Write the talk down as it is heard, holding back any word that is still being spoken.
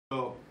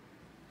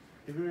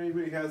If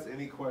anybody has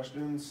any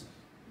questions,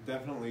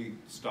 definitely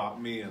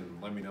stop me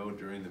and let me know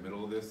during the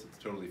middle of this. It's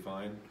totally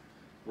fine.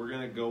 We're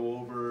gonna go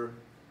over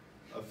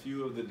a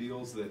few of the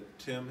deals that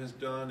Tim has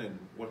done and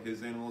what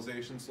his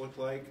analyzations look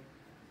like.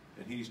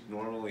 And he's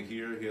normally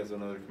here, he has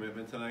another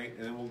commitment tonight.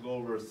 And then we'll go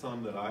over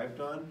some that I've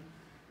done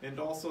and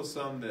also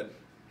some that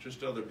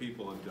just other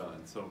people have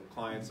done. So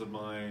clients of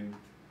mine,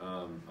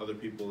 other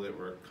people that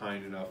were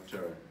kind enough to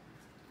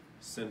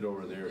send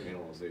over their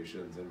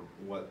analyzations and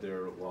what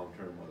their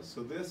long-term was.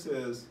 So this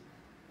is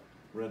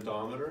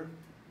Rentometer,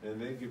 and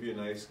they give you a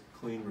nice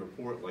clean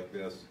report like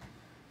this,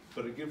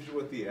 but it gives you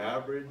what the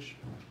average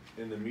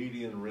and the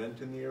median rent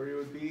in the area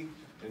would be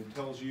and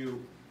tells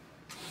you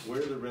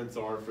where the rents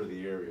are for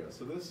the area.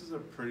 So this is a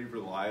pretty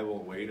reliable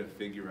way to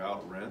figure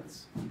out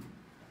rents.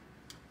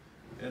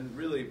 And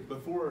really,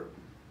 before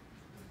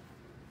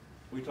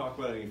we talk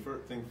about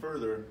anything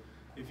further,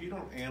 if you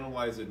don't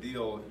analyze a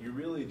deal, you're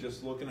really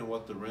just looking at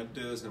what the rent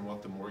is and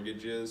what the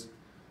mortgage is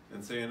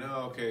and saying,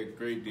 oh, okay,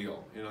 great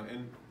deal. You know,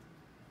 and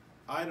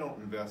I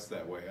don't invest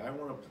that way. I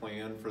want to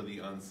plan for the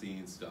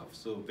unseen stuff.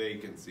 So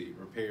vacancy,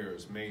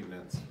 repairs,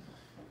 maintenance,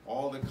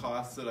 all the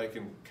costs that I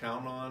can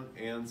count on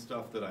and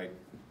stuff that I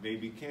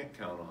maybe can't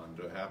count on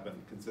to happen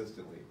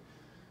consistently.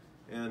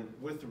 And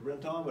with the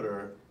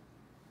Rentometer,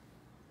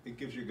 it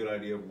gives you a good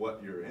idea of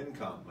what your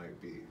income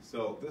might be.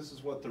 So this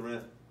is what the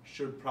rent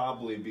should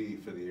probably be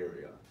for the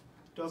area.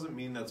 Doesn't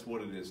mean that's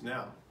what it is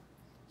now.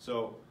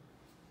 So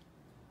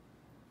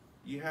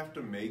you have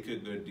to make a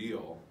good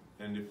deal,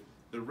 and if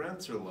the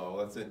rents are low,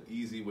 that's an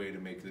easy way to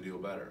make the deal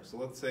better. So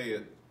let's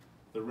say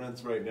the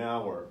rents right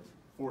now are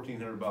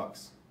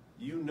 $1,400.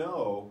 You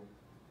know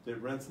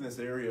that rents in this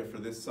area for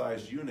this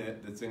size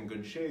unit that's in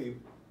good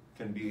shape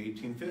can be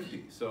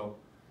 $1,850. So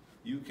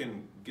you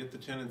can get the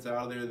tenants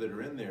out of there that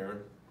are in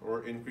there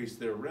or increase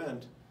their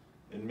rent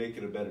and make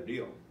it a better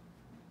deal.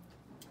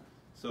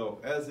 So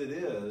as it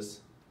is,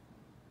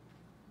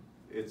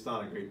 it's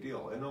not a great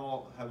deal. And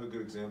I'll have a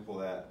good example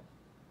of that.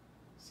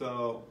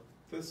 So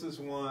this is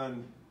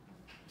one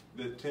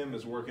that Tim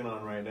is working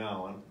on right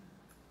now, and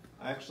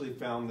I actually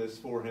found this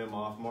for him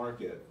off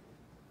market.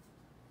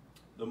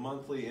 The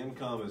monthly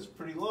income is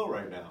pretty low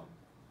right now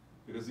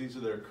because these are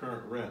their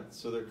current rents.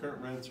 So their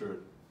current rents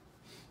are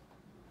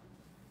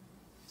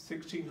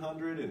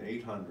 $1,600 and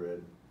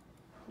 $800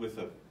 with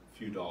a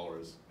few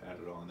dollars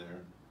added on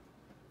there.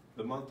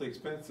 The monthly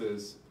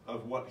expenses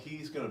of what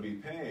he's going to be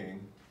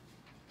paying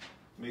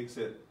makes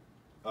it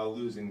a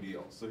losing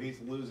deal. So he's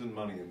losing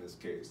money in this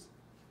case.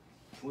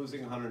 He's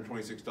losing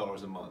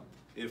 $126 a month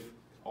if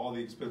all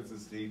the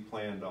expenses he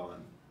planned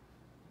on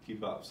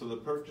keep up. So the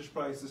purchase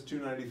price is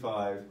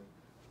 $295.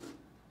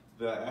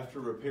 The after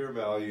repair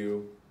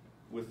value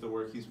with the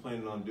work he's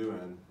planning on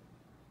doing,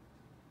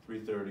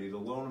 $330. The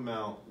loan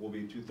amount will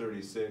be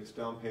 $236.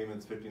 Down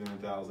payment's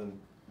 $59,000.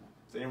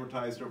 It's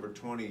amortized over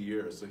 20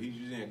 years. So he's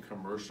using a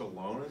commercial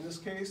loan in this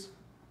case.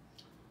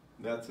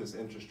 That's his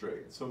interest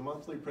rate. So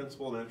monthly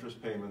principal and interest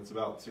payments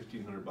about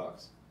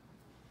 $1,600.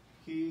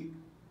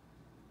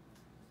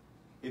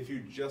 If you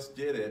just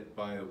did it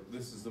by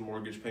this is the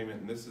mortgage payment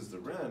and this is the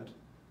rent,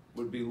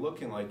 would be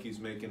looking like he's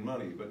making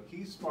money. But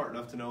he's smart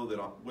enough to know that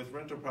with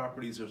rental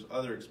properties, there's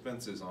other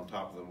expenses on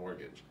top of the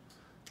mortgage.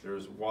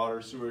 There's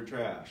water, sewer,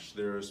 trash.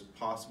 There's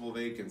possible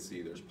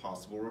vacancy. There's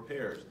possible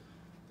repairs.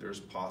 There's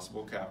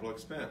possible capital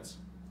expense.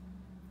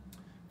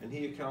 And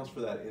he accounts for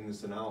that in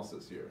this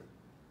analysis here.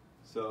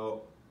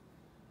 So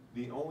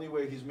the only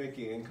way he's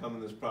making income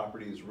in this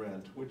property is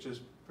rent, which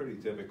is pretty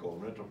typical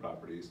in rental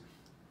properties.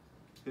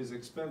 His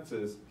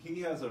expenses, he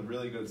has a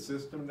really good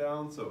system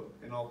down, so,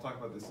 and I'll talk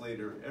about this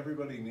later,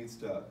 everybody needs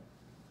to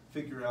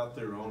figure out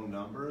their own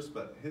numbers,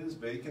 but his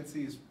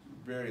vacancy is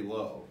very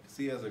low.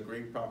 He has a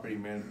great property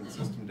management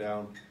system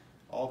down.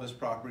 All of his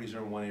properties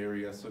are in one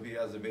area, so if he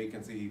has a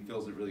vacancy, he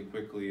fills it really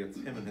quickly. It's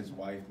him and his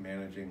wife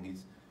managing.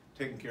 He's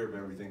taking care of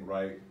everything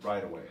right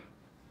away.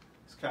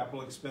 His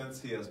capital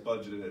expense, he has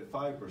budgeted at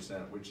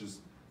 5%, which is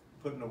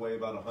putting away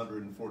about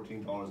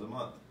 $114 a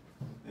month.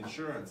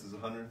 Insurance is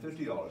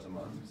 $150 a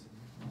month.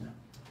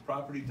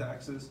 Property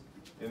taxes,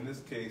 in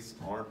this case,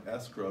 aren't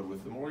escrowed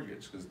with the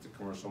mortgage because it's a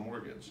commercial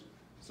mortgage.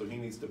 So he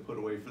needs to put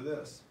away for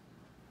this.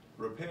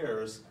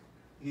 Repairs,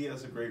 he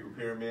has a great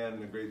repairman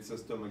and a great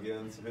system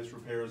again, so his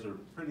repairs are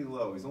pretty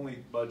low. He's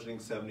only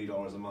budgeting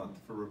 $70 a month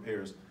for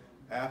repairs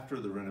after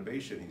the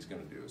renovation he's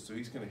going to do. So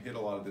he's going to hit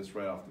a lot of this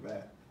right off the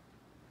bat.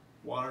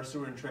 Water,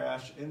 sewer, and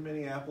trash, in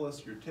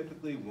Minneapolis, you're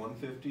typically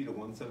 $150 to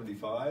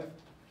 $175.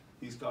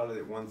 He's got it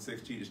at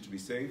 $160 just to be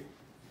safe.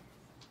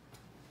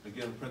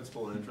 Again,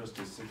 principal and interest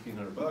is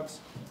 $1,600.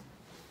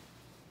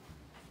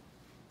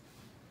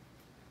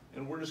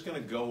 And we're just going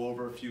to go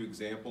over a few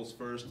examples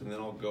first, and then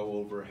I'll go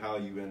over how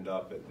you end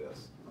up at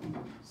this.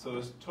 So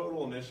his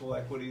total initial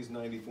equity is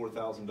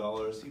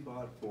 $94,000. He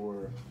bought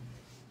for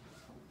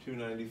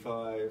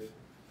 $295.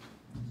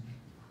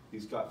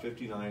 He's got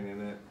 59 in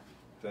it.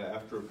 The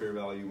after repair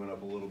value went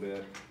up a little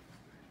bit.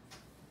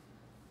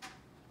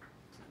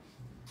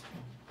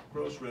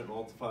 Gross rent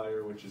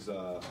multiplier, which is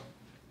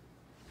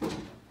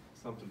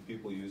something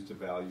people use to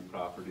value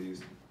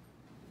properties.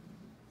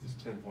 It's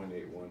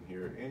 10.81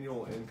 here.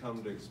 Annual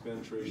income to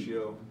expense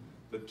ratio,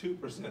 the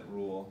 2%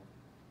 rule.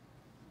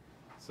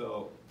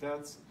 So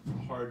that's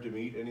hard to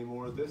meet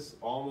anymore. This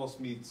almost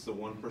meets the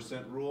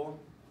 1% rule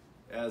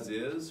as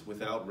is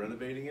without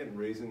renovating it and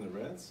raising the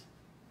rents.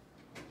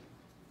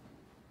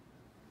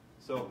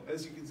 So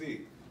as you can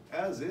see,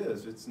 as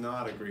is, it's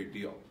not a great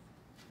deal.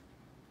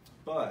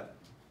 But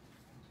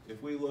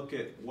if we look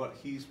at what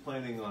he's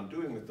planning on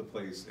doing with the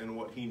place and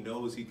what he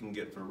knows he can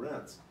get for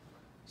rents.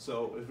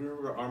 So if we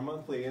remember, our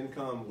monthly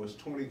income was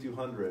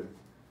 $2,200.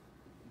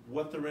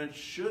 What the rent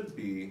should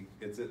be,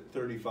 it's at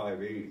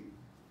 $3,580.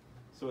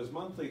 So his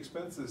monthly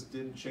expenses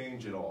didn't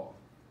change at all,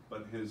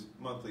 but his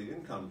monthly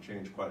income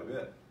changed quite a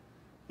bit.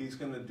 He's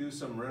going to do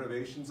some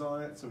renovations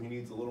on it, so he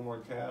needs a little more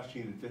cash. He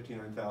needed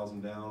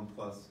 $59,000 down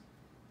plus.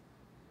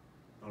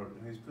 Or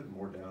he's putting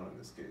more down in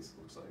this case, it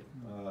looks like.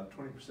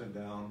 20%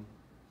 down.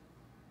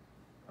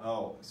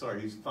 Oh, sorry,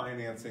 he's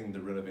financing the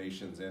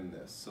renovations in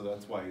this, so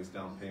that's why his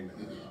down payment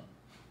went up.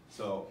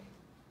 So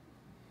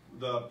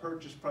the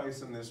purchase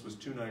price in this was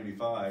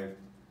 $295.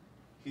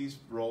 He's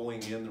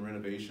rolling in the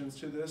renovations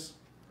to this.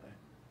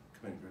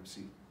 Come in, grab a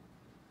seat.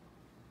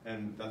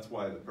 And that's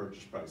why the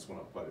purchase price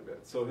went up quite a bit.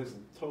 So his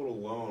total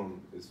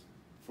loan is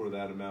for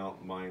that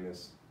amount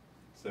minus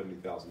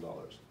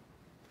 $70,000.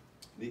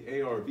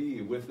 The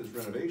ARV with his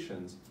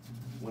renovations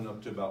went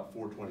up to about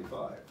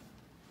 $425.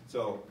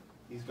 So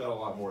he's got a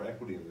lot more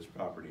equity in this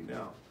property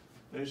now.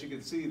 And as you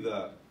can see,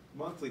 the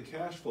monthly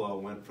cash flow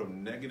went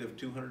from negative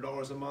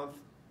 $200 a month,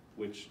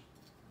 which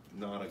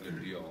not a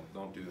good deal.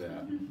 Don't do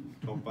that.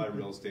 Don't buy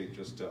real estate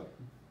just to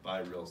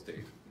buy real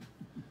estate.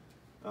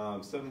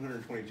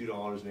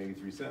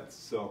 $722.83.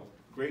 So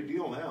great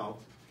deal now.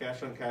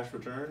 Cash on cash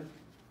return,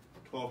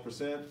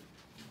 12%.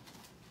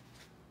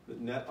 The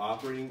net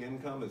operating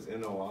income is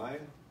NOI.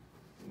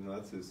 You know,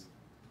 that's his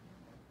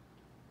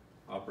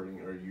operating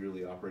or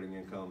yearly operating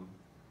income.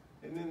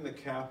 And then the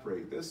cap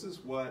rate. This is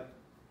what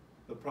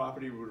the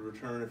property would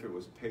return if it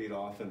was paid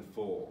off in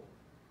full.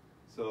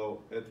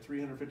 So at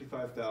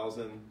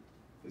 $355,000,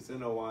 its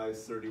NOI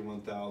is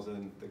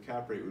 $31,000. The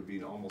cap rate would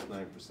be almost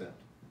 9%.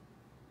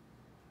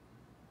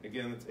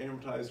 Again, it's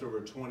amortized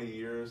over 20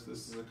 years.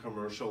 This is a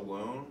commercial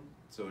loan,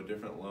 so a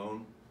different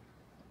loan.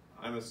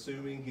 I'm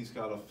assuming he's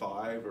got a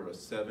 5 or a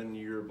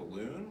 7-year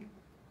balloon,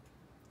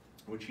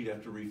 which he'd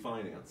have to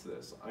refinance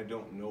this. I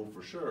don't know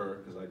for sure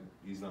because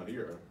he's not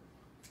here.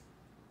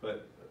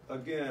 But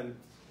again,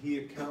 he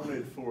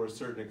accounted for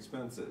certain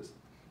expenses.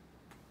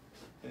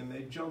 And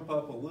they jump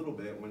up a little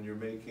bit when you're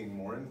making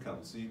more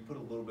income, so you put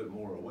a little bit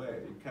more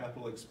away. Your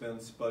capital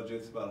expense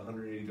budget's about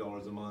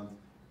 $180 a month.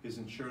 His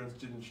insurance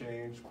didn't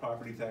change,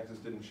 property taxes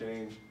didn't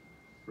change,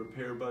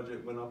 repair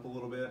budget went up a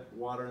little bit,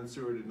 water and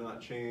sewer did not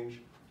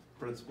change,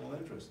 principal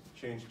and interest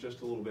changed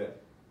just a little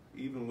bit,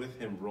 even with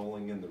him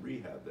rolling in the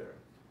rehab there.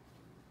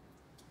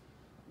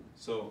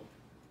 So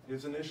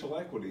his initial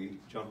equity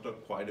jumped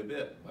up quite a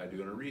bit by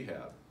doing a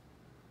rehab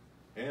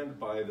and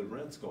by the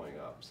rents going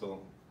up.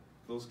 So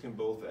those can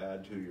both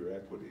add to your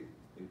equity.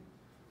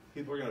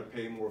 People are going to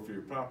pay more for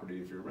your property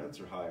if your rents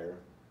are higher,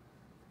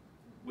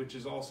 which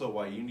is also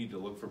why you need to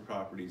look for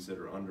properties that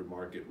are under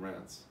market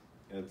rents.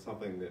 And it's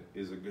something that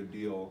is a good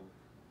deal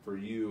for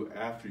you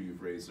after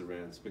you've raised the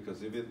rents,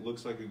 because if it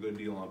looks like a good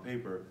deal on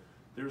paper,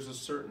 there's a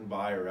certain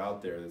buyer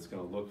out there that's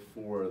going to look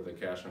for the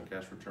cash on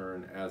cash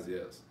return as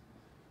is.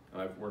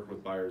 I've worked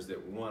with buyers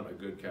that want a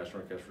good cash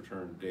on cash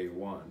return day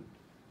one,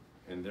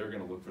 and they're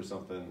going to look for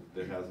something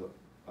that has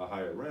a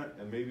higher rent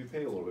and maybe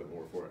pay a little bit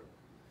more for it.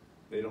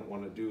 They don't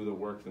want to do the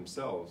work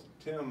themselves.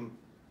 Tim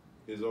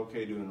is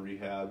okay doing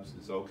rehabs,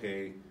 is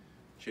okay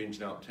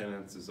changing out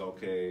tenants, is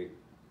okay,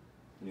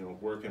 you know,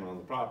 working on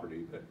the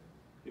property, but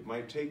it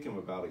might take him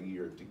about a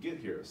year to get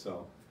here,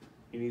 so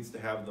he needs to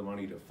have the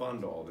money to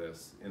fund all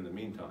this in the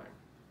meantime.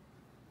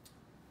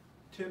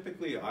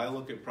 Typically, I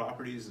look at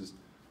properties as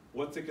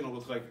what's it going to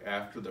look like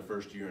after the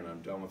first year and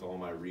I'm done with all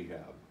my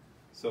rehab.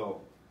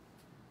 So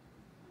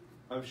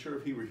I'm sure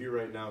if he were here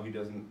right now, he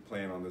doesn't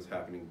plan on this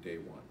happening day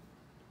one.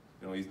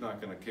 You know, he's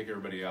not going to kick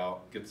everybody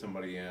out, get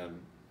somebody in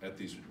at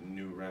these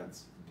new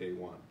rents day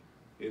one.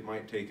 It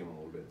might take him a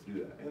little bit to do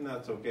that, and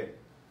that's okay.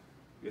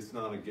 It's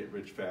not a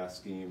get-rich-fast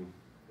scheme.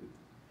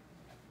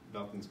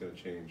 Nothing's going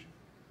to change.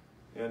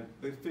 And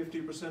the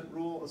 50%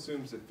 rule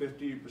assumes that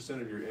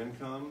 50% of your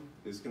income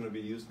is going to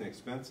be used in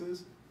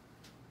expenses.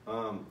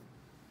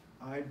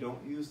 I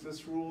don't use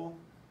this rule.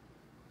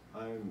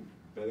 I'm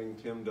betting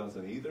Tim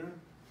doesn't either,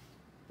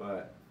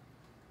 but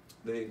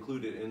they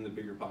include it in the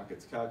Bigger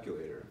Pockets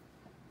calculator.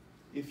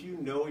 If you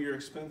know your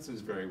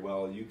expenses very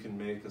well, you can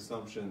make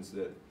assumptions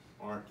that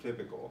aren't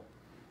typical.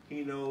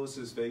 He knows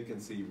his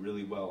vacancy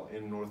really well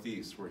in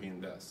Northeast where he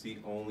invests. He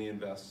only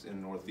invests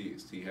in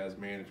Northeast. He has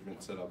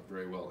management set up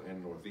very well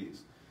in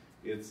Northeast.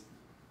 It's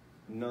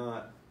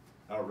not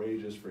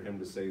outrageous for him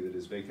to say that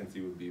his vacancy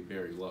would be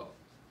very low.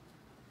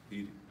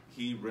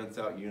 He rents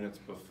out units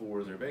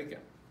before they're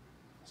vacant.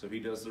 So he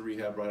does the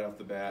rehab right off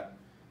the bat.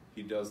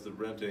 He does the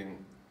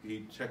renting.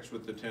 He checks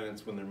with the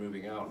tenants when they're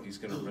moving out. He's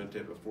going to rent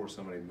it before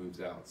somebody moves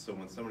out. So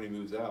when somebody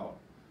moves out,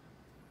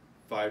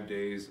 5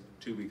 days,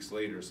 2 weeks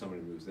later,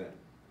 somebody moves in.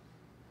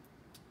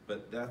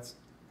 But that's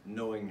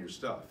knowing your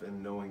stuff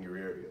and knowing your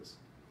areas.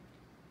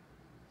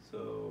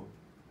 So,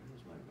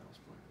 where's my mouse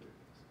pointer?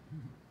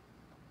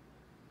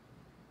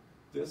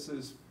 There it is. This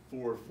is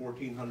for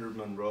 1400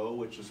 Monroe,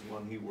 which is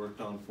one he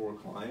worked on for a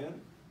client.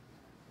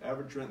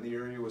 Average rent in the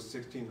area was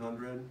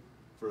 1600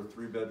 for a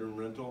 3-bedroom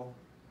rental.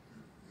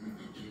 You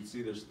can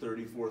see there's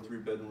 34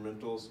 3-bedroom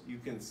rentals. You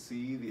can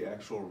see the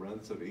actual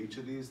rents of each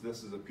of these.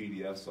 This is a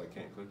PDF, so I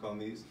can't click on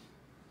these.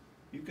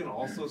 You can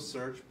also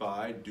search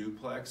by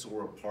duplex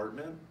or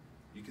apartment.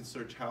 You can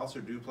search house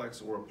or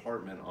duplex or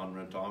apartment on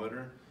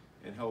Rentometer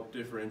and help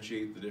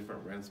differentiate the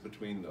different rents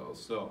between those.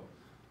 So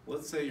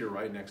let's say you're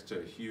right next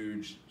to a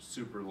huge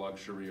super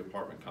luxury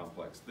apartment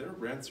complex. Their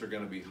rents are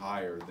going to be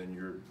higher than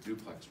your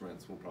duplex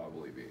rents will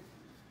probably be.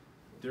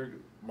 They're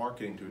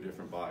marketing to a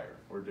different buyer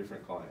or a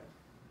different client.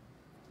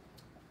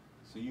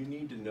 So you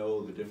need to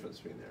know the difference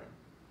between there.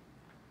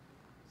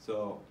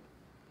 So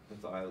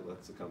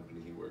that's the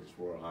company he works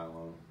for,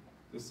 Ilon.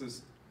 This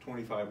is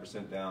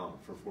 25% down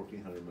for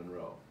 1400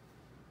 Monroe.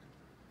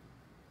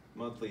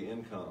 Monthly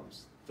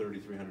incomes,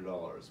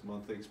 $3,300.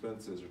 Monthly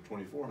expenses are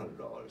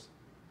 $2,400.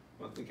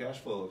 Monthly cash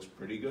flow looks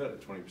pretty good at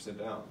 20%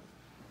 down.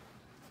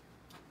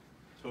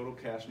 Total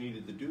cash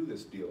needed to do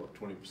this deal at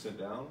 20%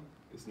 down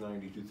is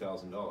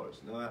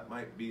 $92,000. Now that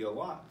might be a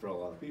lot for a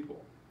lot of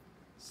people.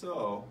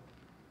 So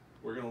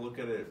we're going to look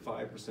at it at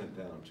 5%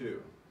 down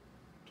too.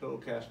 Total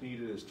cash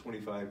needed is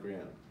 25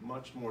 grand,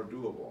 much more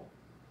doable.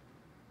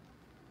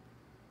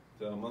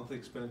 The monthly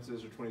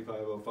expenses are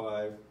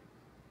 2505.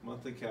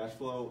 Monthly cash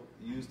flow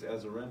used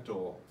as a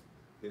rental,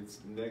 it's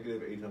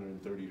negative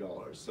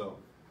 $830. So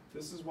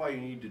this is why you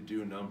need to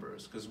do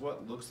numbers, because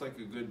what looks like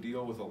a good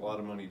deal with a lot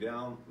of money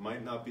down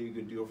might not be a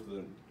good deal for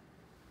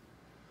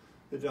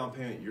the down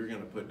payment you're going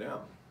to put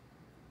down.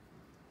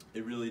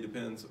 It really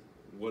depends.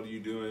 What are you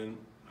doing?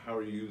 How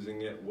are you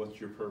using it? What's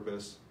your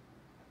purpose?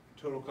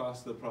 Total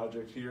cost of the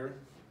project here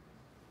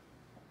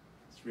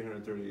is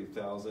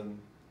 $338,000.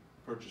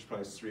 Purchase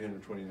price is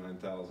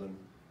 $329,000.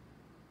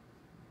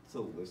 It's a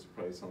list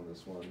price on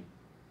this one.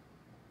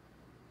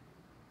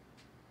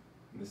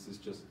 And this is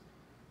just,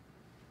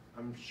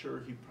 I'm sure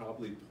he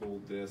probably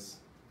pulled this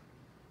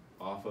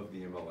off of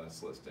the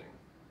MLS listing.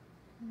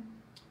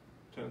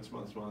 10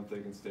 months to month, they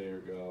can stay or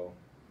go.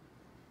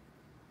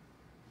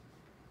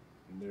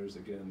 And there's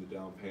again the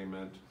down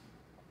payment,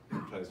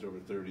 amortized over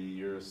 30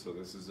 years, so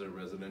this is a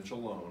residential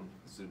loan.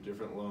 This is a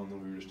different loan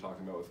than we were just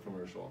talking about with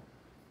commercial.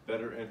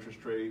 Better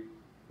interest rate,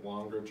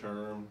 longer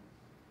term,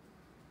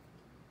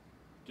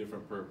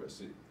 different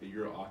purpose.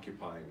 You're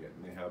occupying it,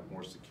 and they have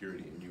more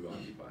security in you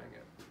occupying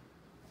it.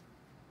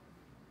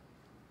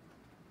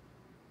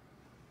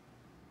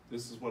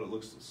 This is what it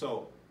looks,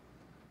 so,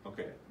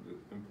 okay, the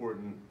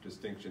important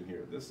distinction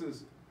here. This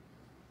is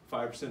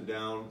 5%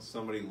 down,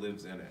 somebody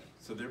lives in it.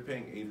 So they're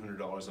paying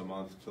 $800 a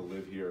month to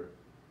live here,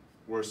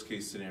 worst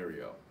case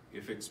scenario.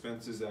 If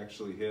expenses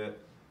actually hit,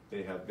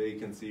 they have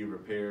vacancy,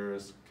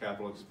 repairs,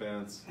 capital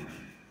expense,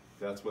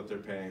 that's what they're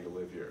paying to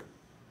live here.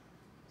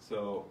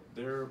 So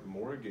their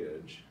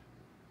mortgage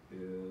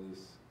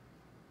is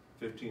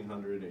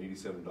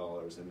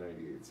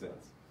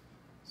 $1,587.98.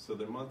 So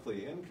their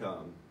monthly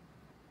income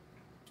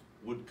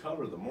would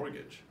cover the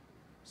mortgage.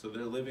 So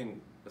they're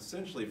living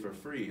essentially for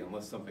free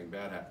unless something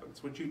bad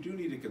happens, which you do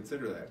need to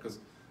consider that, because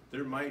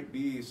there might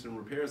be some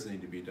repairs that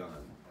need to be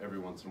done every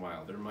once in a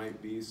while. There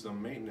might be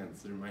some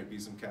maintenance, there might be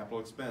some capital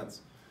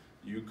expense.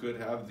 You could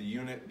have the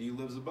unit that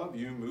lives above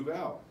you move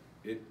out.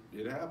 It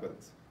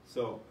happens.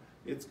 So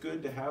it's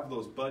good to have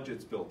those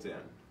budgets built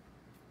in.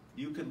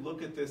 You could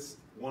look at this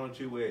one of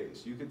two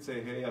ways. You could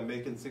say, hey, I'm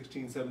making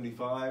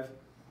 $1,675,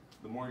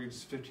 the mortgage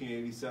is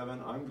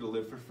 $1,587, I'm gonna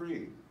live for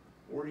free.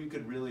 Or you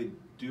could really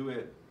do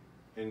it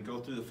and go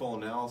through the full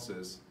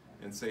analysis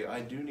and say,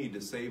 I do need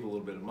to save a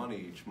little bit of money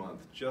each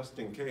month just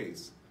in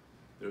case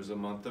there's a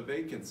month of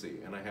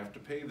vacancy and I have to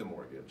pay the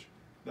mortgage.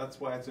 That's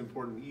why it's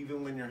important,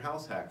 even when you're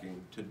house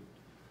hacking, to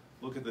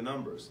look at the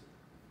numbers.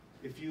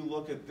 If you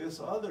look at this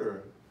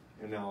other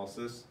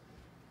analysis,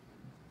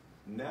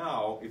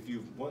 now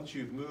once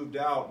you've moved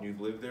out and you've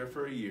lived there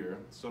for a year,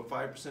 so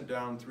 5%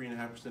 down,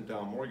 3.5%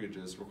 down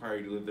mortgages require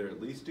you to live there at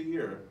least a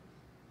year,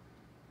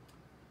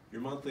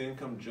 your monthly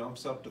income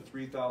jumps up to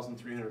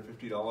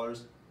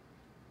 $3,350.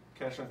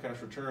 Cash on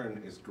cash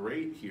return is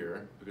great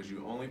here because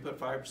you only put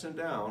 5%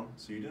 down,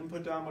 so you didn't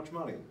put down much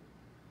money.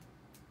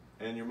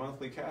 And your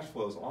monthly cash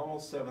flow is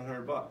almost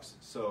 $700.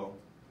 So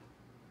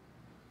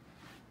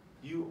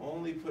you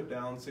only put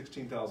down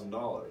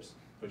 $16,000,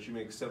 but you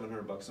make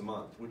 $700 a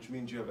month, which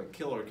means you have a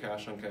killer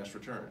cash on cash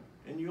return.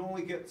 And you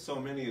only get so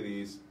many of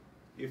these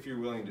if you're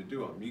willing to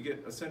do them. You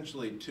get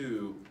essentially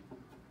 2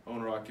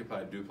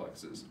 owner-occupied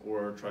duplexes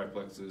or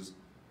triplexes.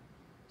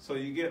 So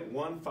you get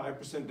one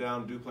 5%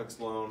 down duplex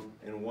loan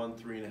and one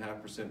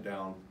 3.5%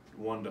 down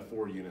 1 to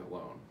 4 unit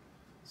loan.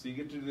 So you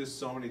get to do this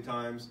so many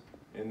times,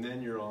 and then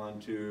you're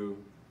on to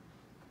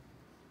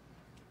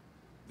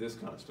this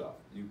kind of stuff.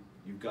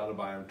 You've got to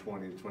buy them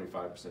 20 to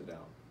 25%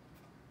 down.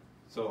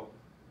 So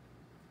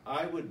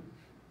I would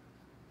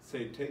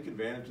say take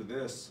advantage of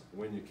this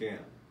when you can.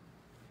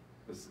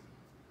 'Cause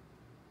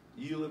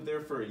you live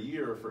there for a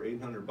year for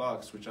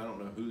 $800, which I don't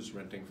know who's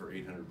renting for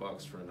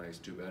 $800 for a nice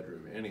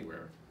 2-bedroom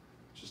anywhere.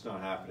 It's just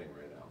not happening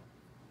right now.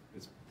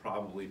 It's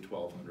probably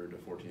 $1,200 to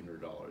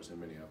 $1,400 in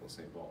Minneapolis,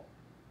 St. Paul.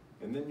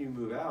 And then you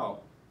move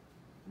out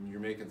and you're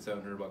making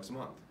 $700 a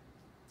month.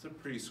 It's a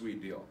pretty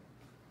sweet deal.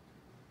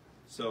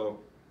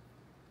 So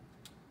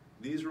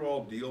these are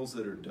all deals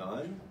that are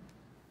done.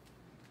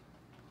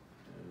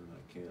 And I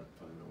can't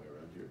find my way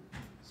around here.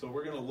 So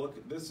we're gonna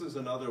look, this is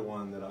another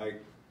one that I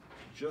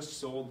just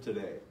sold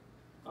today.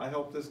 I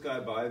helped this guy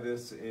buy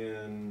this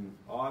in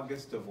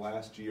August of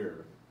last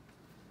year.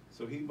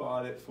 So he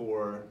bought it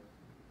for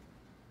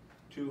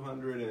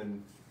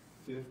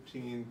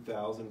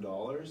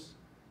 $215,000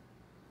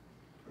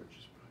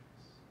 purchase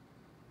price.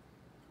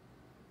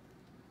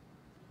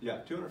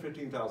 Yeah,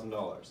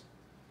 $215,000.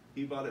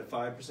 He bought it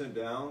 5%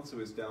 down, so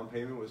his down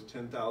payment was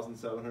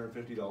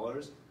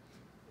 $10,750.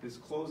 His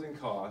closing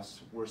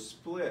costs were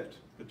split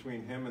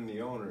between him and the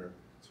owner.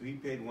 So he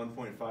paid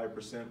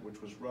 1.5%, which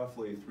was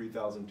roughly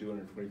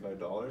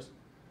 $3,225.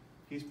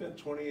 He spent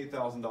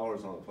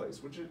 $28,000 on the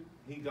place, which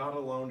he got a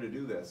loan to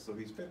do this, so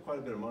he spent quite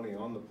a bit of money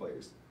on the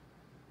place.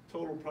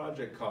 Total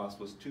project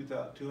cost was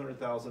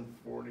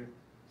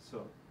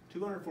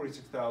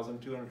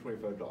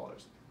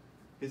 $246,225.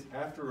 His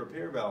after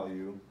repair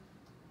value,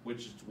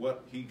 which is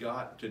what he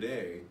got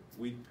today,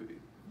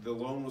 the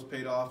loan was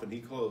paid off and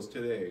he closed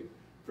today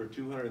for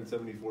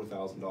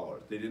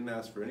 $274,000. They didn't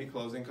ask for any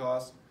closing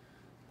costs.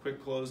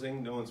 Quick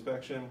closing, no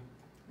inspection,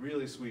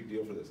 really sweet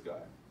deal for this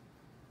guy.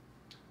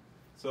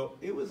 So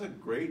it was a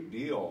great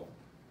deal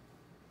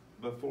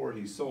before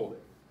he sold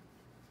it.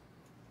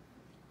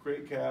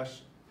 Great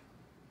cash.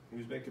 He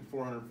was making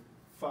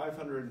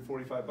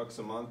 $545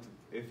 a month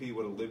if he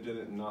would have lived in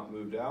it and not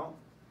moved out.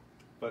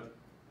 But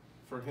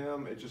for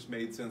him, it just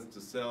made sense to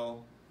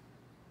sell.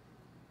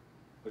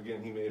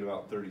 Again, he made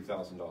about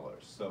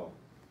 $30,000. So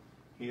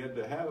he had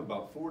to have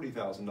about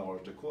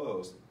 $40,000 to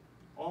close.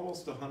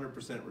 Almost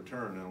 100%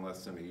 return in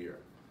less than a year.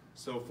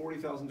 So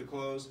 $40,000 to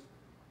close,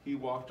 he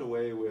walked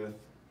away with,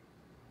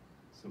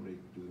 somebody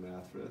do the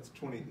math for that, that's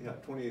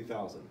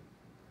 28,000.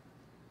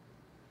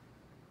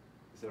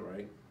 Is that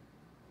right?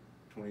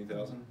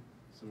 20,000?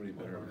 Somebody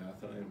better at math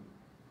than I am.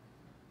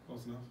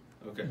 Close enough.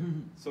 Okay,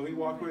 so he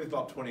walked away with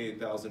about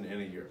 28,000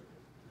 in a year.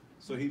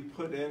 So he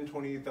put in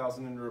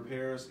 28,000 into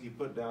repairs, he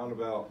put down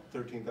about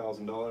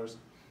 $13,000.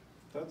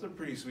 That's a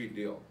pretty sweet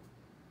deal.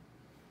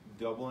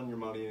 Doubling your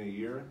money in a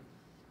year.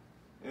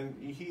 And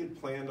he had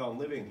planned on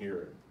living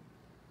here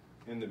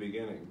in the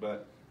beginning,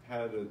 but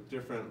had a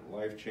different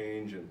life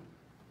change and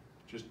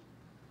just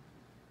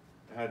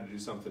had to do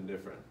something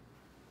different.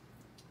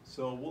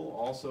 So we'll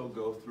also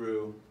go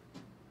through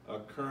a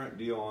current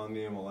deal on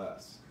the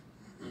MLS.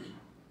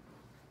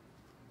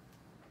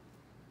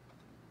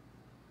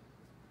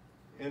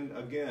 And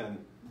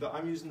again,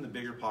 I'm using the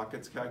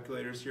BiggerPockets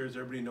calculators here. Does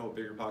everybody know what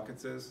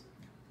BiggerPockets is?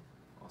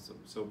 Awesome.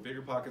 So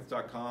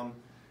BiggerPockets.com,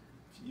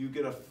 you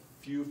get a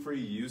few free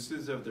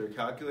uses of their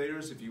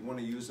calculators. If you want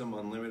to use them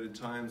unlimited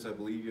times, I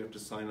believe you have to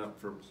sign up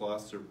for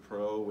Plus or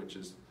Pro, which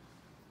is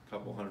a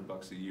couple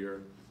 $100 a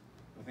year.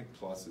 I think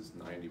Plus is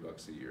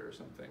 $90 a year or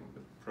something,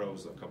 but Pro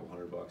is a couple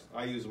 $100.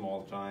 I use them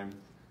all the time.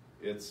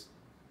 It's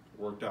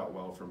worked out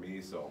well for me,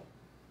 so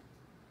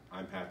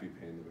I'm happy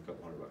paying them a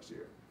couple $100 a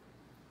year.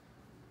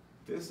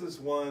 This is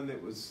one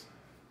that was,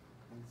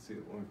 let's see,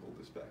 let me pull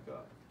this back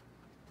up.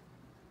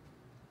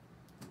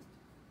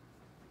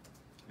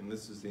 And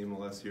this is the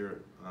MLS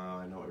here.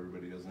 I know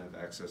everybody doesn't have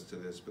access to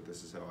this, but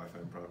this is how I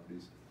find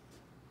properties.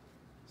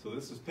 So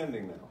this is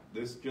pending now.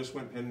 This just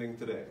went pending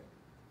today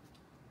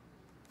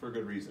for a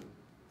good reason.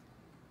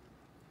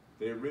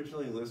 They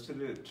originally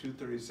listed it at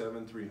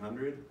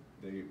 $237,300.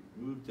 They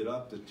moved it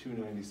up to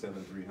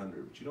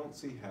 $297,300, which you don't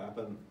see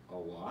happen a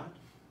lot.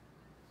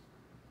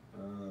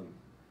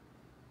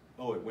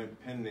 Oh, it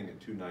went pending at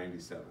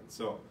 $297.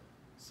 So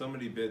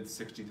somebody bid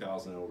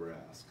 $60,000 over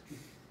ask,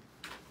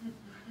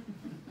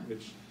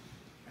 which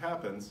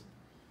happens.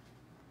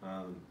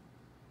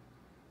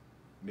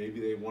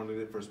 Maybe they wanted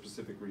it for a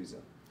specific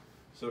reason.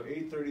 So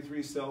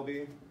 833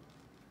 Selby.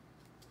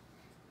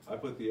 I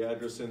put the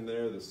address in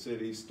there, the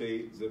city,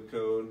 state, zip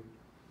code.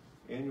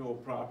 Annual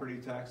property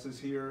taxes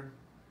here,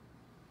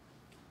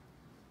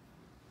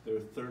 they're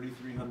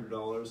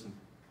 $3,300 and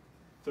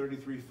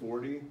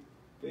 $3,340.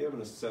 They have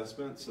an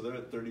assessment, so they're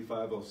at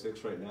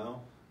 $3,506 right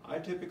now. I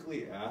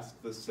typically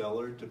ask the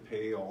seller to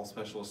pay all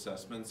special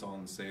assessments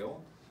on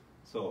sale.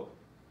 So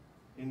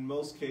in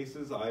most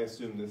cases, I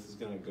assume this is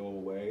going to go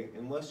away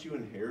unless you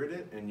inherit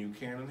it, and you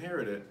can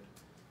inherit it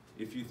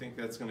if you think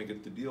that's going to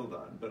get the deal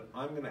done. But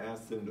I'm going to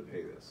ask them to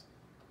pay this.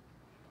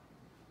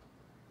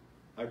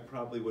 I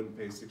probably wouldn't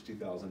pay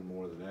 $60,000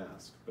 more than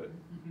ask, but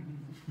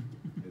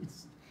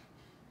it's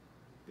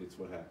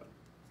what happened.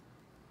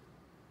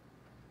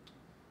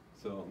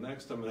 So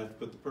next I'm gonna have to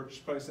put the purchase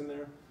price in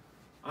there.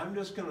 I'm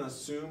just gonna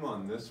assume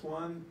on this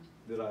one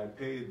that I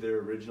paid their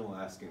original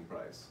asking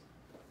price.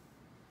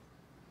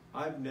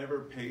 I've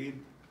never paid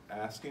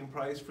asking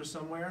price for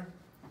somewhere,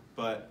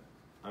 but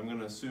I'm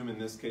gonna assume in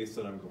this case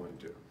that I'm going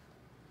to.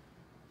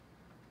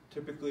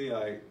 Typically,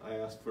 I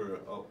ask for,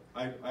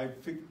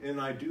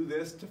 and I do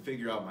this to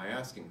figure out my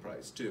asking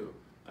price too.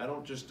 I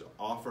don't just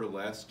offer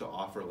less to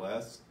offer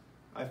less.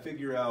 I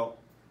figure out,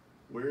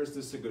 where is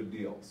this a good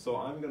deal? So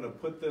I'm gonna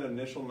put the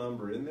initial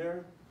number in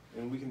there,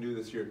 and we can do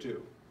this here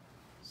too.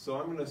 So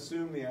I'm gonna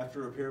assume the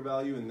after repair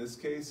value in this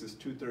case is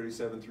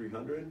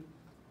 $237,300.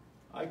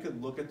 I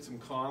could look at some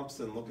comps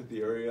and look at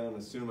the area and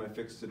assume I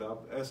fixed it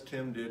up, as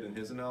Tim did in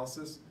his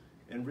analysis,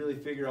 and really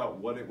figure out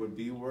what it would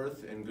be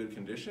worth in good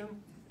condition.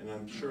 And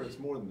I'm sure it's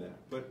more than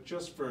that. But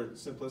just for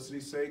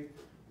simplicity's sake,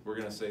 we're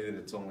gonna say that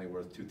it's only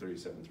worth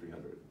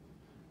 $237,300.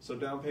 So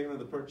down payment of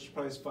the purchase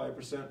price,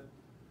 5%.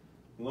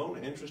 Loan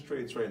interest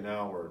rates right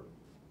now are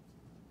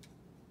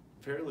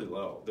fairly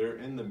low. They're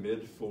in the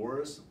mid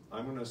fours.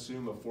 I'm gonna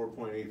assume a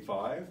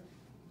 4.85,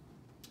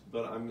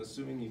 but I'm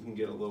assuming you can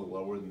get a little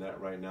lower than that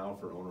right now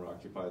for owner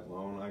occupied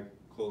loan. I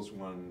closed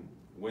one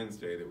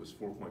Wednesday that was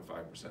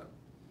 4.5%.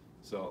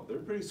 So they're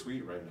pretty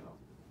sweet right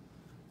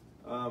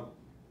now.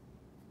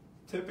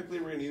 Typically,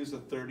 we're going to use a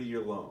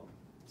 30-year loan.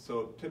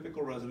 So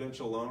typical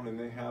residential loan, and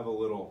they have a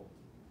little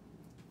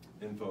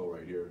info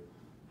right here.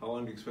 How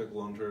long do you expect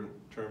loan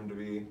term to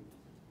be?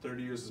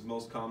 30 years is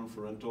most common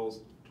for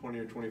rentals. 20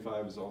 or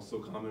 25 is also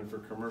common for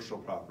commercial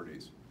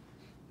properties.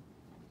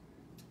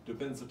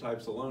 Depends the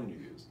types of loan you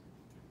use.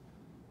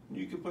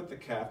 You can put the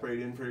cap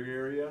rate in for your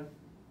area.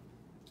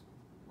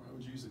 Why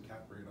would you use a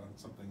cap rate on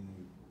something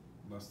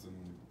less than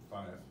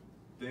 5?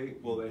 They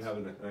have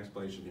an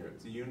explanation here.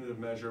 It's a unit of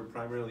measure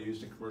primarily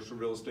used in commercial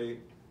real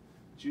estate.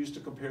 It's used to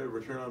compare the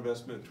return on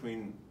investment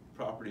between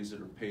properties that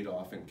are paid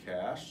off in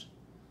cash.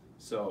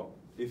 So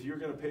if you're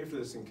gonna pay for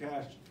this in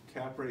cash,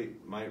 cap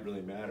rate might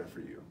really matter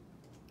for you.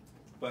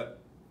 But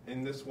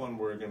in this one,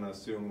 we're gonna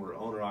assume we're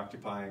owner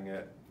occupying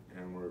it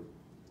and we're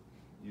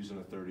using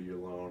a 30-year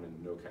loan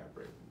and no cap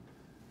rate.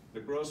 The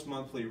gross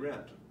monthly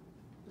rent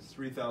is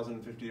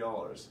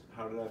 $3,050.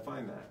 How did I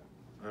find that?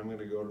 I'm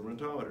gonna go to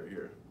Rentometer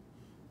here.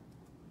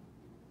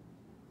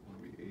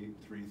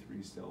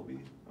 833 Selby,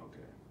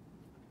 okay.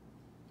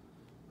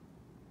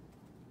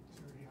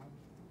 It's already up.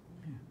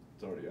 Yeah.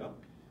 It's already up?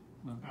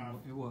 Well,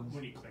 it was.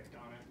 When you clicked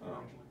on it, Oh.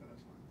 originally, but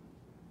that's fine.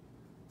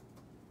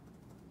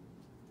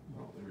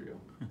 Oh, there we go.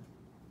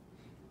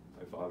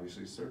 I've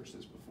obviously searched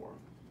this before.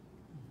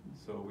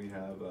 So we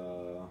have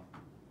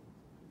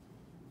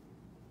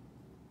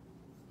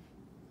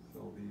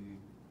Selby,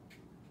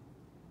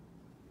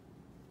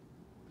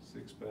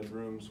 6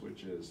 bedrooms,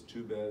 which is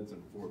 2 beds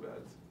and 4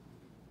 beds.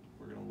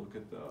 We're gonna look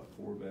at the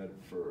 4-bed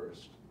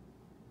first.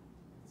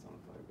 It's not a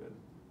 5-bed.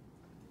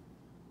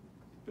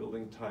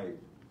 Building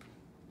type,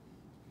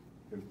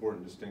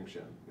 important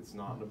distinction. It's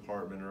not an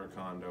apartment or a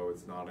condo.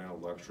 It's not in a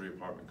luxury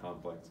apartment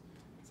complex.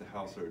 It's a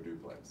house or a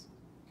duplex.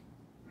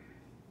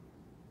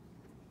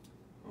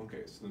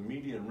 Okay, so the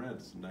median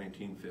rent's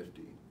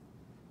 $1,950.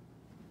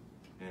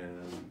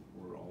 And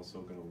we're also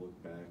gonna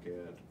look back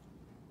at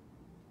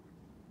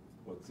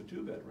what's the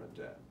 2-bed rent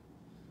at.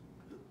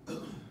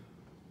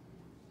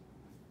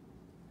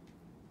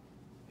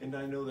 And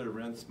I know their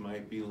rents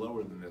might be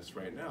lower than this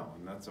right now,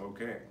 and that's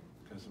okay,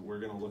 because we're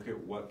gonna look at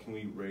what can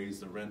we raise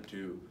the rent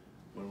to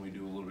when we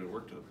do a little bit of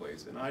work to the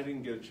place. And I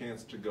didn't get a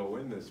chance to go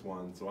in this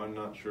one, so I'm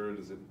not sure,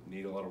 does it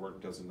need a lot of work,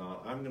 does it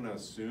not? I'm gonna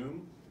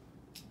assume,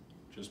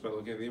 just by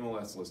looking at the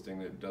MLS listing,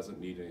 that it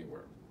doesn't need any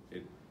work.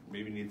 It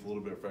maybe needs a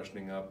little bit of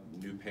freshening up,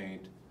 new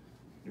paint,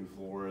 new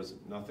floors,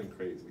 nothing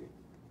crazy.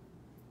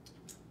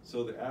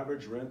 So the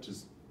average rent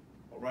is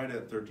right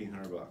at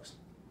 $1,300.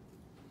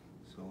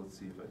 So let's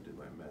see if I did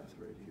my math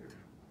right here.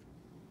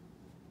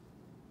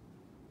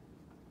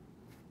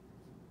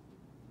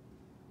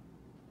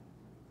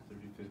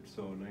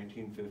 So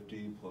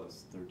 1950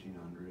 plus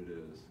 1300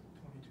 is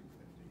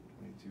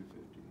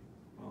 2250.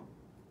 Well,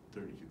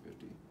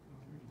 3250.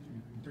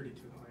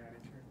 32, oh yeah, I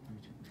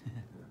didn't check.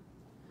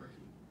 Rookie.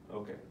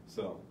 Okay,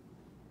 so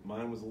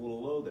mine was a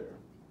little low there.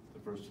 The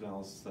first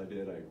analysis I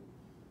did, I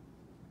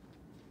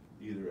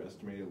either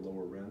estimated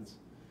lower rents,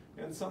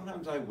 and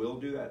sometimes I will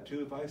do that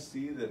too. If I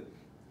see that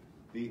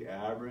the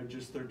average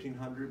is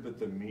 1,300, but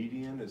the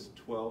median is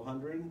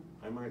 1,200,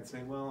 I might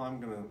say, well, I'm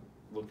gonna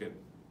look at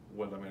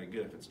what I'm gonna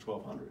get if it's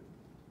 1,200.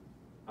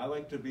 I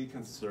like to be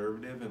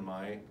conservative in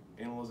my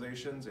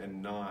analyzations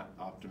and not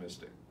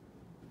optimistic.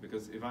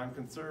 Because if I'm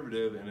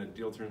conservative and a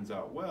deal turns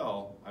out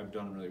well, I've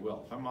done really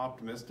well. If I'm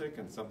optimistic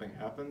and something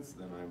happens,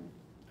 then I'm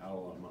out a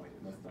lot of money,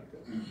 and that's not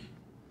good.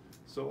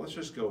 So let's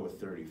just go with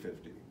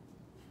 30/50.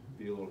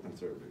 Be a little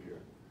conservative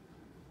here.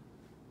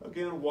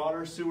 Again,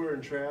 water, sewer,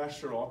 and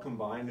trash are all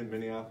combined in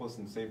Minneapolis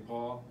and St.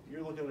 Paul.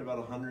 You're looking at about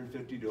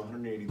 150 to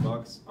 180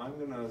 bucks. I'm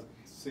gonna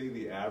say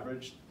the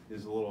average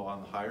is a little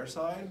on the higher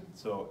side,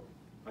 so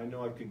I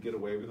know I could get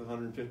away with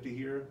 150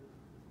 here.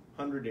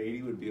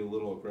 180 would be a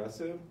little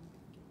aggressive,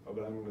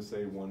 but I'm gonna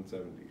say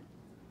 170.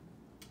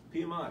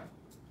 PMI,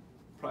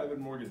 private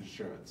mortgage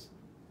insurance.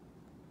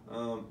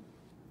 I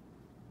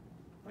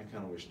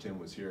kind of wish Tim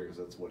was here because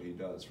that's what he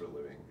does for a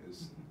living,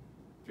 is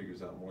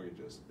figures out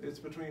mortgages. It's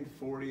between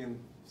 40 and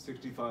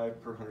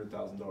 65 per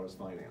 $100,000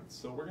 finance.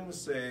 So we're gonna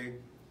say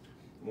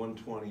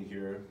 120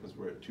 here, because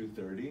we're at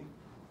 230.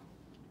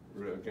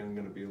 We're again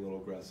gonna be a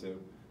little aggressive.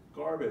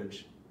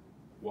 Garbage,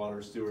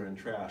 water, sewer, and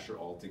trash are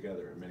all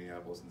together in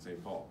Minneapolis and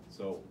St. Paul.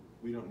 So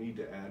we don't need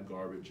to add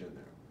garbage in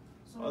there.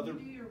 So when you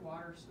do your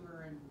water,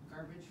 sewer, and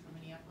garbage for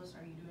Minneapolis,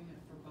 are you doing it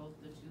for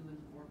both the 2 and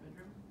the 4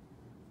 bedroom?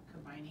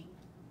 Combining?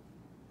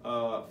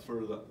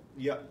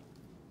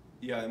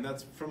 Yeah, and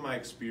that's from my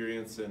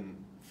experience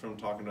and from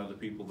talking to other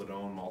people that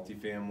own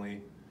multifamily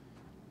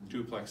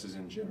duplexes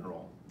in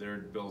general. Their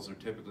bills are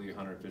typically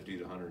 150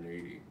 to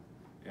 180.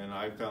 And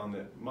I found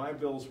that my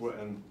bills were,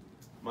 and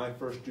my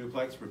first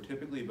duplex were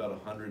typically about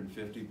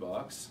 150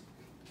 bucks.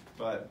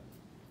 But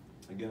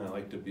again, I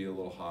like to be a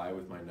little high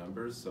with my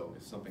numbers, so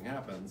if something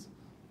happens,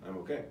 I'm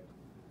okay.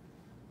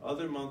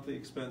 Other monthly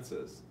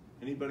expenses.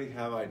 Anybody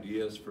have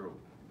ideas for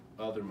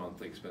other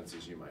monthly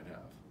expenses you might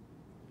have?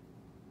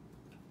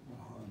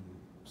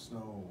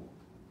 Snow.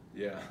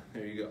 Yeah,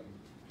 there you go.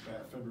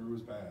 February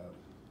was bad.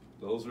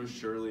 Those are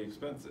surely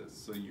expenses,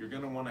 so you're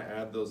gonna wanna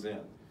add those in.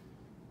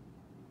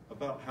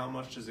 About how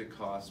much does it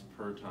cost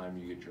per time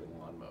you get your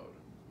lawn mowed?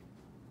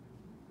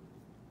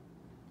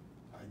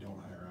 I don't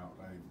hire out.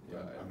 Yeah,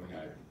 I'm I mean,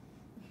 either.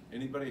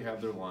 anybody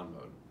have their lawn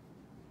mowed?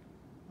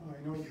 Oh,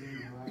 I know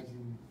Green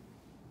Horizon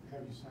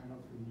have you sign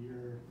up for the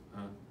year,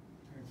 Huh?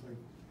 and it's like,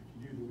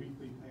 if you do the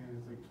weekly plan,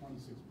 it's like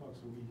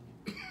 $26 a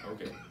week.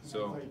 Okay, And that's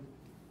so, like,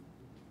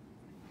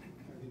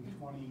 I think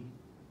 20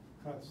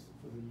 cuts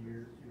for the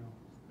year, you know.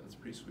 that's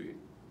pretty sweet.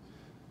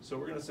 So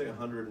we're gonna say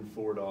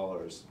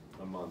 $104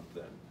 a month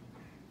then.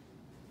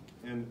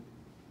 And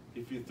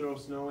if you throw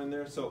snow in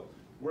there, so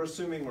we're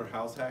assuming we're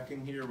house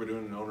hacking here, we're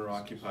doing an owner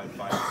occupied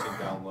 5%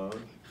 down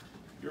loan.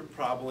 You're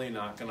probably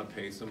not gonna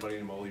pay somebody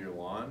to mow your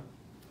lawn.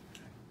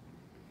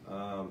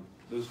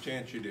 There's a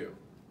chance you do.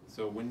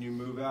 So when you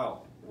move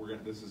out,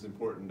 this is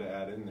important to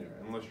add in there,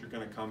 unless you're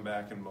gonna come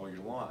back and mow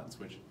your lawns,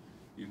 which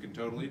you can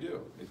totally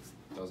do. It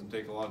doesn't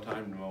take a lot of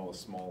time to mow a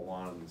small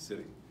lawn in the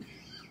city.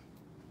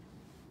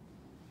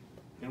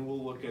 And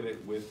we'll look at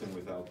it with and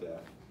without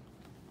that.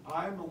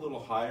 I'm a little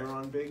higher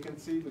on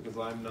vacancy because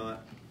I'm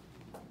not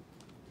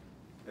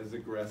as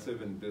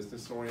aggressive and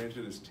business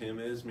oriented as Tim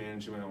is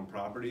managing my own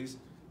properties.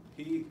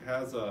 He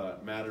has a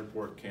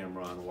Matterport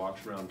camera on,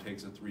 walks around,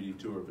 takes a 3D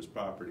tour of his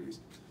properties.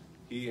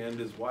 He and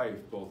his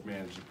wife both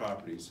manage the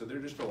properties, so they're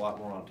just a lot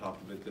more on top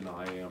of it than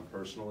I am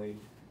personally.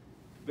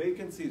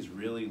 Vacancy is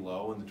really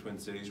low in the Twin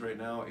Cities right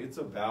now. It's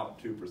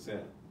about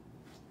 2%.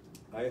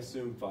 I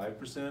assume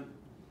 5%,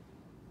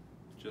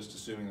 just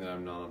assuming that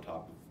I'm not on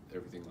top of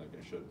everything like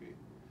I should be.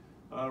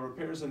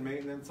 Repairs and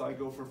maintenance, I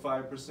go for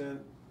 5%.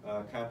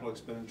 Capital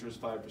expenditures,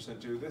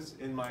 5% too. This,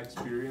 in my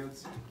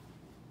experience,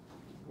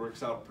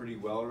 works out pretty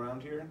well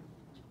around here.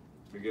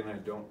 Again, I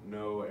don't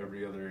know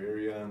every other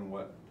area and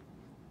what.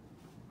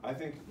 I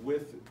think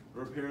with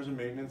repairs and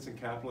maintenance and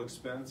capital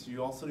expense,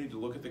 you also need to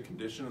look at the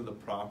condition of the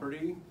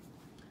property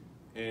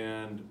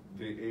and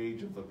the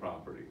age of the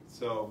property.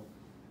 So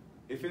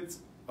if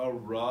it's a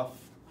rough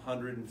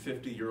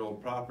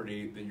 150-year-old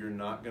property that you're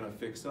not gonna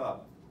fix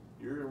up,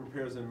 your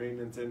repairs and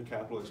maintenance and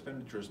capital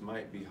expenditures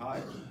might be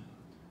higher.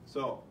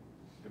 So,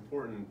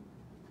 important,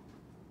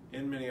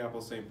 in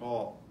Minneapolis, St.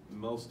 Paul,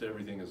 most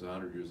everything is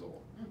 100 years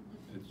old.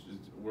 It's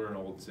just, we're an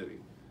old city.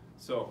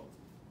 So,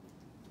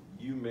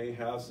 you may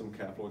have some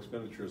capital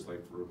expenditures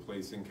like for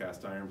replacing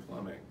cast iron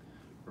plumbing,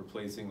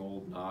 replacing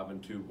old knob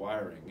and tube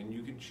wiring, and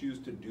you can choose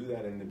to do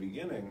that in the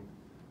beginning,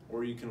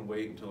 or you can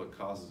wait until it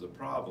causes a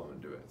problem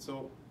and do it.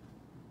 So,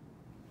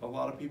 a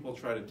lot of people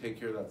try to take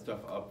care of that stuff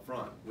up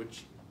front,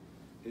 which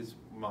is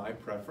my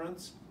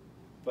preference,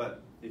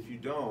 but if you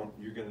don't,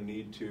 you're gonna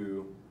need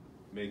to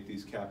make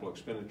these capital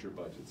expenditure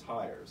budgets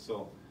higher.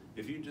 So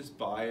if you just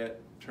buy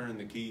it, turn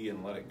the key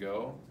and let it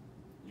go,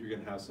 you're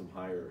gonna have some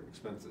higher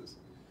expenses.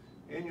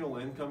 Annual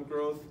income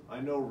growth,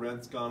 I know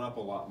rent's gone up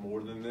a lot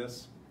more than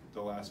this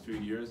the last few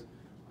years.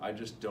 I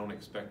just don't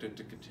expect it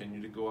to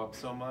continue to go up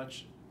so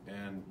much.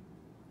 And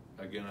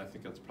again, I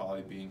think that's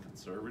probably being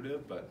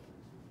conservative, but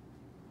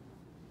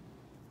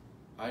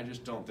I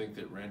just don't think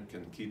that rent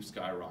can keep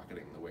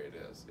skyrocketing the way it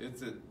is.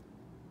 It's at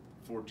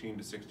 $1,400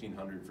 to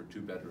 $1,600 for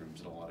 2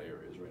 bedrooms in a lot of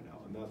areas right now,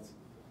 and that's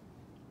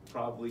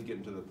probably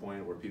getting to the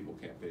point where people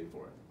can't pay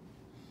for it.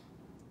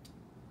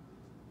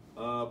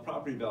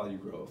 Property value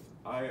growth.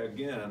 I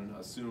again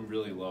assume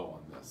really low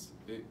on this.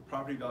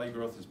 Property value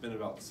growth has been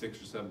about 6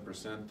 or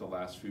 7% the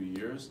last few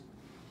years.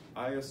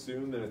 I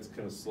assume that it's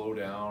going to slow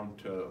down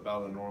to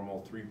about a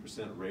normal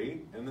 3%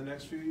 rate in the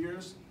next few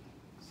years.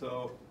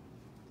 So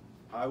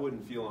I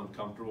wouldn't feel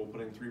uncomfortable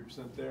putting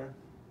 3% there.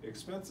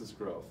 Expenses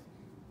growth.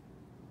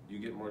 You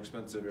get more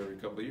expensive every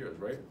couple of years,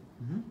 right?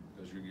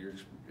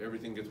 Because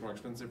everything gets more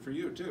expensive for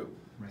you too.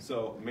 Right.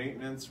 So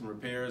maintenance and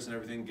repairs and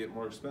everything get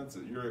more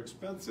expensive. Your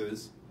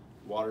expenses,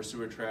 water,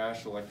 sewer,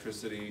 trash,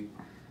 electricity,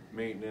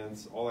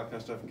 maintenance, all that kind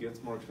of stuff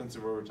gets more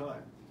expensive over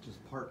time.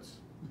 Just parts.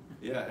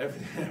 Yeah,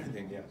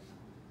 everything, yeah.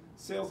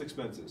 Sales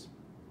expenses.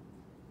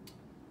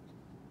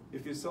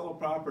 If you sell a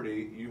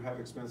property, you have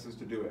expenses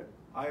to do it.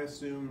 I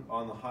assume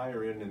on the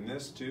higher end in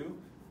this too.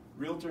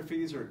 Realtor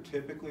fees are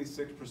typically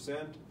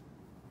 6%.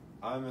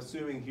 I'm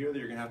assuming here that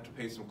you're gonna have to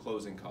pay some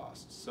closing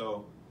costs.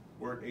 So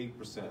we're at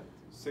 8%.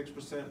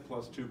 6%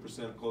 plus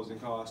 2% closing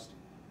cost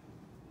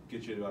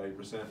gets you to about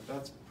 8%.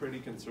 That's pretty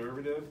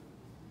conservative,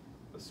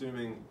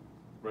 assuming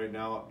right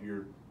now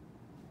you're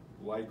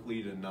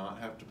likely to not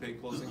have to pay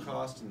closing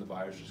costs and the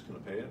buyer's just gonna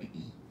pay it.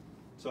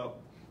 So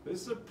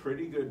this is a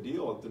pretty good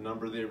deal at the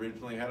number they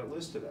originally had it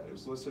listed at. It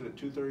was listed at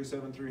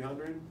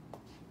 $237,300,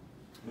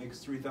 makes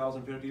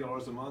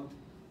 $3,050 a month.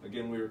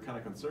 Again, we were kind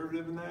of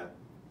conservative in that.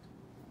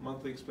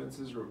 Monthly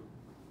expenses are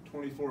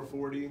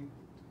 $2,440.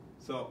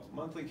 So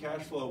monthly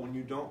cash flow when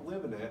you don't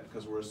live in it,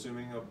 because we're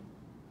assuming a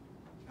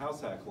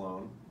house hack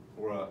loan,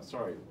 or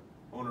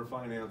owner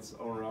finance,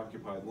 owner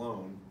occupied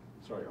loan,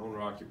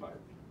 owner occupied.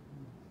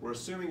 We're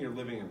assuming you're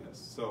living in this.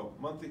 So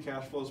monthly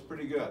cash flow is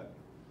pretty good.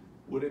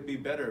 Would it be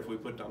better if we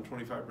put down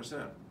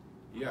 25%?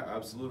 Yeah,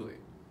 absolutely.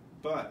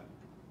 But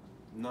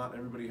not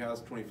everybody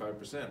has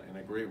 25%, and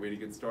a great way to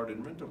get started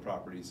in rental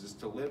properties is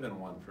to live in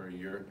one for a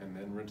year and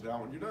then rent it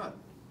out when you're done.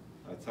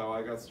 That's how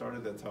I got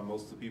started. That's how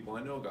most of the people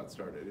I know got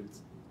started.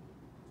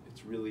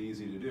 It's really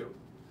easy to do.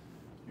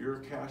 Your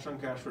cash on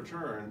cash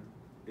return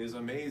is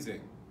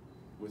amazing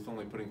with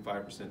only putting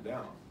 5%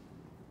 down.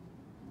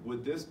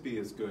 Would this be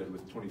as good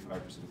with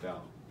 25%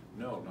 down?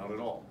 No, not at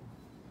all.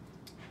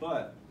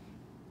 But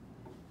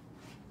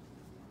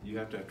you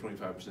have to have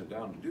 25%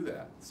 down to do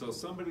that. So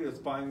somebody that's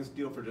buying this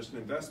deal for just an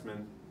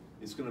investment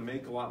is gonna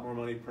make a lot more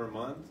money per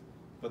month,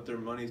 but their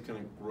money's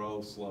gonna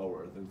grow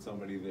slower than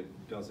somebody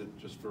that does it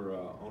just for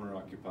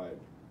owner-occupied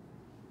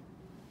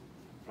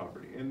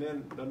property. And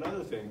then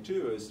another thing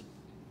too is,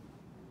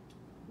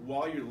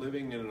 while you're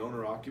living in an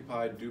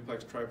owner-occupied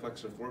duplex,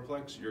 triplex, or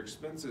fourplex, your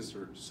expenses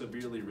are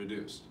severely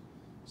reduced.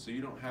 So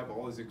you don't have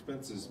all these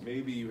expenses.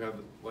 Maybe you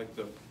have, like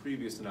the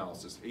previous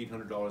analysis,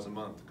 $800 a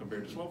month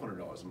compared to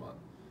 $1,200 a month.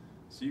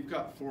 So you've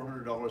got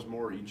 $400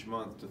 more each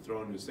month to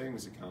throw into a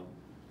savings account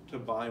to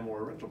buy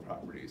more rental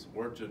properties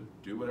or to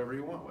do whatever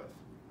you want with.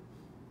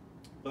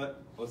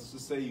 But let's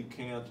just say you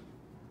can't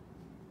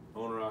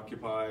owner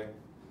occupy,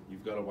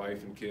 you've got a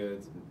wife and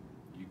kids, and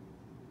you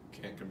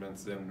can't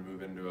convince them to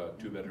move into a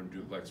 2-bedroom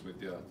duplex with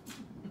you.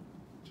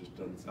 Just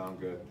doesn't sound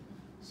good.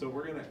 So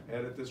we're gonna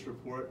edit this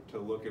report to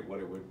look at what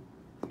it would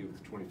be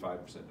with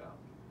 25% down.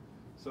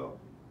 So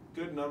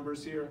good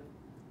numbers here.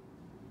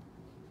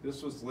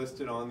 This was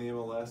listed on the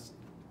MLS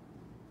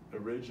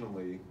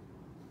originally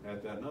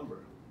at that number.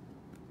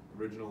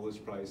 Original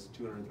list price,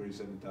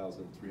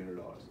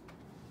 $237,300.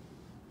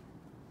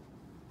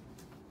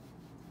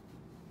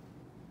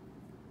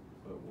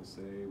 But we'll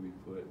say we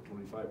put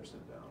 25%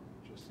 down,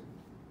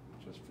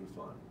 just for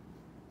fun.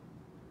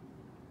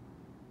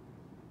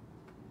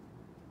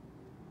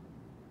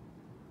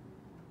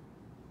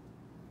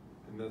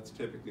 And that's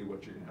typically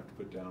what you're gonna have to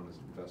put down as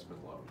an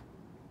investment loan.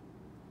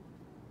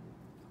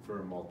 For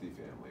a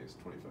multifamily is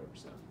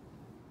 25%.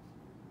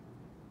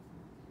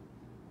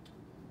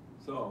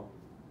 So,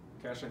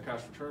 cash on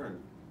cash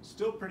return,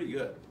 still pretty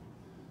good.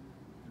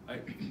 I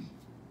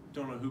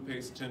don't know who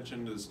pays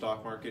attention to the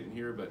stock market in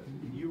here, but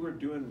you were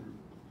doing,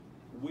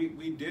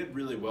 we did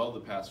really well the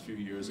past few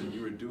years, and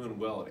you were doing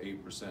well at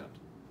 8%.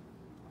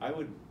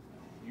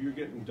 You're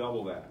getting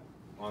double that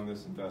on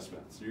this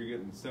investment. So you're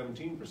getting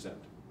 17%,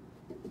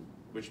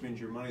 which means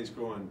your money's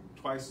growing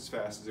twice as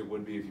fast as it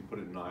would be if you put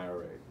it in an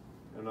IRA.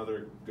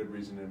 Another good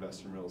reason to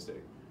invest in real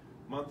estate.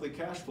 Monthly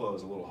cash flow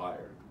is a little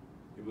higher.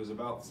 It was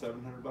about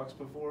 $700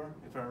 before,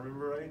 if I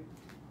remember right.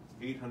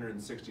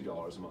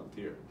 $860 a month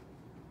here.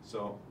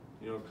 So,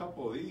 a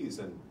couple of these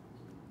and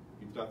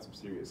you've got some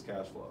serious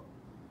cash flow.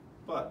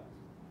 But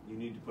you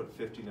need to put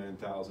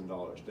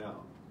 $59,000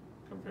 down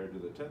compared to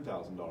the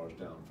 $10,000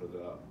 down for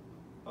the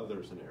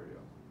other scenario.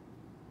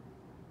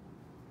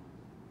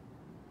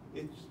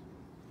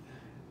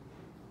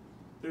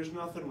 There's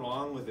nothing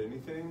wrong with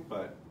anything,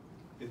 but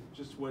it's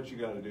just what you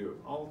got to do.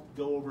 I'll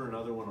go over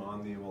another one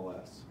on the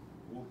MLS.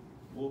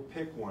 We'll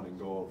pick one and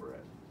go over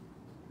it.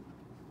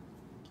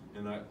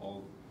 And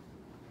I'll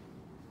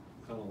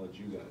kind of let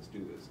you guys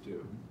do this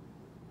too.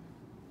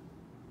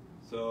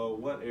 So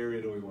what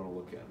area do we want to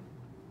look at?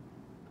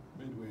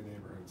 Midway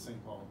neighborhood,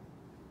 St. Paul.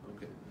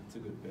 Okay, that's a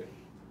good pick.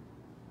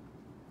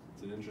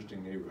 It's an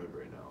interesting neighborhood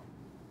right now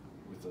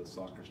with a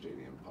soccer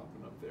stadium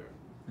popping up there.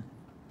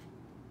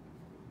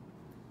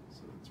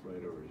 So it's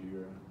right over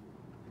here.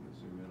 I'm gonna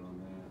zoom in on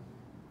that.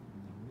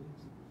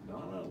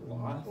 Not a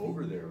lot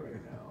over there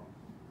right now,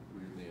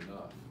 weirdly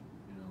enough.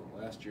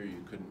 Last year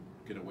you couldn't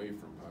get away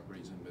from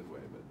properties in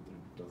Midway, but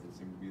there doesn't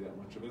seem to be that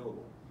much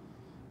available.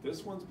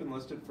 This one's been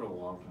listed for a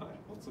long time.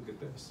 Let's look at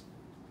this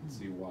and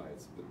see why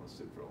it's been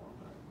listed for a long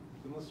time.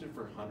 It's been listed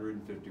for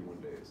 151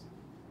 days.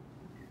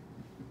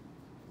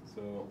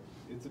 So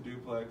it's a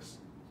duplex.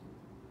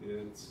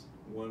 It's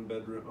 1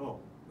 bedroom. Oh,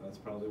 that's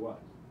probably why.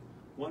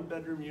 1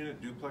 bedroom unit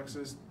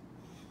duplexes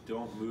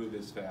don't move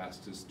as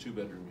fast as 2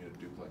 bedroom unit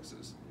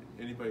duplexes.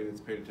 Anybody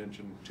that's paid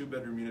attention, 2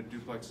 bedroom unit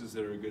duplexes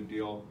that are a good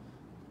deal,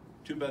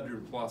 2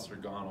 bedroom plus are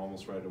gone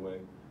almost right away.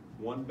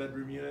 1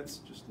 bedroom units,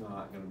 just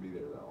not gonna be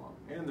there that long.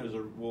 And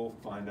we'll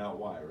find out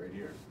why right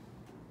here.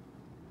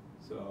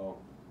 So,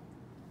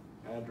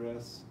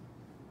 address,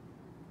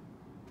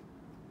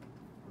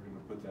 we're gonna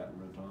put that in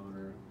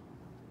Rentometer.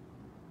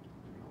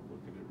 I'll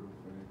look at it real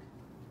quick.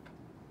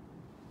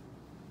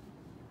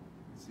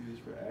 See,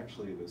 these are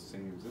actually the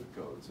same zip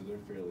code, so they're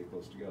fairly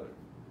close together.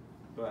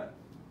 But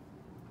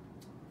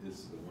this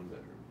is a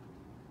 1-bedroom.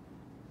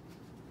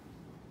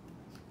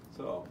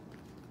 So,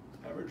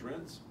 average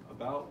rent's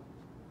about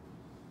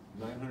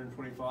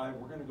 $925.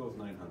 We're gonna go with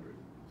 900.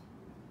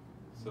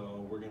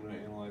 So we're gonna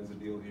analyze the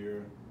deal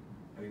here.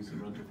 I use the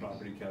rental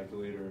property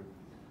calculator.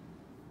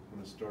 I'm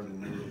gonna start a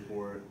new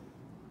report.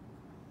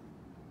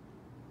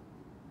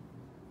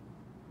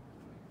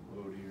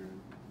 Load here,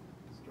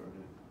 start it.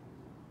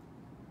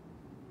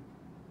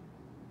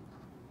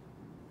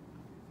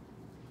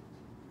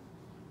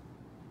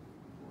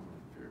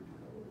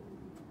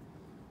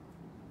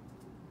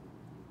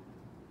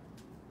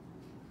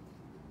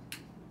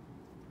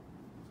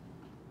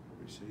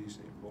 City,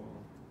 St.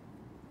 Paul.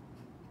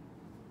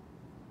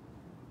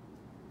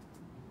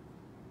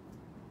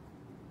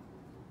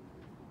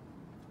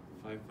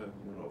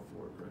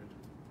 $55104, correct?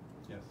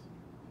 Yes.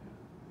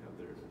 Yeah,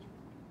 there it is.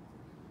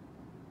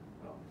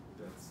 Oh,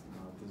 that's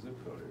not the zip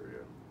code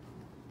area.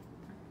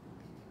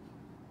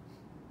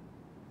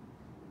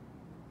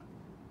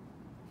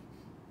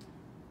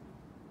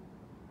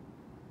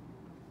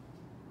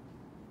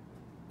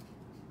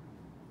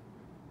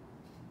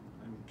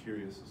 I'm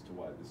curious as to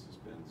why this has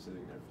been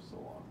sitting there for so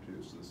long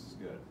too, so this is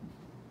good.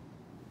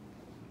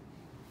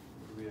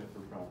 What do we have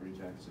for property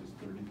taxes?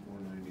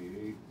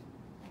 $34.98.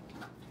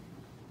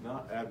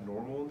 Not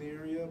abnormal in the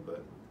area,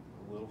 but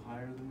a little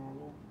higher than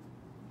normal.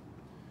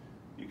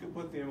 You can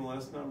put the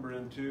MLS number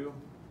in too.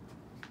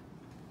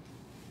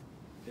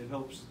 It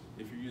helps,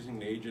 if you're using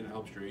an agent, it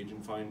helps your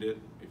agent find it.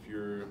 If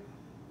you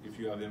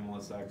have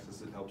MLS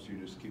access, it helps you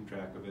just keep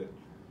track of it.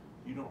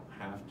 You don't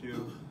have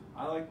to.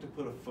 I like to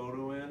put a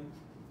photo in.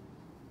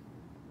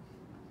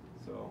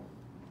 So,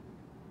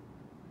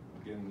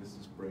 again, this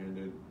is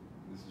branded.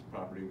 This is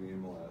property of the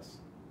MLS.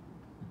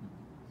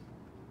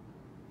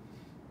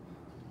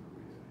 Where are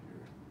we at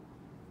here?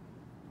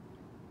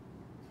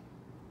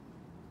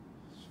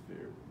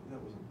 Fair.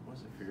 That was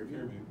it Fairview?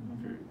 Fairview.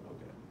 Fairview,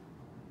 okay.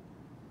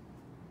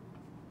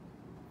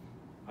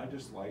 I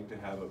just like to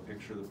have a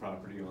picture of the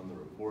property on the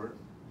report.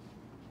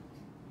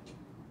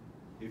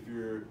 If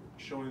you're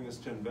showing this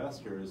to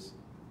investors,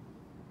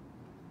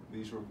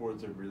 these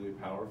reports are really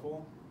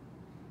powerful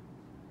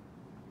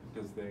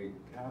because they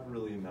have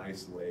really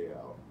nice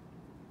layout.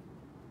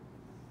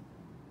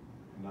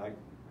 And I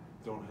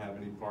don't have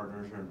any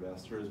partners or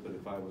investors, but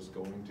if I was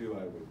going to,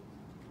 I would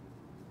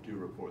do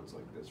reports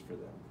like this for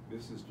them.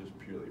 This is just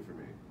purely for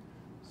me.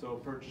 So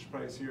purchase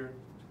price here,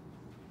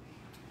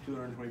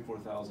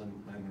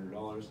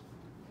 $224,900.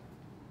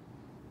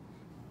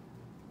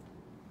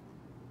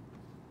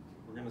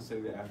 We're gonna say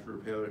the after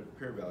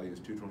repair value is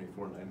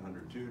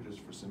 $224,902, just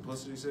for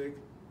simplicity's sake.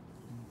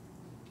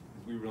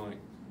 If we really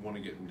want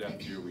to get in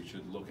depth here, we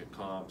should look at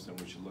comps and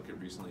we should look at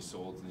recently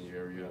solds in the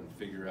area and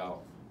figure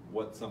out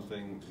what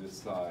something this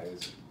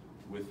size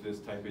with this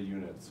type of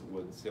units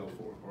would sell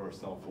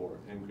for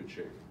in good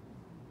shape.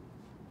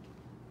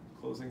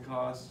 Closing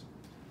costs.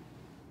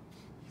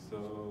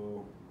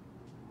 So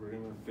we're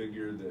gonna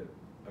figure that,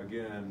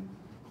 again,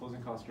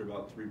 closing costs are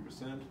about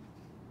 3%.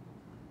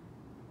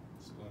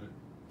 Split it.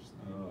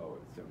 Oh,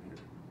 it's down here.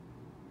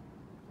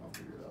 I'll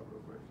figure it out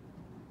real quick.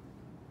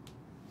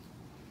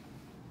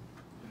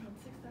 Around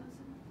 6,000?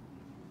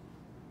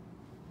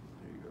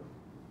 There you go.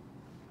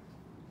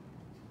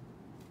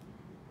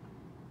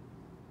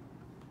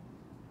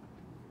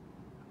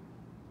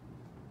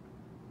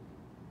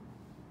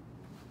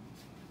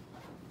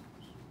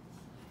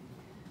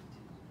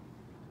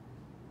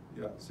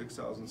 Yeah,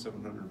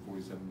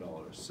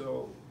 $6,747.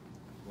 So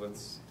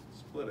let's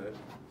split it.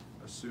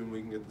 Assume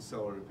we can get the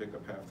seller to pick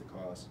up half the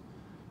cost.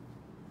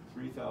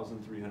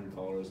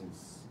 $3,300 and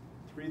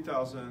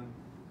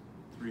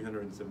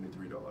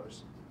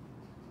 $3,373.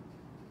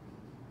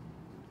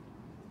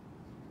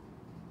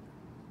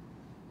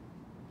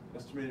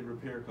 Estimated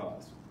repair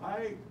cost.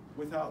 I,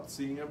 without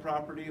seeing a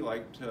property,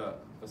 like to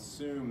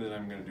assume that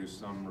I'm going to do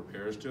some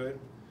repairs to it.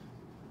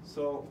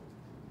 So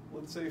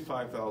let's say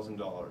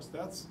 $5,000.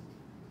 That's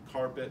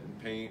carpet and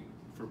paint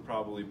for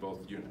probably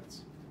both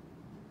units,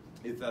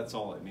 if that's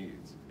all it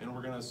needs. And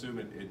we're gonna assume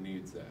it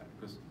needs that,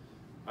 because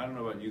I don't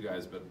know about you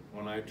guys, but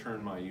when I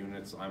turn my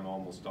units, I'm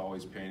almost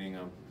always painting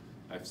them.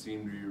 I've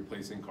seen me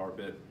replacing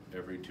carpet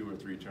every 2 or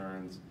 3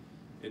 turns.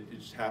 It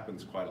just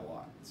happens quite a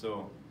lot.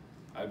 So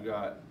I've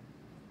got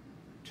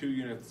 2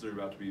 units that are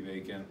about to be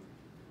vacant,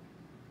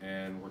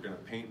 and we're gonna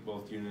paint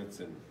both units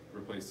and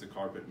replace the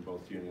carpet in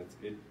both units.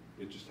 It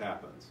just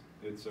happens.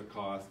 It's a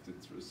cost,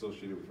 it's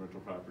associated with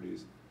rental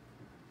properties.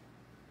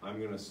 I'm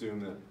gonna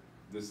assume that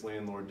this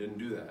landlord didn't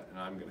do that, and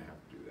I'm gonna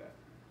have to do that.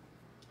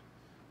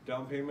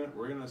 Down payment,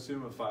 we're gonna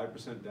assume a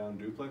 5% down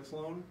duplex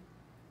loan.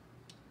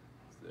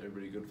 Is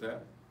everybody good with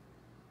that?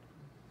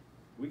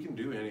 We can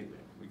do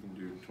anything. We can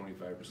do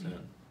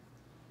 25%.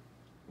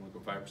 Wanna go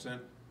 5%?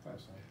 5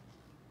 cents.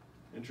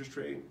 Interest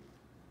rate,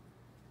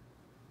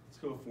 let's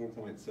go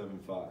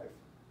 4.75.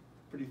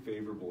 Pretty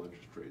favorable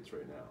interest rates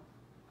right now.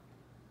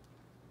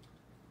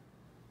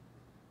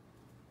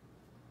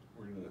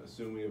 We're gonna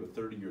assume we have a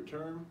 30-year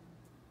term,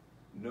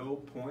 no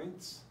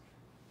points.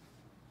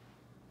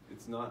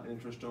 It's not an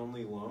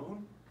interest-only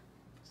loan.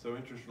 So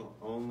interest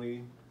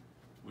only,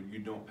 when you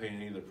don't pay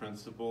any of the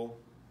principal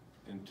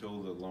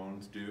until the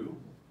loan's due.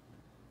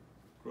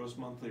 Gross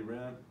monthly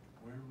rent,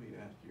 where are we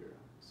at here?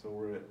 So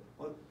we're at,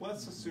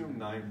 let's assume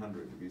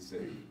 900 to be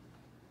safe.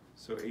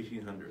 So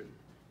 1,800.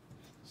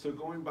 So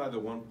going by the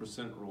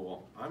 1%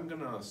 rule, I'm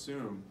gonna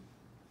assume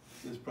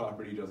this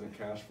property doesn't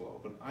cash flow,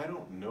 but I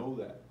don't know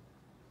that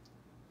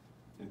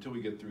until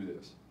we get through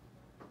this.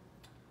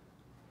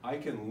 I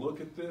can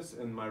look at this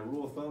and my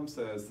rule of thumb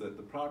says that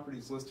the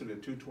property's listed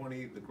at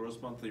 220, the gross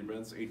monthly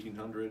rent's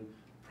 1,800,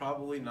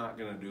 probably not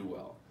gonna do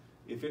well.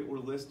 If it were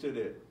listed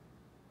at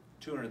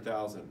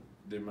 200,000,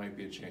 there might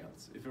be a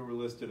chance. If it were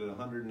listed at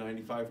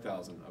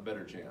 195,000, a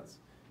better chance.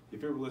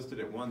 If it were listed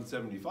at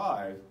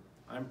 175,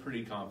 I'm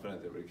pretty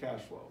confident that it would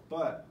cash flow.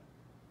 But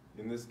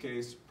in this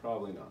case,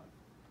 probably not.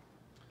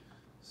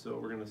 So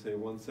we're gonna say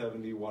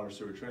 170 water,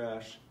 sewer,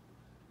 trash,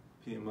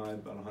 PMI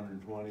about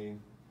 120.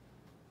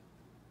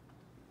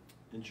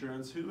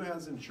 Insurance, who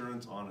has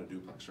insurance on a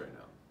duplex right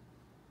now?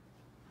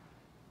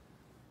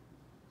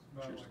 It's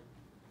about Cheers. like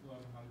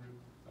 1,100,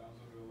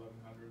 1,000 to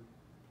 1,100.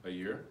 A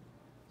year?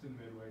 It's in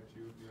Midway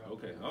too, yeah.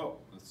 Okay, oh,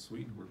 that's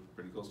sweet, we're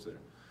pretty close to there.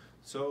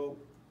 So,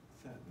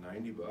 what's that,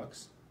 90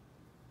 bucks?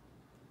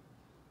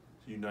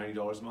 So you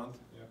 $90 a month?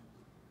 Yeah,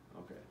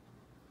 Okay,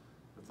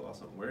 that's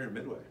awesome. Where in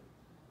Midway?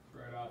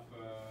 right off,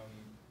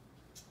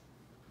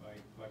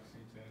 like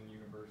Lexington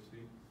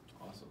University,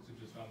 Awesome. so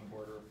just on the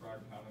border of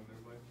Frogtown and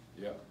Midway.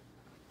 Yeah.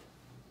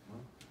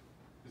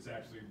 It's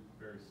actually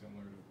very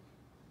similar to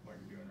what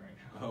you're doing right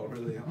now. Oh,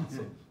 really?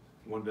 Awesome.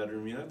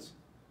 1-bedroom units?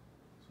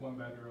 It's 1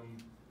 bedroom,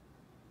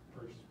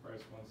 purchase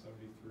price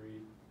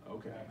 173,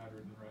 Okay.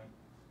 900 in rent.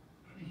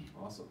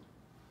 Awesome.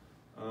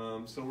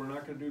 So we're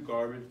not gonna do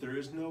garbage. There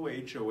is no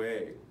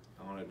HOA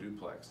on a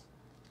duplex.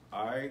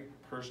 I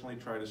personally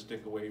try to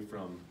stick away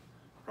from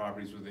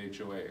properties with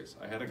HOAs.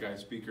 I had a guy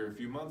speaker a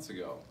few months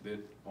ago that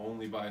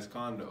only buys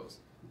condos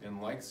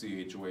and likes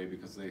the HOA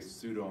because they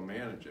pseudo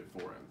manage it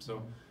for him.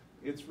 So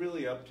it's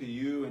really up to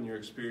you and your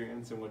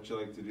experience and what you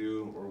like to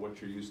do or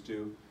what you're used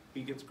to.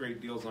 He gets great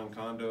deals on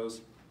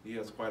condos. He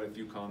has quite a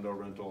few condo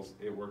rentals.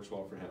 It works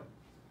well for him.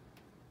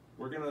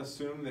 We're gonna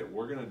assume that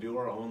we're gonna do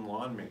our own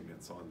lawn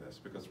maintenance on this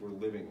because we're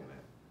living in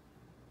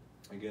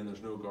it. Again,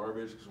 there's no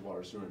garbage because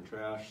water, sewer, and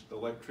trash. The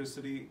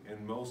electricity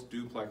in most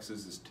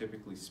duplexes is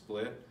typically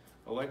split.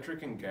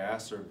 Electric and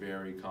gas are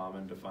very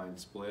common to find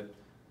split.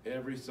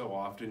 Every so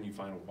often you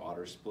find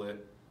water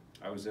split.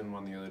 I was in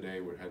one the other day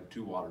where it had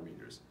 2 water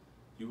meters.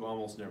 You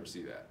almost never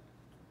see that.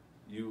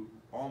 You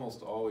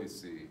almost always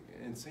see,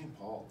 in St.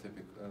 Paul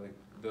typically, like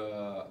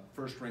the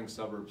first ring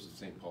suburbs of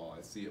St. Paul,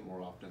 I see it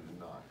more often than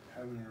not.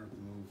 Haven't heard the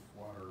move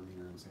water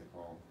meter in St.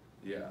 Paul.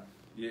 Yeah,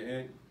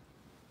 and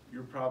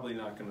you're probably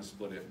not gonna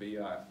split it, but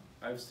yeah,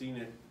 I've seen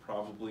it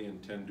probably in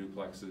 10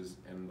 duplexes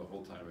and the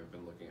whole time I've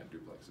been looking at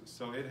duplexes.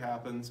 So it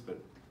happens, but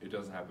it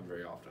doesn't happen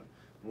very often.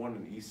 One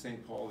in East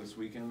St. Paul this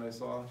weekend I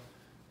saw,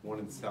 one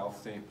in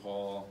South St.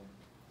 Paul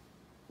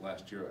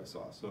last year I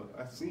saw. So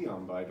I see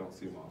them, but I don't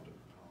see them often.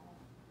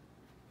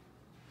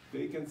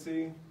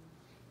 Vacancy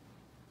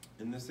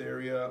in this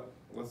area,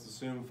 let's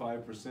assume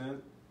 5%.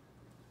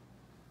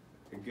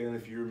 Again,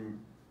 if you're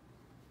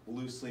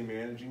loosely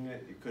managing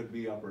it, it could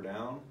be up or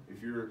down.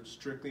 If you're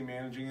strictly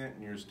managing it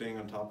and you're staying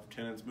on top of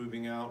tenants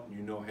moving out, and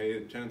you know, hey,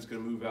 the tenant's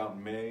gonna move out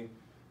in May,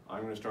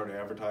 I'm gonna start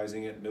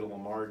advertising it middle of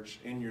March.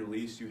 In your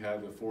lease, you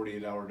have a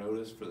 48-hour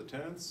notice for the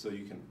tenants, so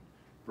you can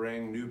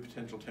bring new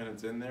potential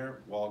tenants in there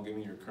while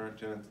giving your current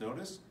tenants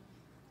notice.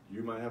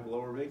 You might have a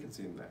lower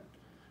vacancy than that.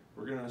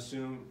 We're gonna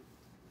assume,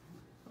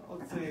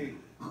 let's say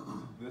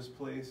this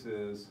place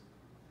is,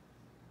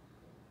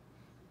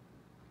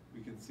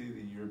 we can see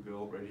the year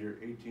built right here,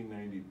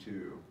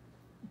 1892.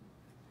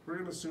 We're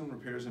gonna assume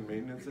repairs and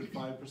maintenance at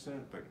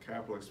 5%, but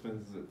capital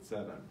expenses at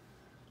 7%.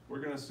 We're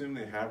gonna assume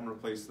they haven't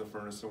replaced the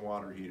furnace and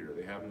water heater,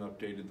 they haven't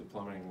updated the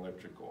plumbing and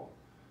electrical.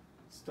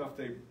 Stuff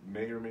they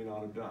may or may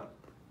not have done.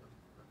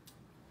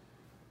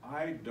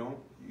 I don't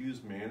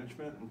use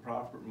management in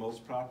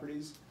most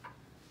properties.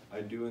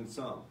 I do in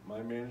some.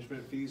 My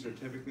management fees are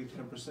typically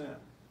 10%.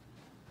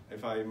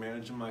 If I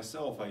manage them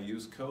myself, I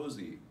use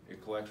Cozy.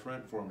 It collects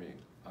rent for me.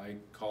 I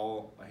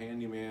call a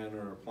handyman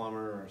or a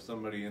plumber or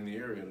somebody in the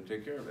area to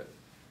take care of it.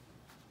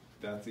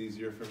 That's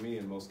easier for me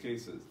in most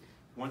cases.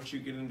 Once you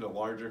get into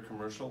larger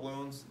commercial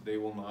loans, they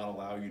will not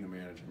allow you to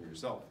manage them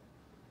yourself.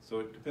 So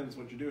it depends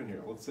what you're doing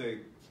here. Let's say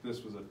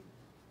this was a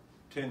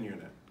 10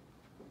 unit.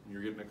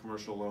 You're getting a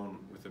commercial loan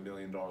with $1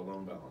 million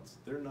loan balance.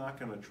 They're not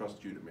gonna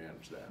trust you to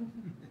manage that.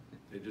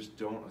 They just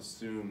don't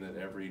assume that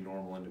every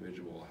normal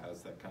individual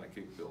has that kind of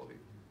capability.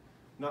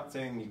 Not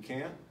saying you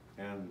can't,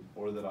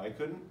 or that I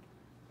couldn't,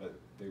 but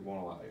they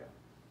won't allow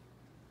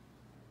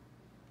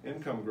you.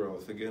 Income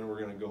growth, again, we're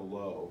gonna go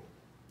low.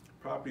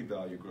 Property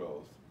value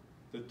growth,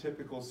 The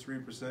typical's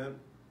 3%.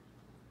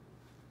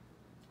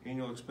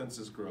 Annual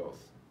expenses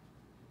growth,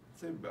 I'd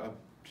say about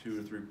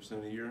 2 to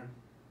 3% a year.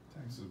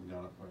 Taxes have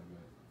gone up quite a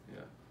bit.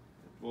 Yeah.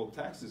 Well,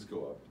 taxes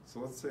go up, so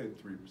let's say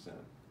 3%.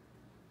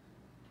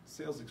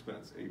 Sales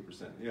expense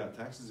 8%. Yeah,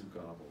 taxes have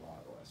gone up a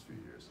lot the last few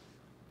years.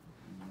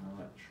 I'm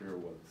not sure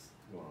what's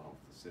going on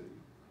with the city.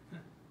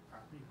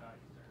 Property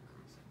values are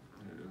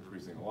increasing. They're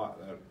increasing a lot.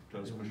 That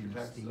does push your Building a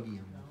taxes up.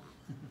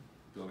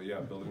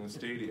 stadium. Building a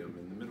stadium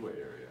in the Midway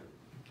area.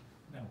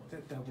 That was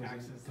That wasn't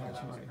taxes, so tax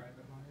that was money.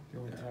 private money. The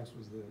only Yeah. tax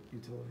was the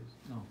utilities.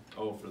 No.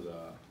 Oh, for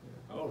the,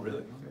 oh,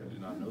 really? I did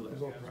not know It was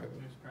that. all Yeah, private.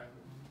 There's private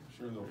money.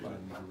 Sure, they'll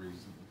find a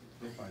reason,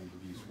 they'll find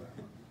the use for that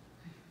one.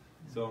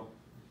 So,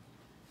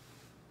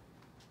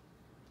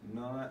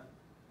 not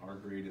our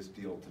greatest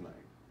deal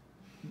tonight.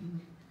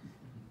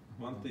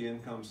 Monthly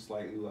income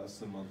slightly less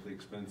than monthly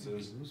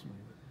expenses, Lose money.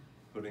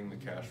 putting the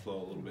cash flow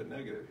a little bit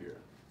negative here.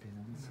 Been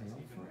on And that's sale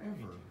even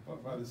forever.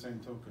 But by the same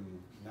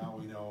token, now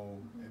we know,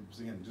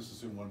 again, just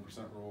assume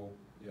 1% rule,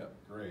 Yeah.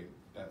 great,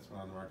 that's been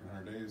on the market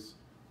 100 days.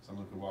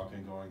 Someone could walk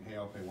in going, hey,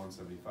 I'll pay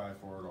 175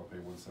 for it, I'll pay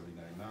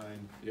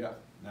 179.9. Yeah,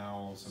 Now,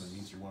 all of a sudden it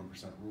meets your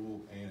 1%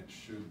 rule, and it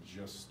should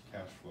just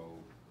cash flow.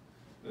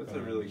 that's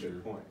a really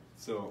good point.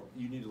 So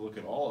you need to look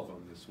at all of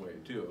them this way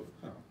too.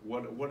 Oh.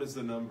 What does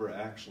the number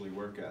actually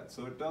work at?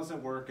 So it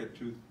doesn't work at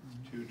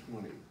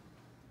 220.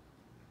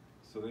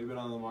 So they've been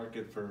on the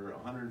market for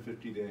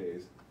 150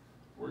 days.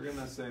 We're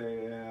gonna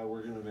say, yeah,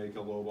 we're gonna make a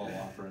lowball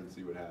offer and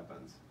see what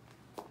happens.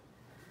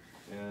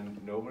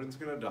 And nobody's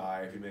gonna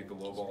die if you make a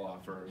lowball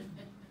offer.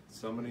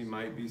 Somebody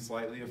might be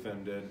slightly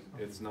offended.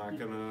 It's not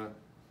gonna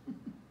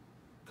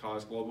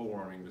cause global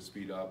warming to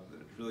speed up.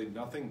 Really,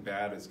 nothing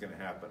bad is gonna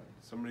happen.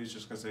 Somebody's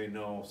just gonna say,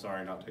 no,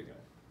 sorry, not taking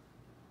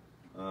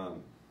it.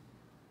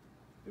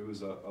 It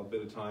was a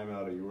bit of time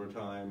out of your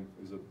time.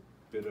 It was a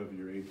bit of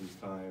your agent's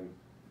time.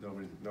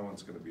 No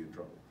one's gonna be in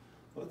trouble.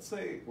 Let's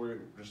say we're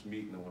just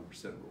meeting the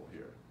 1% rule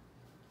here.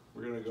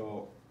 We're gonna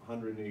go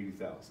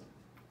 180,000.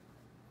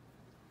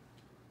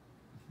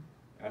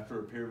 After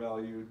repair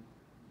value,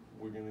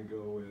 we're gonna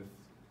go with,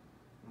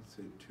 let's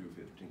say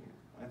 215.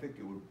 I think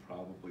it would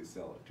probably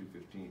sell at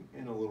 215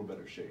 in a little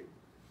better shape.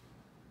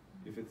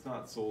 If it's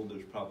not sold,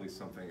 there's probably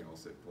something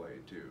else at play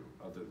too,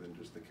 other than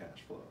just the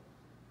cash flow.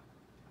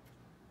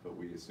 But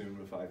we assumed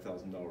a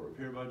 $5,000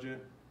 repair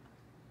budget,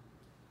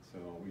 so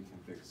we can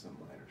fix some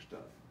minor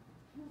stuff.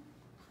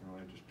 Oh,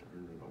 I just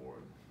earned an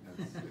award.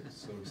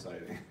 It's so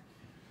exciting.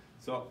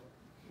 So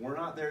we're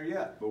not there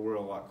yet, but we're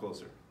a lot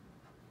closer.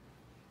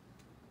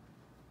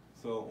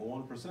 So a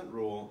 1%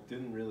 rule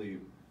didn't really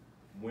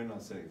win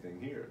us anything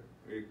here.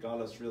 It got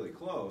us really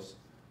close,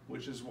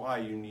 which is why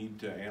you need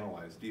to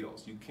analyze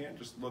deals. You can't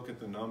just look at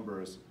the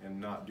numbers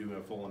and not do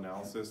a full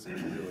analysis and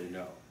really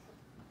know.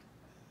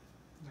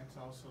 That's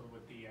also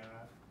with the,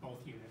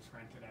 both units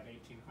rented at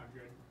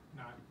 1,800,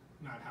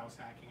 not house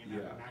hacking and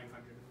having Yeah.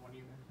 900 in one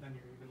unit, then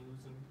you're even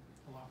losing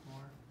a lot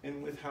more.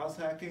 And with house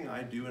hacking,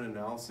 I do an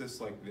analysis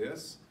like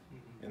this,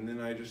 and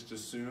then I just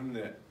assume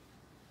that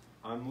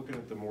I'm looking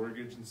at the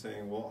mortgage and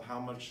saying, well, how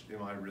much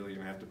am I really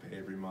gonna have to pay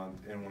every month?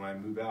 And when I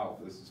move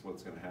out, this is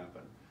what's gonna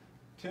happen.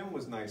 Tim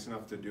was nice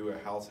enough to do a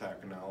house hack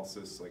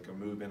analysis, like a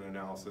move-in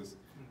analysis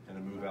and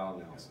a move-out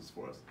analysis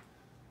for us.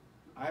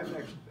 I haven't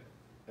actually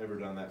ever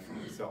done that for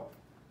myself.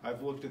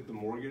 I've looked at the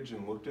mortgage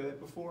and looked at it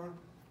before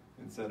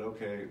and said,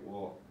 okay,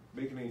 well,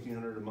 making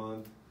 $1,800 a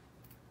month,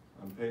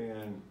 I'm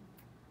paying,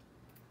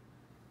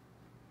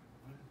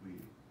 what did we,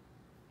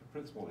 the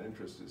principal and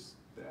interest is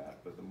that,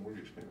 but the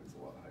mortgage payment's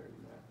a lot higher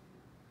than that.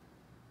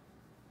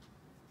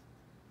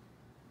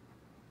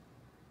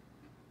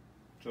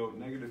 So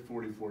negative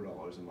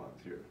 $44 a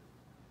month here.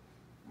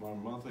 Our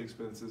monthly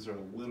expenses are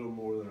a little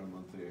more than our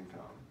monthly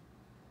income.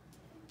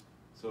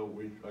 So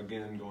we,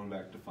 again, going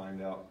back to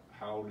find out,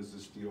 how does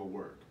this deal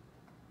work?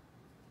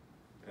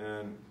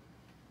 And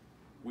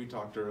we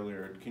talked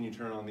earlier, can you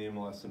turn on the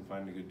MLS and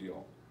find a good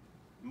deal?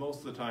 Most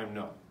of the time,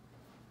 no.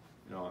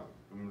 You know,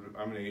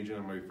 I'm an agent,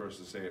 I'm gonna be first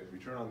to say it. If you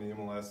turn on the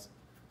MLS,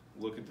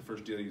 look at the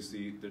first deal you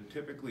see, they're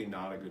typically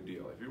not a good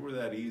deal. If it were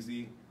that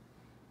easy,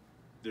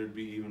 there'd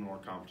be even more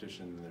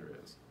competition than there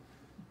is.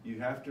 You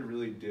have to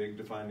really dig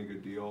to find a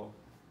good deal.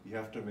 You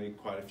have to make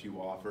quite a few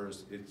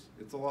offers.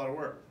 It's a lot of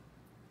work.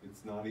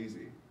 It's not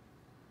easy.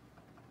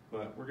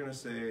 But we're gonna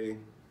say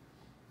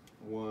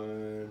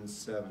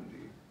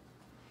 170.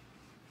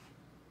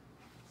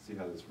 See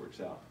how this works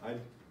out. I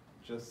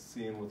just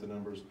seeing what the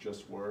numbers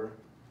just were,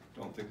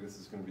 don't think this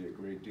is gonna be a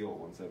great deal at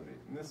 170.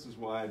 And this is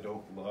why I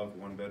don't love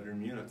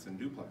one-bedroom units and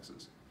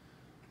duplexes.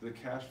 The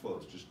cash flow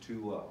is just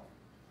too low.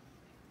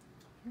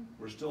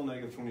 We're still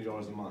negative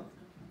 $20 a month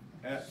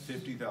at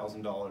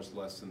 $50,000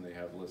 less than they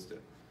have listed.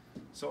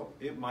 So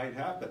it might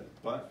happen,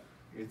 but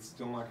it's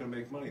still not gonna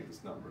make money at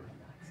this number.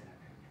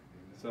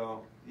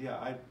 So,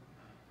 yeah,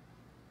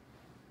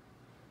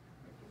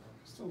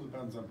 Still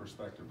depends on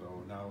perspective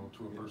though. Now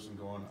to a person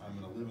going, I'm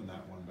gonna live in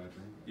that one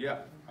bedroom, yeah,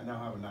 I now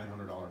have a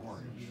 $900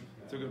 mortgage.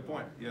 it's a good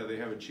point. Yeah, they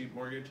have a cheap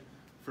mortgage.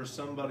 For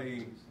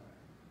somebody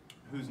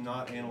who's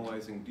not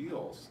analyzing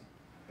deals,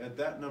 at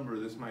that number,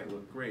 this might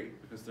look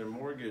great, because their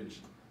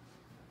mortgage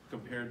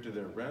compared to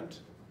their rent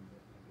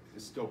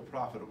is still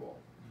profitable.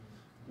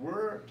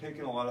 We're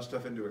taking a lot of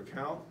stuff into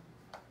account.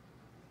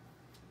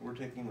 We're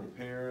taking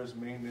repairs,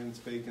 maintenance,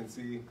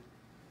 vacancy,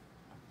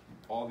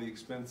 all the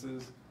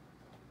expenses.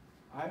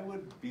 I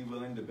would be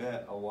willing to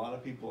bet a lot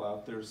of people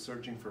out there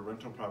searching for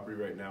rental property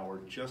right now are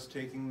just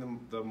taking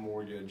the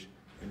mortgage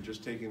and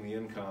just taking the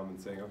income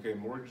and saying, okay,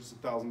 mortgage is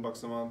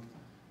 $1,000 a month,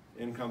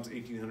 income's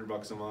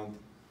 $1,800 a month.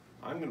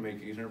 I'm gonna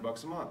make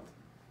 $800 a month,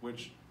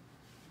 which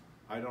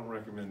I don't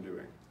recommend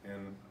doing.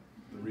 And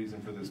the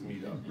reason for this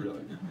meetup,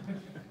 really.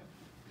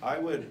 I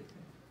would,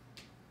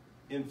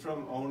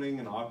 from owning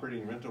and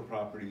operating rental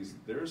properties,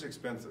 there's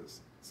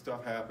expenses.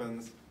 Stuff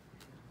happens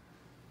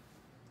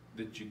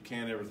that you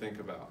can't ever think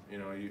about. You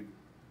know,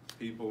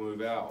 people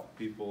move out,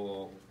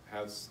 people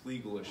have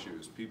legal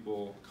issues,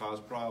 people cause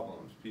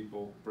problems,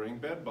 people bring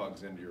bed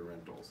bugs into your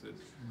rentals.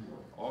 It's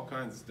all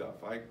kinds of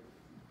stuff. I've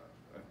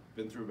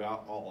been through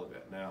about all of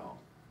it now.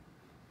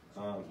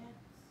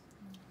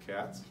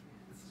 Cats?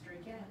 Stray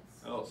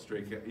cats. Oh,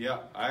 stray cat. Yeah,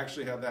 I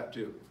actually had that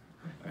too.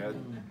 I had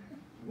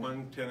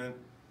one tenant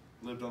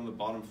lived on the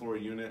bottom floor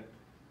unit,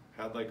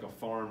 had like a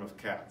farm of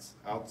cats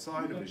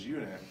outside of his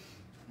unit,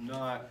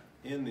 not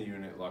in the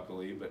unit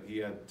luckily, but he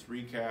had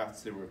 3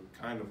 cats that were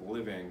kind of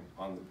living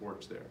on the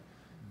porch there.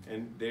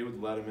 And they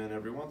would let him in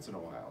every once in a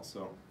while,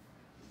 so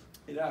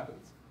it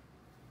happens.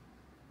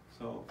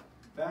 So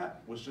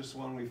that was just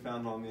one we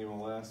found on the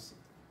MLS.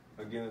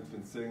 Again, it's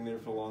been sitting there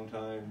for a long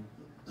time.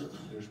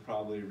 There's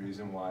probably a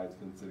reason why it's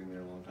been sitting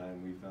there a long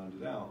time. We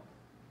found it out.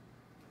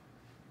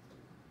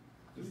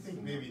 Do you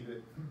think maybe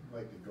that,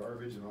 like, the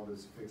garbage and all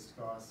those fixed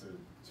costs are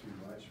too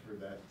much for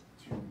that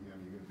you're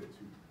gonna fit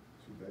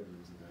two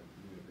bedrooms in that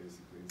unit,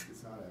 basically.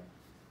 It's not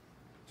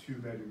a two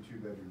bedroom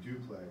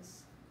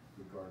duplex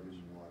with garbage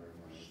and water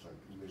and all. It's like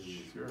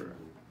literally. Sure. You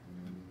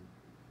know what I mean?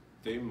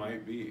 They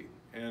might be.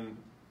 And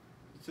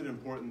it's an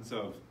importance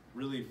of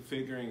really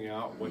figuring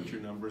out what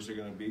your numbers are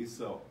gonna be.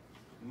 So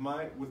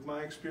with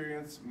my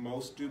experience,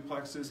 most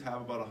duplexes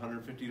have about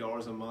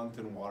 $150 a month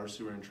in water,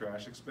 sewer, and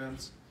trash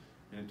expense.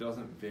 And it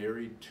doesn't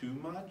vary too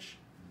much,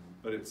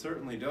 but it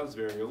certainly does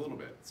vary a little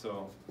bit,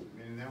 so. I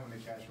mean, and that one, the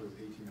cash flow is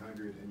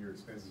 1,800 and your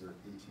expenses are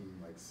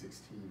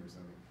 16 or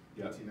something.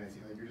 Yeah. 18,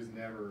 19, like you're just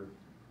never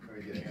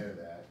gonna get ahead of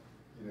that,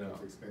 you know, No. if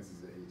the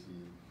expenses at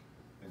 18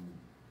 and,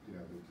 you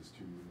know, they're just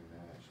too evenly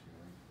matched,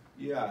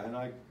 you know?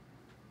 Yeah,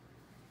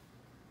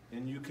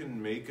 and you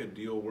can make a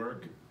deal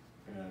work,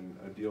 and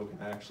a deal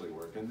can actually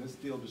work. And this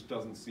deal just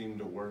doesn't seem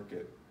to work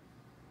at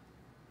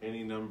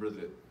any number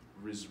that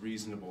is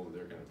reasonable that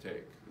they're gonna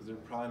take. Because they're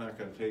probably not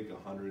gonna take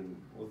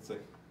let's say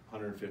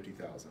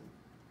 150,000.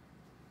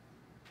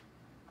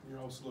 You're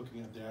also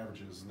looking at the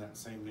averages in that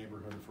same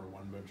neighborhood for a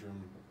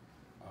 1-bedroom.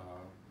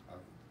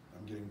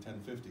 I'm getting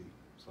 1050,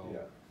 so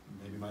Yeah.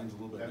 maybe mine's a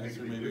little bit That makes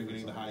a nicer. big Maybe I'm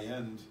difference getting the on high this.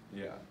 end,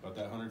 Yeah, but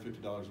that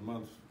 $150 a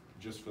month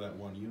just for that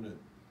one unit,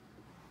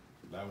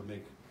 that would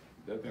make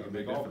that'd make That a would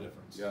big make all the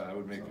difference. difference. Yeah, that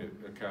would make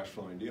So- a cash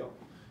flowing deal.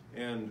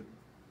 And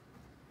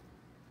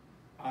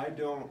I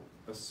don't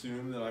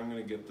assume that I'm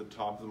gonna get the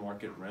top of the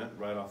market rent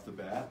right off the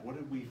bat. What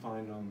did we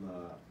find on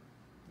the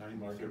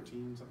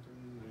 913 something,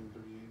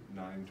 938.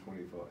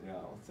 924? Yeah,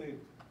 let's say.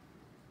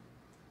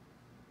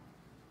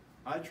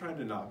 I try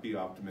to not be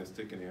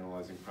optimistic in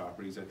analyzing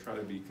properties. I try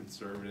to be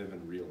conservative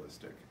and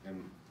realistic.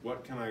 And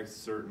what can I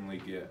certainly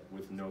get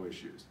with no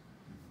issues?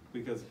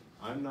 Because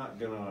I'm not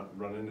gonna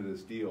run into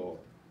this deal.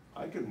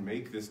 I can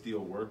make this deal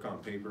work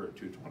on paper at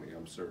 220,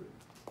 I'm certain.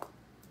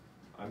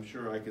 I'm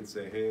sure I could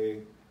say,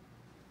 hey,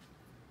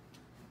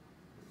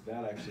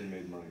 that actually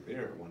made money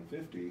there at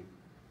 150.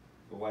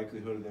 The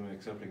likelihood of them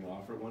accepting an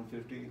offer at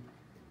 150,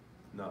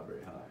 not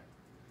very high.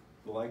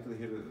 The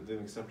likelihood of them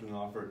accepting an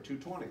offer at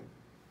 220,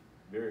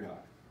 very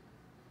high.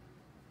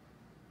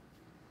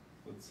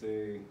 Let's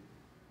say,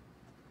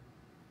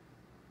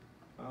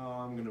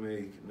 I'm gonna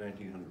make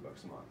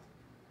 $1,900 a month.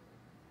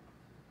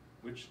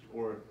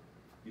 Or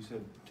you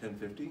said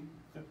 1050?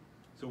 Yep.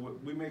 So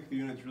we make the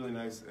units really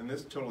nice, and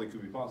this totally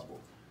could be possible,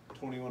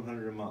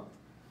 2,100 a month.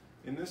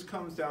 And this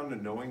comes down to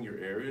knowing your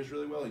areas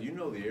really well. You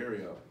know the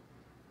area,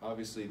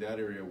 obviously that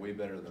area way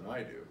better than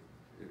I do.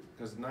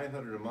 Because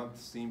 900 a month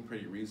seemed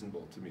pretty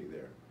reasonable to me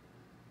there.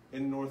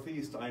 In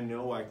Northeast, I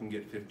know I can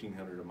get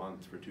 1,500 a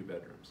month for 2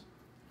 bedrooms.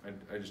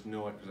 I just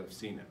know it because I've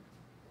seen it.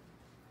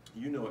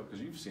 You know it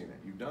because you've seen it,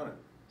 you've done it.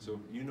 So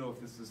you know if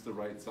this is the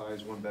right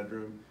size 1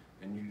 bedroom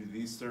and you do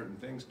these certain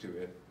things to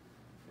it.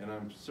 And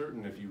I'm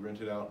certain if you rent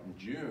it out in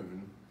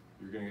June,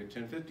 you're gonna get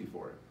 1,050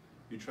 for it.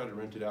 You try to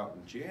rent it out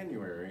in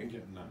January, You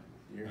get 9.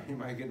 you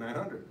might get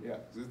 900, yeah,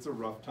 because it's a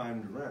rough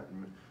time to rent.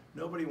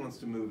 Nobody wants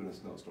to move in a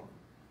snowstorm.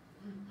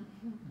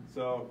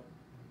 So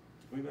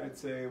we might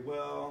say,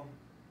 well,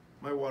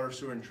 my water,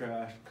 sewer, and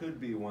trash could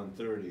be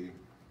 130.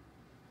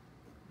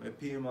 My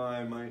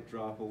PMI might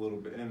drop a little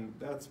bit, and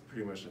that's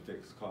pretty much a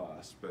fixed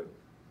cost, but,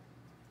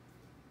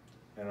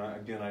 and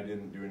again, I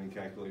didn't do any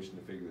calculation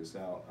to figure this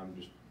out. I'm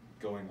just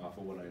going off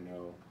of what I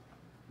know.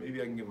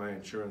 Maybe I can get my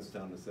insurance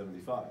down to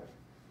 75.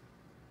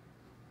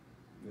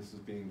 this is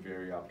being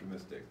very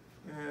optimistic.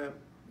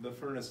 The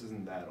furnace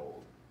isn't that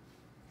old.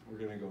 We're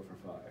gonna go for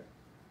 5.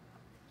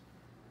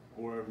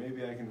 Or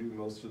maybe I can do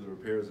most of the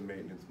repairs and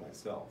maintenance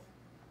myself,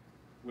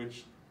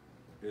 which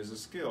is a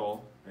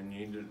skill, and you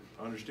need to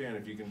understand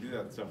if you can do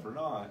that stuff or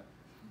not.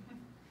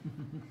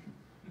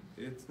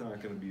 It's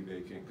not gonna be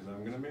vacant, because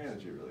I'm gonna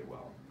manage it really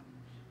well.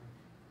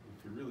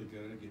 If you're really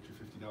good at it, get your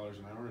 $50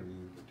 an hour and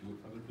you do it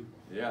for other people.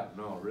 Yeah,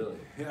 no, really,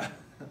 yeah.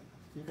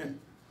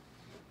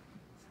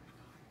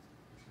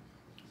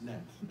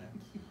 Net.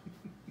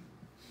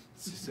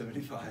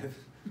 75.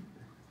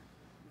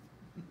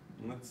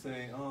 And let's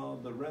say, oh,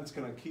 the rent's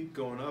gonna keep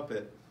going up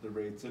at the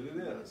rates that it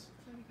is.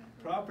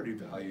 Property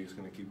value is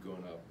gonna keep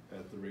going up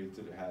at the rates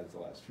that it has the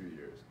last few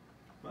years.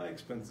 My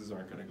expenses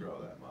aren't gonna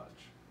grow that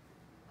much.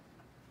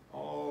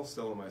 I'll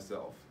sell it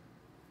myself.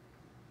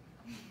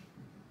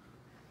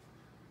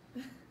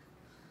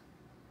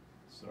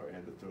 Sorry, I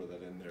had to throw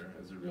that in there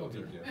as a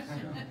realtor.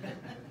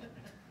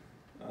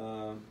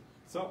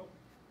 So,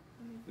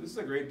 this is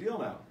a great deal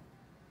now.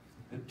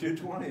 At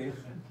 220,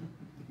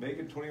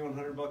 making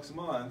 $2,100 a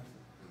month,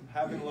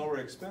 having lower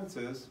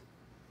expenses,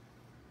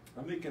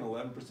 I'm making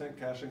 11%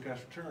 cash on cash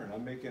return.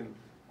 I'm making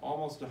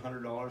almost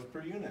 $100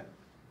 per unit.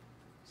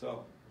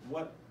 So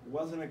what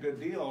wasn't a good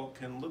deal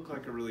can look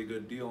like a really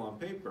good deal on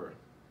paper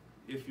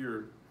if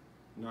you're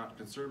not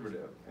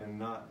conservative and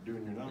not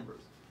doing your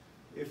numbers.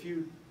 If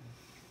you,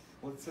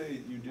 let's say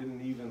you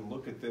didn't even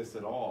look at this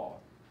at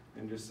all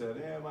and just said,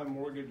 my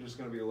mortgage is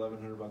gonna be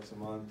 $1,100 a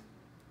month.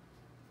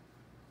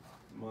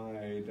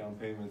 My down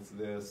payment's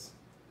this.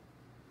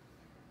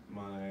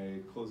 My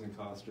closing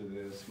costs are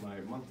this, my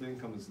monthly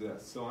income is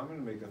this, so I'm gonna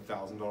make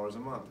 $1,000 a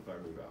month if I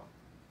move out.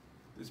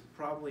 It's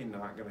probably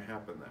not gonna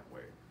happen that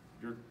way.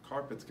 Your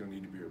carpet's gonna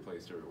need to be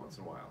replaced every once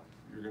in a while.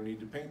 You're gonna need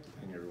to paint the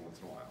thing every once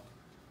in a while.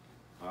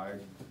 I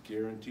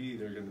guarantee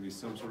there's gonna be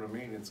some sort of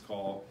maintenance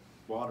call,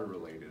 water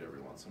related every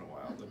once in a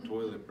while. The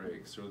toilet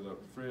breaks, or the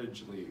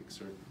fridge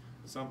leaks, or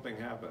something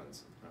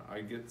happens.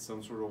 I get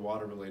some sort of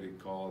water related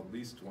call at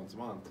least once a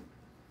month.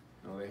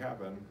 Now they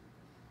happen.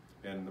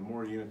 And the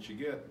more units you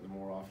get, the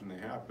more often they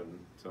happen.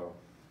 So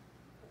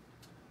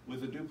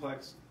with a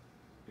duplex,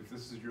 if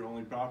this is your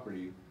only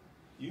property,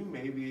 you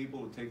may be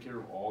able to take care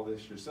of all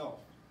this yourself.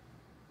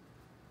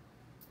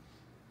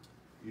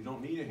 You don't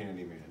need a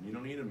handyman, you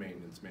don't need a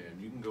maintenance man.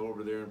 You can go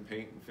over there and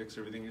paint and fix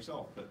everything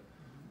yourself. But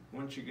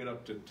once you get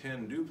up to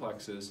 10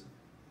 duplexes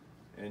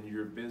and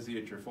you're busy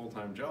at your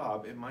full-time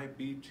job, it might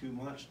be too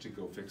much to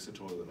go fix a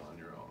toilet on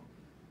your own.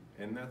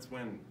 And that's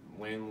when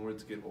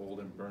landlords get old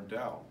and burnt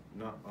out.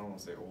 Not, I don't want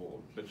to say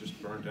old, but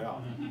just burnt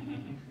out.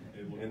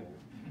 And,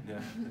 yeah,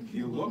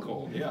 you look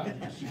old, yeah.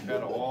 You've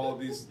had all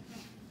these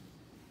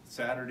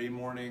Saturday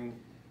morning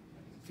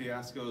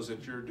fiascos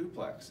at your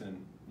duplex,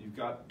 and you've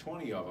got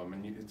 20 of them,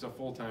 and it's a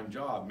full-time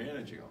job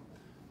managing them.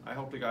 I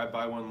helped a guy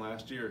buy one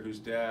last year whose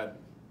dad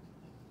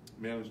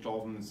managed all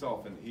of them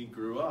himself, and he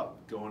grew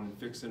up going and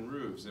fixing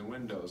roofs and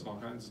windows, all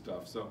kinds of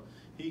stuff. So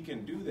he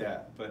can do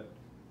that, but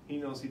he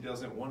knows he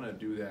doesn't want to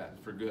do that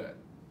for good.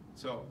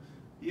 So,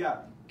 yeah,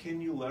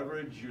 can you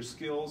leverage your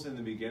skills in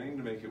the beginning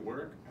to make it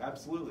work?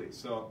 Absolutely.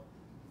 So,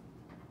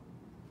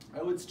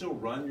 I would still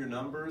run your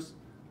numbers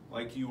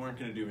like you weren't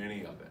going to do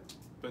any of it,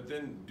 but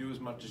then do as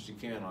much as you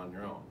can on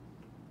your own.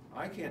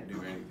 I can't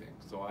do anything,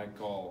 so I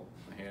call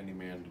a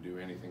handyman to do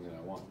anything that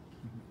I want,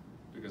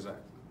 because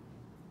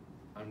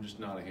I'm just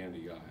not a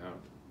handy guy.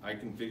 I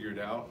can figure it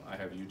out. I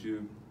have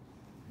YouTube,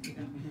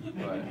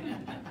 but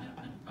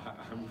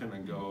I'm going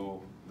to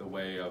go the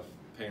way of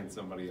paying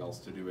somebody else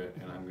to do it,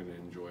 and I'm going to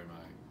enjoy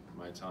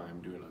my time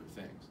doing other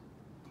things.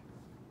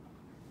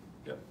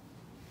 Yep.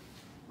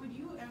 Would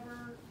you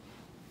ever,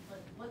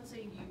 let's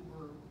say you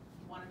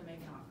wanted to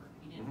make an offer,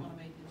 you didn't want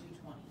to make the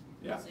 220.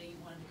 Yeah. Let's say you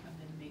wanted to come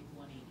in and make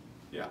 180.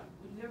 Yeah.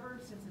 Would you ever,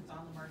 since it's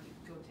on the market,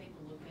 go take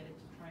a look at it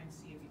to try and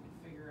see if you can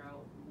figure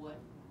out what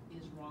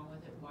is wrong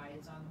with it, why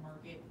it's on the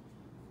market?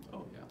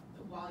 Oh, yeah.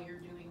 While you're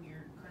doing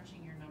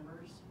crunching your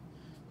numbers?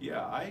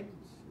 Yeah,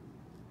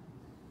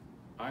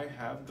 I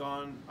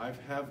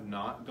have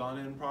not gone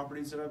in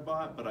properties that I've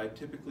bought, but I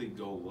typically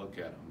go look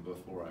at them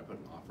before I put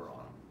an offer on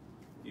them,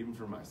 even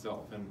for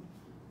myself. And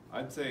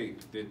I'd say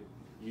that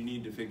you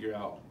need to figure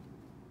out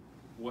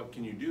what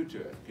can you do to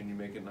it. Can you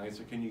make it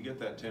nicer? Can you get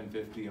that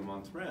 $1,050 a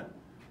month rent?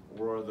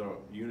 Or are the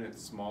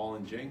units small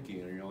and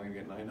janky and you're only gonna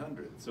get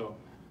 900? So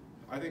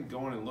I think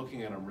going and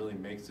looking at them really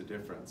makes a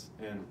difference.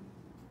 And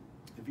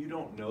if you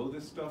don't know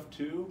this stuff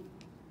too,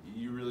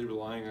 you're really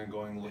relying on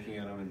going and looking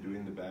at them and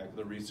doing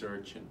the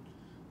research, and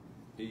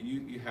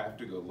you have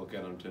to go look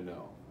at them to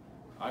know.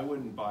 I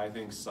wouldn't buy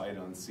things sight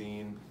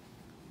unseen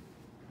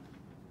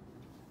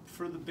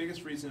for the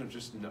biggest reason of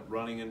just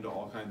running into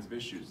all kinds of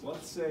issues.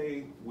 Let's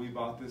say we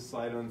bought this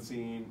sight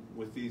unseen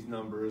with these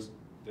numbers,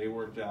 they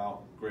worked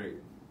out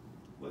great.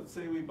 Let's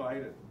say we buy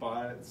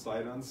it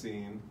sight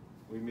unseen,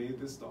 we made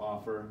this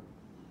offer,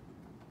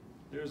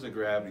 there's a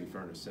gravity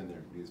furnace in there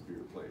that needs to be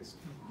replaced.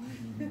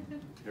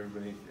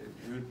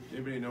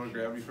 Everybody know what a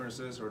gravity furnace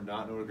is, or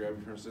not know what a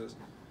gravity furnace is?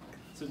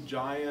 It's a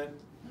giant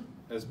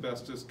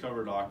asbestos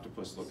covered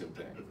octopus looking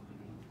thing.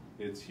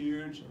 It's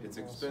huge, it's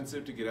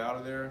expensive to get out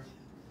of there.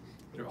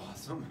 They're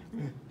awesome.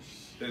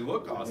 They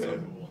look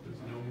awesome.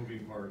 There's no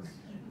moving parts.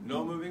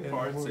 No moving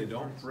parts, they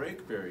don't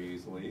break very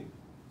easily,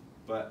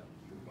 but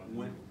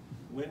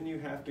when you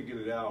have to get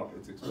it out,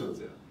 it's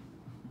expensive.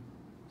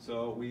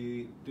 So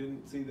we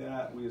didn't see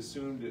that, we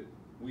assumed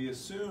we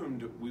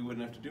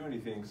wouldn't have to do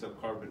anything except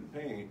carpet and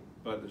paint,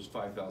 but there's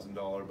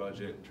 $5,000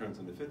 budget, turns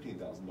into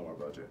 $15,000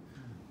 budget.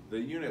 The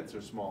units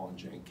are small and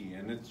janky,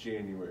 and it's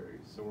January,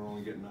 so we're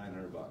only getting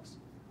 $900.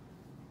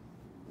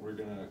 We're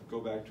gonna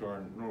go back to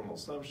our normal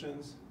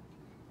assumptions.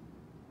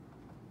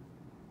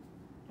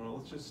 Well,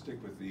 let's just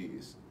stick with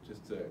these,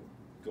 just to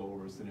go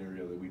over a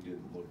scenario that we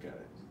didn't look at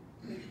it,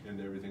 and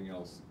everything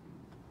else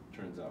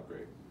turns out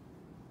great.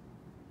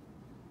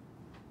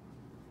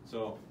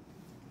 So,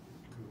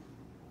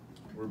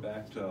 we're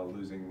back to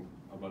losing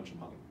a bunch of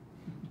money.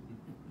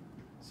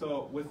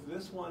 So with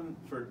this one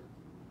where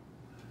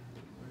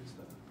is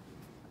that?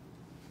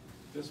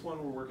 This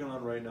one we're working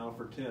on right now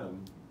for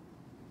Tim.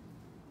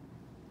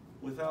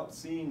 Without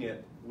seeing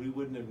it, we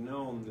wouldn't have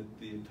known that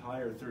the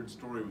entire third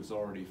story was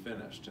already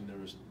finished and there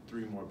was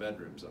 3 more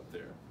bedrooms up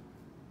there.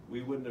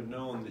 We wouldn't have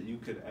known that you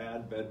could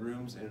add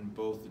bedrooms in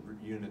both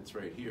units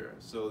right here.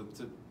 So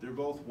they're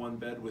both 1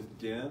 bed with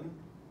den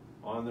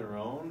on their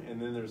own,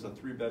 and then there's a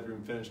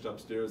 3-bedroom finished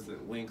upstairs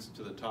that links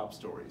to the top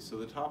story. So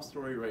the top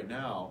story right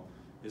now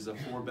is a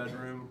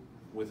 4-bedroom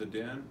with a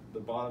den. The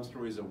bottom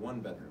story is a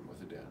 1-bedroom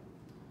with a den.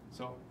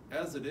 So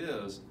as it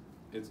is,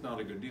 it's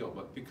not a good deal,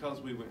 but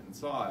because we went and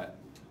saw it,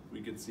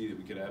 we could see that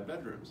we could add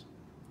bedrooms.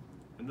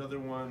 Another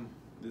one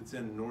that's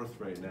in North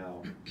right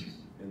now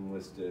and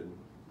listed,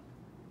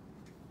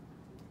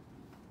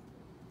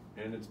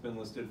 and it's been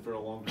listed for a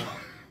long time.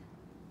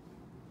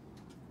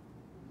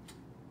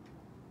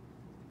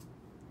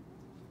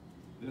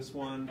 This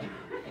one,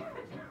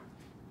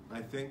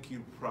 I think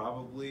you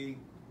probably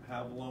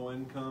have low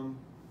income.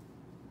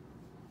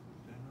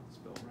 Did I not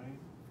spell right?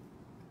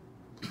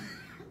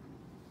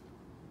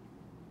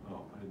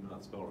 Oh, I did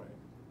not spell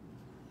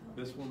right.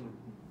 This one,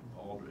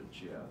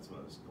 Aldrich, yeah, that's what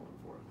I was going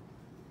for.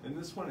 And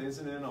this one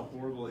isn't in a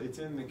horrible, it's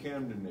in the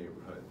Camden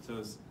neighborhood. So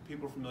is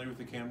people familiar with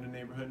the Camden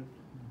neighborhood?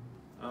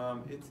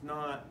 It's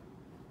not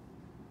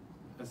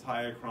as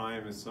high a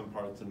crime as some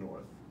parts of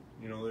North.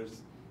 You know,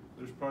 there's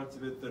parts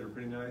of it that are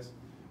pretty nice.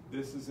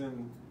 This is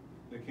in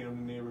the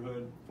Camden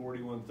neighborhood,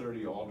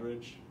 4130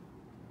 Aldrich.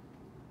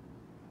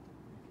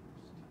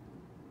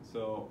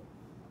 So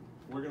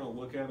we're gonna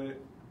look at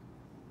it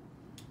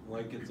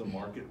like it's a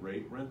market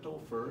rate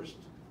rental first,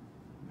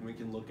 and we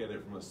can look at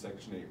it from a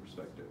Section 8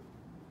 perspective.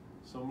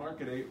 So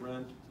market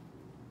rent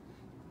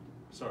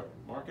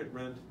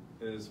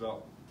is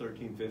about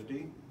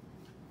 $1,350.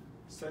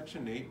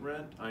 Section 8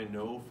 rent, I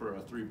know for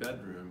a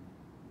 3-bedroom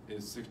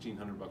is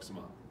 $1,600 a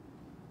month.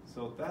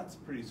 So that's a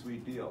pretty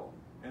sweet deal.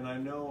 And I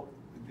know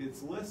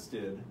it's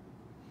listed,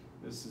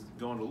 this is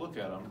going to look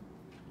at them,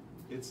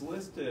 it's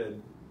listed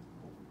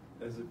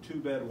as a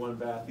 2-bed,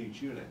 1-bath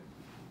each unit.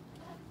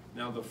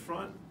 Now the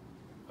front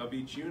of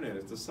each unit,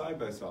 it's a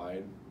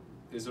side-by-side,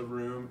 is a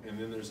room, and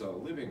then there's a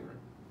living room.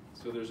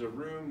 So there's a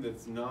room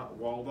that's not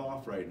walled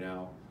off right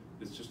now,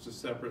 it's just a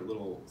separate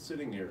little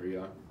sitting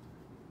area.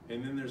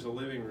 And then there's a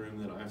living room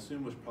that I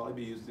assume was probably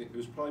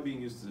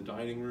being used as a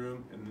dining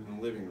room, and then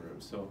a living room.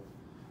 So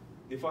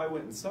if I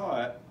went and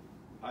saw it,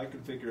 I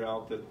could figure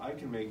out that I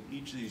can make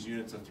each of these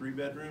units a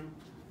 3-bedroom,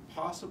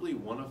 possibly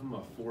one of them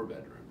a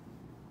 4-bedroom.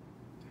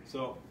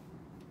 So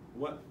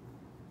what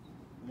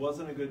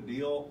wasn't a good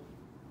deal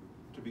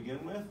to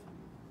begin with,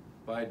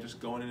 by just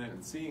going in it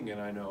and seeing it,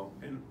 I know,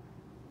 and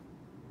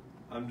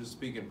I'm just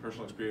speaking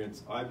personal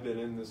experience, I've been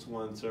in this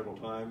one several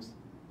times.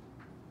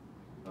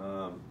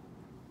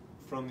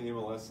 From the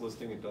MLS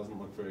listing, it doesn't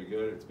look very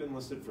good. It's been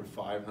listed for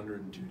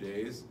 502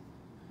 days.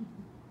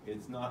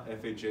 It's not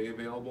FHA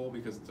available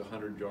because it's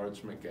 100 yards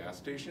from a gas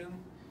station,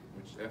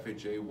 which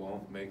FHA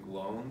won't make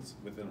loans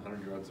within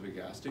 100 yards of a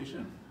gas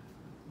station.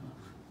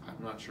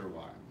 I'm not sure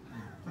why,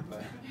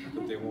 but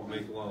they won't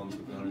make loans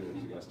within 100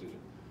 yards of a gas station.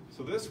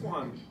 So this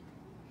one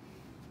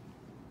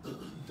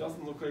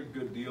doesn't look like a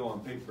good deal on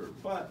paper,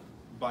 but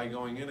by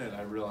going in it,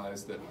 I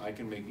realized that I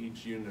can make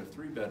each unit a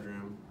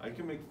 3-bedroom. I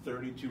can make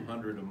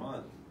 $3,200 a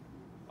month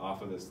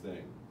off of this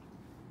thing.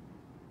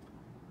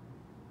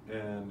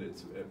 And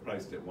it's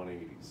priced at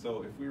 $180.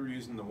 So if we were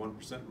using the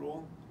 1%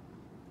 rule,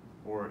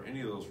 or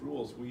any of those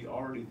rules, we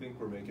already think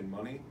we're making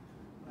money.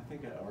 I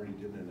think I already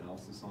did an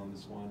analysis on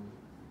this one.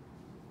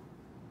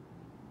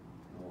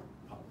 I'll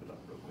pop it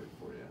up real quick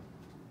for you.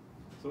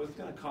 So it's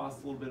gonna cost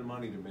a little bit of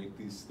money to make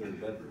these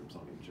 3rd bedrooms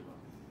on each of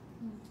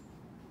them.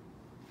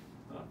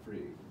 Not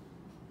free,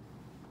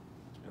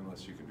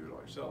 unless you can do it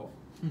all yourself.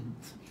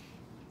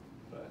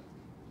 But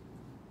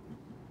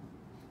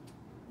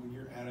When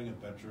you're adding a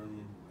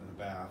bedroom and a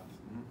bath,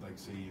 like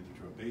say you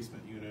do a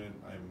basement unit,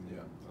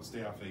 I'll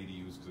stay off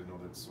ADUs because I know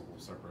that's a whole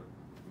separate.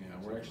 yeah,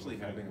 we're actually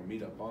having a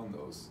meetup on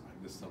those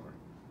this summer.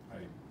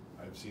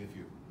 I've seen a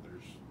few.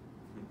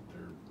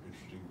 They're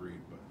interesting breed,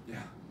 but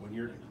Yeah. when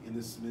you're in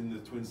in the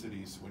Twin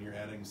Cities, when you're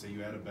adding, say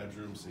you add a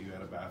bedroom, say you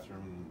add a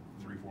bathroom,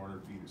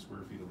 300-400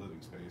 square feet of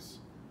living space,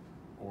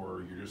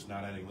 or you're just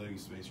not adding living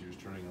space, you're just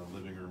turning a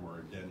living room or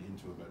a den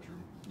into a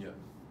bedroom. Yeah.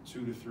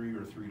 2 to 3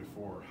 or 3 to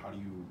 4, how do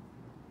you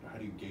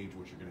gauge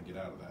what you're going to get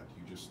out of that?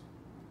 Do you just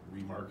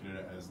remarket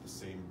it as the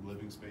same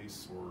living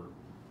space or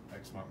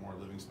X amount more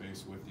living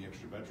space with the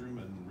extra bedroom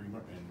and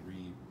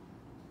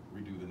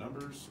redo the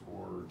numbers,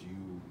 or do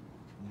you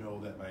know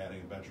that by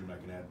adding a bedroom I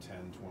can add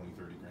 10, 20,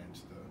 30 grand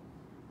to the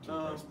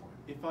price point?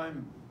 If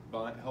I'm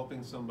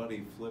helping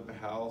somebody flip a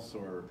house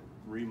or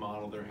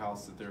remodel their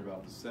house that they're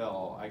about to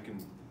sell, I can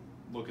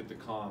look at the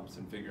comps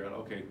and figure out,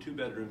 okay, 2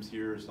 bedrooms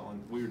here are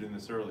selling, we were doing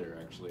this earlier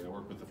actually, I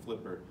work with a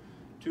flipper.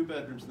 2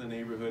 bedrooms in the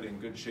neighborhood in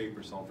good shape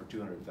are selling for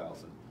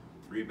 $200,000.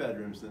 3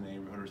 bedrooms in the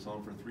neighborhood are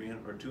selling for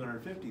 $300,000 or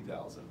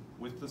 $250,000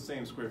 with the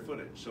same square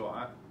footage. So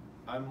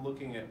I'm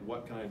looking at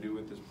what can I do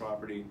with this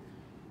property.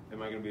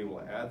 Am I going to be able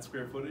to add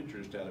square footage or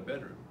just add a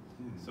bedroom?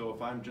 So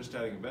if I'm just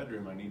adding a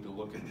bedroom, I need to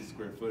look at the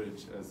square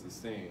footage as the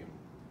same.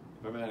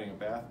 If I'm adding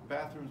a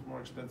bathroom's more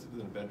expensive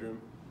than a bedroom.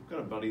 I've got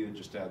a buddy that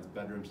just adds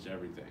bedrooms to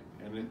everything,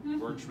 and it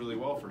works really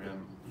well for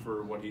him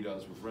for what he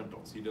does with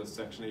rentals. He does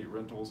Section 8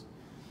 rentals.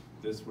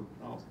 This would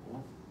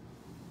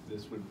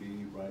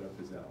be right up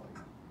his alley.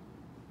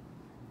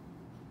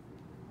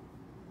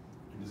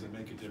 And does it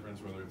make a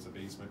difference whether it's a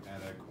basement,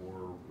 attic,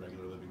 or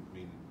regular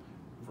living,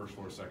 first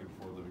floor, second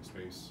floor living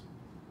space?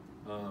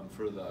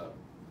 For the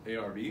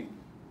ARV?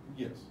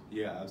 Yes.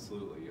 Yeah,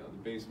 absolutely. The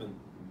basement,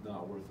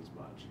 not worth as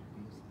much.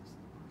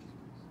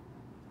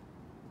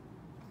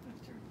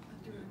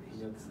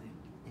 That's-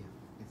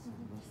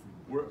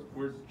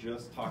 We're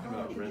just talking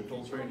about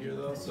rentals right here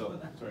though, so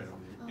Sorry,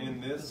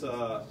 in this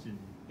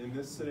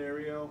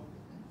scenario,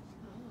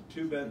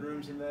 2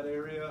 bedrooms in that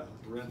area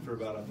rent for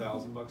about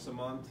 $1,000 a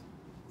month.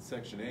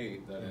 Section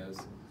 8, that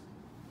is.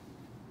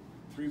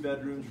 3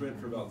 bedrooms rent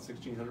for about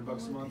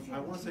 $1,600 a month. I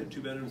want to say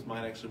 2 bedrooms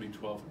might actually be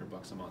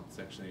 $1,200 a month.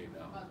 Section 8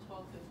 now. About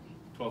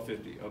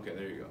 $12.50. $1,250. Okay,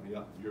 there you go.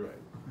 Yeah, you're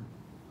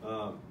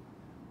right.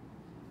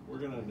 We're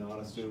gonna not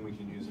assume we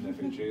can use an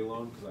FHA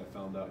loan because I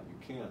found out you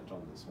can't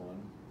on this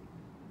one.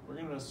 We're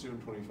gonna assume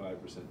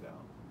 25%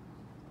 down.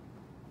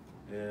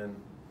 And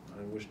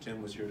I wish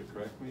Tim was here to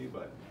correct me,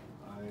 but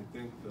I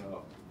think the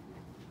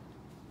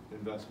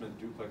investment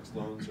duplex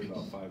loans are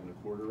about 5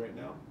 1/4 right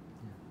now.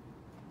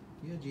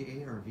 You had your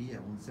ARV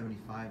at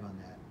 175 on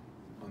that.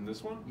 On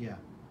this one? Yeah,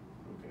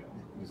 Okay.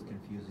 it was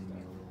confusing me a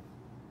little.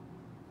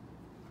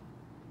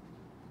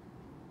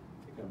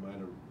 I think I might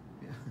have.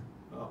 Yeah.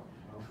 Oh.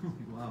 Well.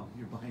 Wow,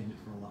 you're buying it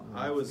for a lot more.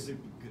 I was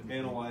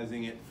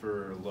analyzing it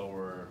for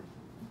lower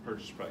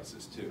purchase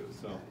prices too.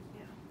 So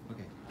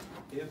Okay.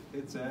 if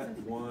it's at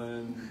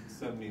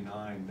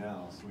 179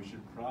 now, so we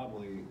should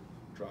probably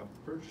drop the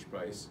purchase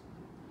price.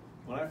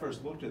 When I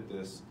first looked at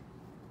this,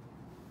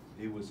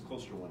 it was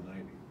closer to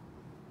 190.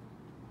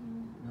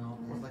 No,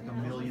 it's like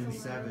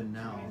 $1,700,000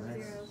 now.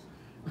 That's.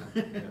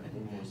 Yeah,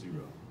 one more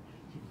zero.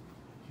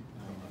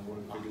 I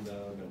would have figured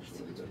that out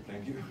eventually, but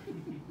thank you.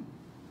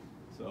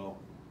 So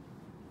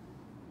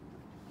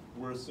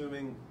we're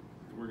assuming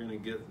we're gonna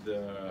get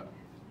the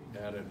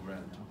added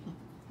rent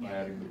by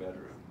adding the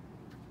bedroom.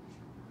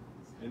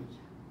 And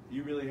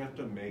you really have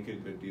to make a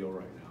good deal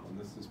right now, and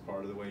this is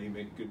part of the way you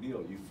make a good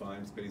deal. You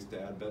find space to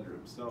add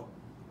bedrooms. So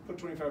put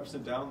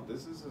 25% down.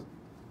 This is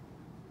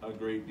a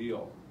great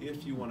deal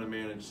if you want to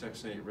manage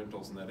Section 8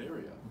 rentals in that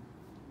area.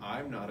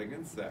 I'm not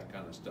against that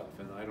kind of stuff,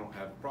 and I don't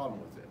have a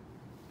problem with it.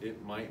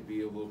 It might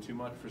be a little too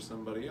much for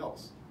somebody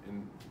else,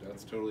 and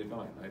that's totally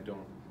fine. I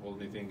don't hold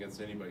anything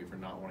against anybody for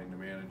not wanting to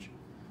manage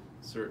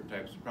certain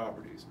types of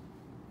properties.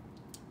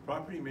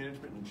 Property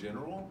management in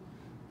general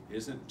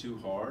isn't too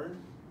hard,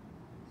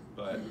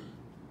 but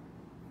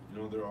you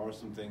know, there are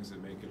some things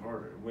that make it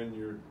harder. When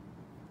you're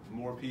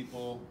more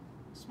people,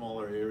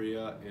 smaller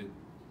area,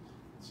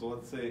 so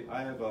let's say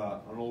I have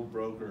an old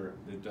broker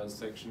that does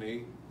Section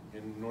 8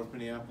 in North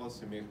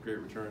Minneapolis and makes great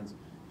returns.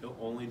 He'll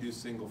only do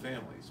single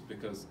families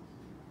because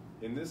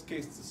in this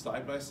case it's a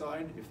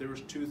side-by-side. If there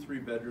was 2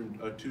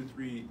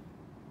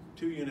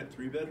 unit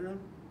 3 bedroom,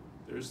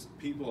 there's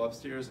people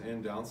upstairs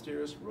and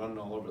downstairs running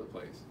all over the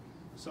place.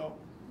 So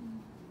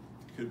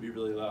it could be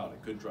really loud.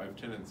 It could drive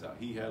tenants out.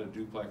 He had a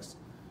duplex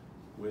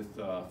with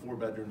 4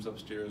 bedrooms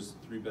upstairs,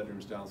 3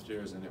 bedrooms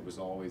downstairs, and it was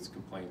always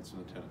complaints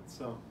from the tenants.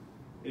 So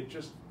it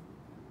just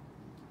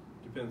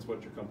depends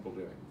what you're comfortable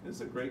doing.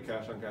 It's a great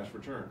cash-on-cash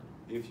return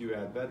if you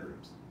add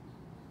bedrooms.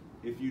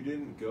 If you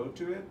didn't go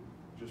to it,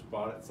 just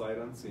bought it sight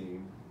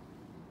unseen,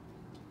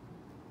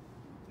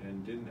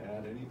 and didn't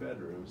add any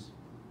bedrooms,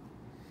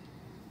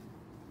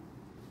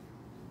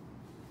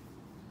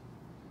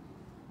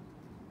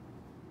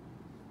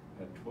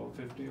 at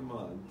 $1,250 a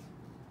month,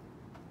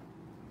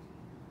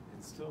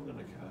 it's still going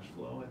to cash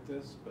flow at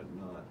this, but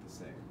not the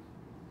same.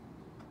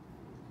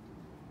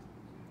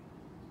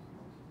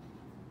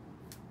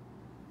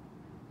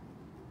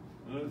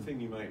 Another thing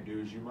you might do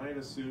is you might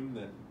assume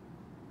that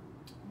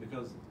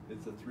because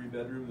it's a 3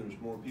 bedroom, there's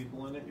more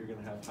people in it, you're going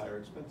to have higher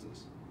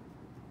expenses.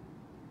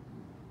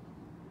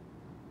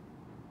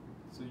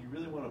 So you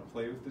really want to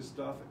play with this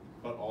stuff,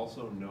 but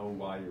also know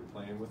why you're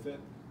playing with it,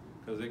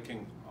 because it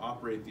can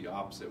operate the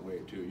opposite way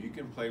too. You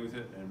can play with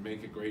it and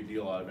make a great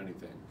deal out of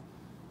anything,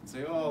 and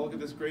say, "Oh, look at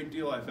this great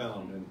deal I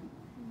found," and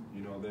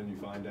you know, then you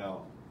find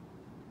out.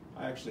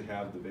 I actually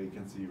have the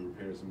vacancy,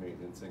 repairs and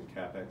maintenance, and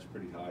CapEx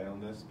pretty high on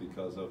this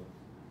because of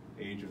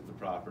age of the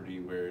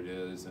property, where it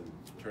is, and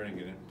turning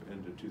it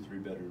into 2-3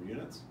 bedroom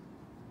units.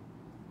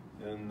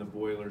 And the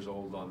boiler's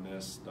old on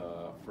this.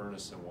 The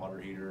furnace and water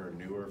heater are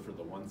newer for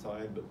the one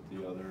side, but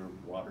the other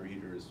water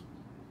heater is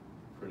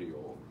pretty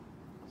old.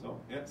 So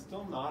yeah, it's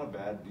still not a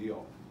bad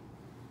deal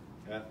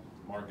at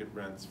market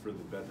rents for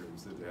the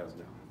bedrooms that it has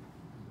now.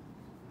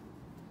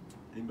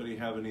 Anybody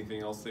have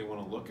anything else they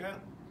want to look at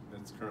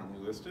that's currently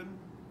listed?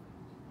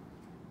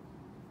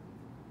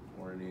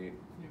 Or any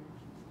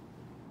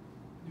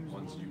There's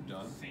ones one you've in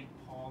done? St.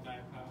 Paul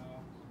that,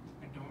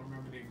 I don't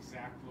remember the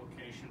exact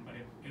location, but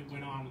it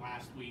went on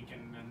last week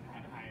and then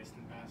had highest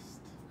and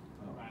best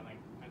Oh. by like,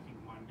 I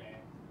think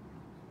Monday.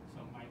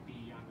 So it might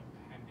be on the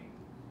pending.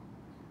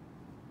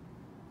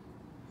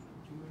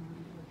 Do you remember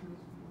the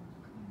address?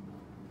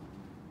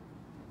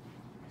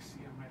 I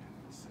see, I might have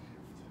it saved.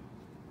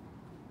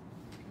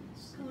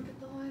 Go look at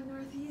the one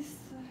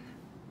northeast.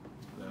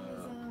 That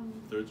is,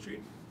 3rd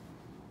Street?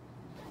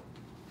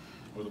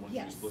 Or the ones you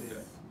yes. just looked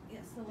at?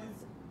 Yes, the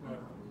ones, What?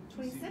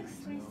 26,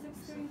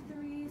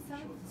 33,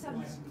 7th.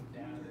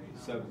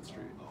 7th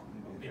Street.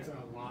 It's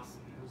a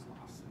Lawson, it was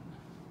Lawson.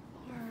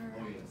 Or,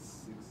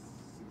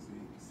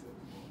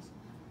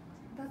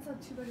 that's a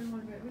 2-bedroom,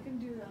 1-bedroom. We can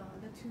do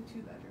the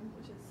 2-bedroom,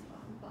 which is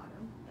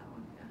bottom, that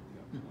one,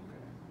 yeah.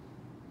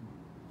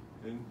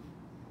 Okay. And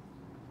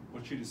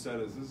what she just said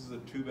is this is a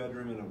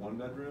 2-bedroom and a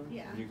 1-bedroom.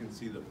 Yeah. And you can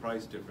see the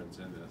price difference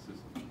in this.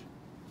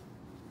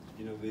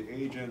 You know, the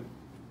agent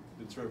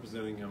that's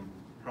representing him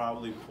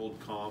probably pulled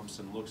comps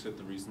and looks at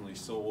the recently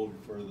sold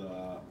for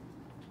the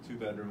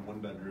 2-bedroom,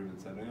 1-bedroom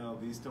and said, "Oh,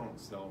 these don't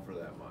sell for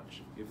that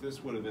much." If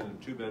this would have been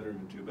a 2-bedroom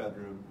and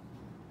 2-bedroom,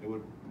 it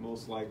would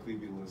most likely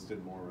be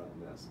listed more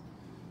around this.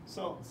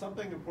 So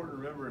something important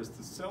to remember is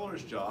the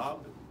seller's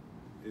job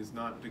is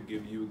not to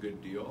give you a good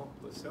deal.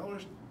 The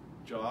seller's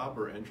job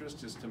or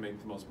interest is to make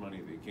the most money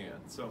they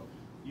can. So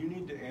you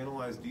need to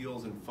analyze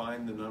deals and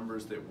find the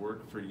numbers that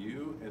work for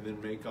you and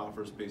then make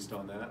offers based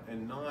on that,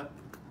 and not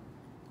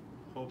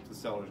hope the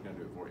seller's going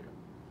to do it for you.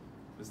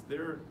 Because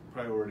their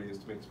priority is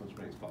to make as much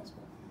money as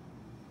possible.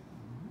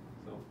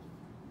 So,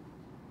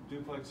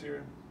 duplex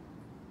here.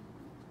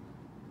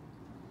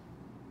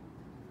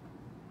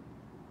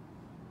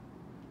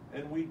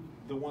 And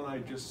the one I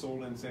just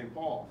sold in St.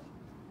 Paul,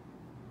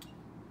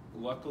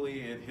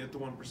 luckily it hit the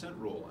 1%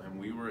 rule, and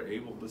we were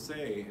able to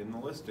say in the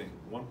listing,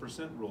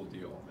 1% rule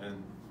deal,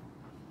 and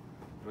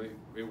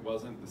it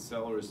wasn't the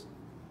seller's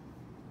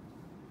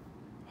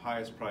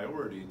highest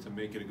priority to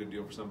make it a good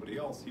deal for somebody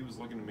else. He was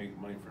looking to make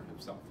money for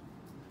himself,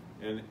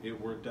 and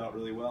it worked out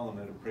really well, and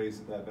it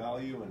appraised at that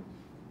value. And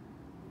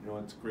you know,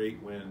 it's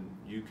great when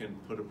you can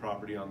put a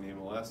property on the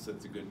MLS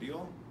that's a good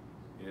deal.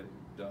 It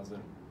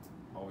doesn't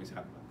always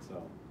happen. So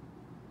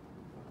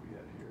what we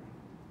got here?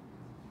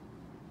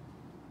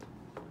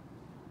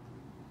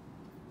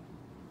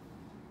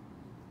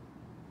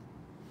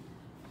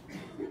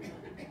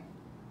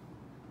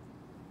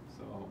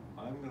 So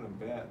I'm gonna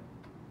bet,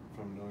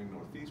 from knowing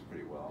Northeast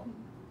pretty well,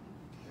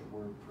 that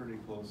we're pretty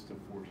close to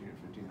 $1,400 or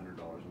 $1,500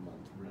 a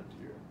month rent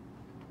here.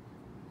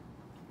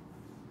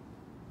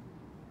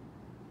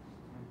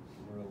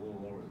 We're a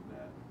little lower than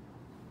that.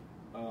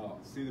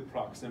 See the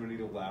proximity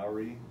to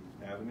Lowry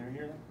Avenue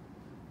here?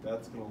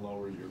 That's gonna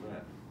lower your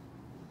rent.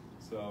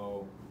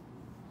 So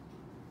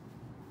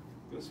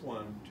this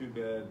one,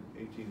 2-bed,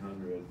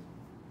 1,800.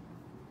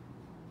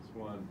 This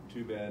one,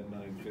 2-bed,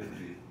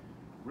 950.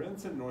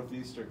 Rents in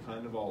Northeast are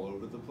kind of all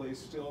over the place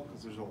still,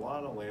 because there's a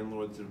lot of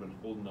landlords that have been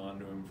holding on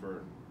to them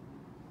for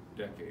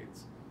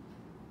decades,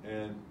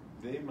 and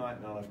they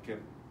might not have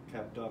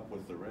kept up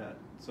with the rent.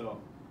 So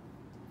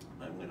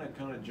I'm going to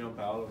kind of jump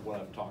out of what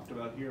I've talked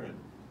about here and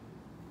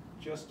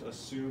just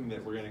assume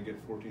that we're going to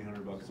get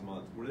 $1,400 a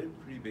month. Were they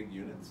pretty big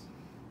units?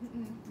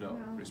 No,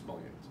 pretty small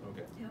units.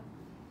 Okay. Yep.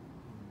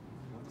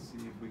 Let's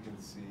see if we can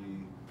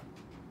see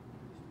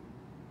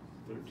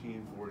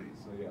 1340.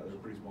 So yeah, they're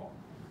pretty small.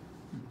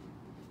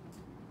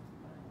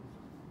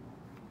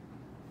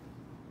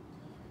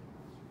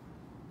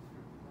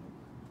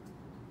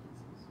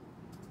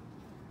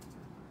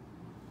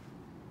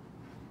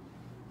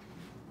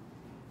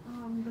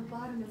 The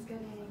bottom is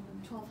getting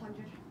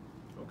 1,200.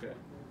 Okay.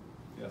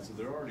 Yeah, so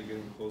they're already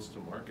getting close to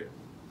market,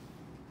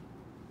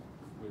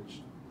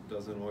 which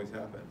doesn't always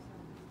happen.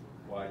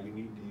 Why you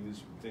need to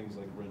use things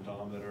like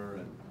Rentometer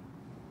and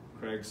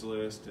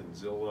Craigslist and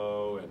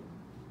Zillow and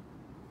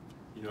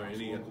Talk to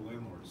any local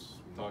landlords.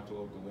 talk to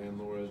local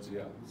landlords.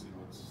 Yeah. See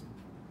what's.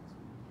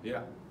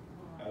 Yeah,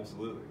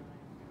 absolutely.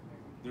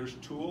 There's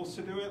tools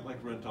to do it,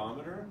 like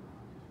Rentometer,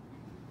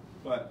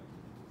 but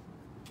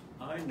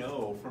I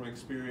know from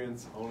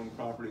experience owning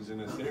properties in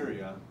this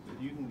area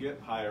that you can get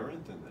higher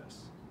rent than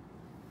this.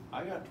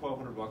 I got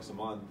 $1,200 a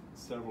month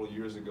several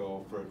years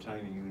ago for a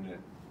tiny unit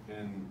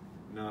in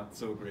not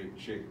so great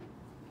shape.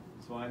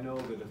 So I know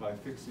that if I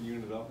fix the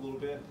unit up a little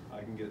bit, I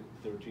can get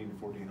 13 to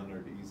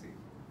 1400 easy.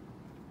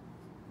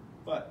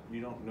 But you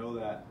don't know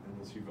that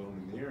unless you've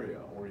owned in the area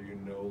or you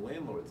know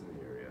landlords in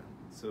the area.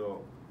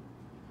 So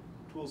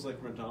tools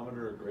like Rentometer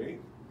are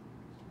great,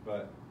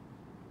 but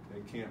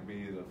they can't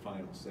be the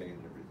final say in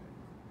everything.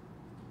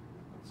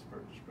 What's the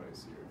purchase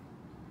price here?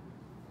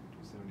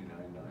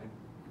 $279.9.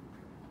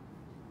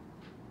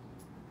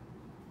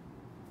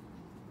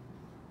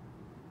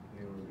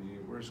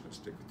 AORB, we're just gonna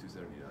stick with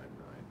 $279.9.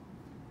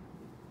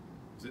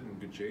 Is it in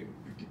good shape?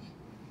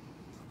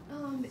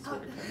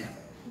 Sort of,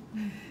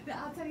 kinda. The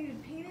outside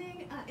needed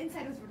painting.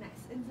 Inside was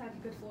nice. Inside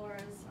good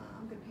floors,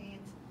 good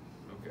paint.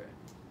 Okay,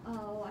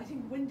 Oh, I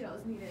think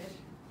windows needed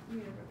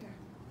repair.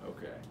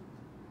 okay.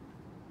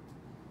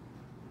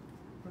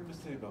 We're gonna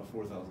say about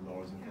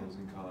 $4,000 in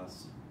closing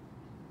costs.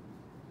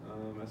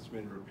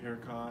 Estimated repair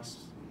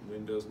costs,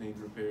 windows need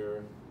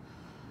repair.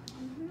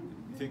 You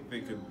think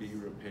they could be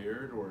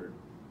repaired or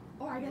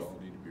Or I they guess. all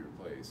need to be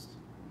replaced?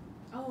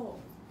 Oh,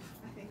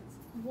 I think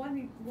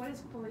one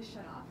is fully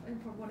shut off, and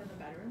for one of the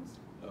bedrooms,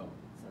 Oh,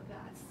 so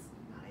that's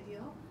not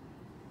ideal.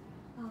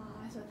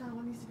 So that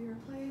one needs to be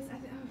replaced. I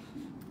think.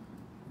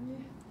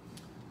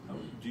 Yeah.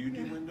 do you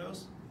do Yeah.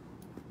 windows?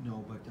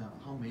 No, but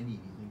how many do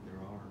you think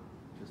there are?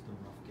 Just a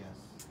rough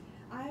guess.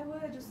 I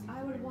would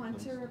Need to want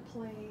be to replaced.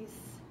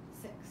 replace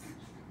 6.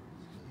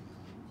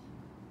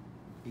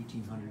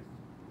 1,800,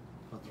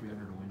 about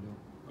 300 a window.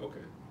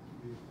 Okay.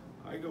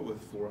 I go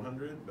with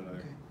 400, but I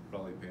Okay.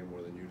 probably pay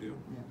more than you do.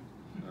 Yeah.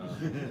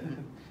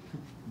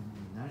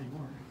 Not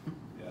anymore.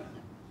 Yeah.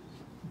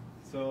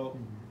 So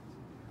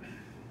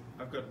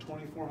I've got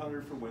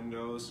 2,400 for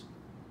windows.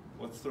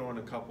 Let's throw in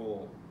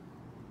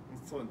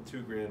let's throw in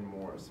 $2,000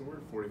 more. So we're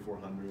at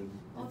 4,400.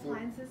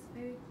 Appliances,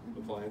 maybe.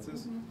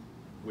 Appliances? Mhm.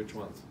 Which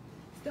ones?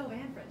 Stove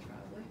and fridge,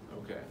 probably.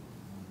 Okay.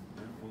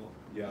 Yeah, well,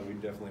 yeah, we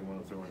definitely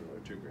want to throw in another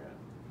 $2,000.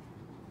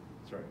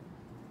 Sorry.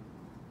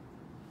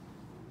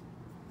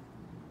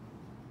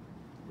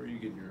 Where are you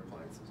getting your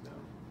appliances now?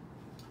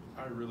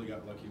 I really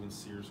got lucky when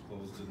Sears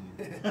closed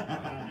and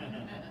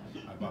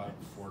I bought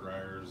 4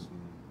 dryers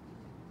and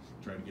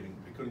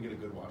I couldn't get a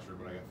good washer,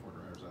 but I got 4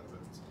 dryers out of it.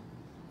 So.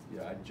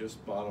 Yeah, I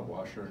just bought a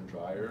washer and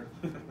dryer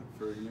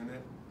for a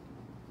unit.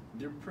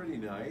 They're pretty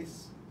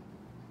nice,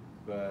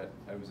 but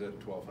I was at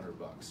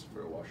 $1,200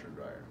 for a washer and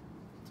dryer.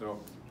 So,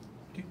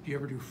 Do you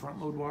ever do front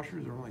load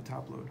washers or only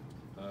top load?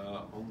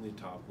 only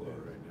top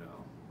load right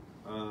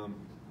now.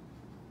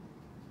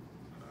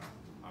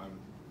 I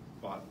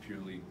bought Pure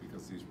Leak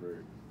because these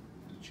were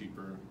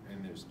cheaper,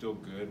 and they're still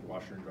good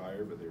washer and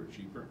dryer, but they were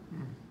cheaper.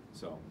 Mm.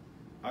 So,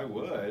 I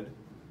would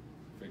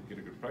if I could get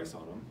a good price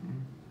on them.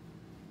 Mm.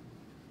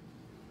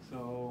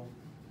 So,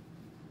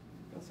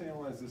 let's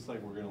analyze this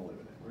like we're gonna live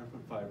in it. We're gonna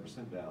put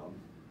 5% down.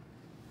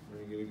 We're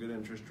gonna get a good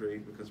interest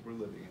rate because we're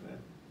living in it.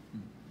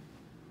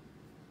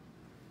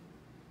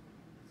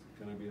 It's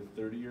gonna be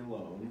a 30-year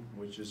loan,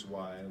 which is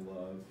why I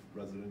love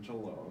residential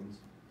loans,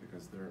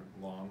 because they're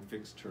long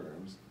fixed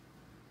terms.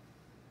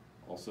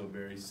 Also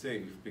very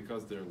safe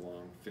because they're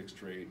long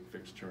fixed rate,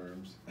 fixed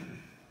terms.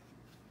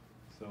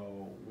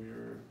 So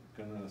we're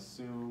gonna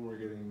assume we're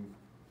getting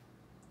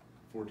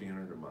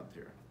 $1,400 a month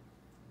here.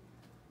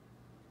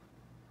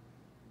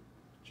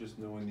 Just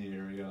knowing the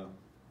area,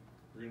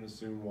 we're gonna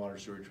assume water,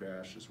 sewer,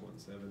 trash is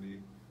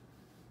 170.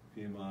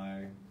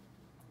 PMI,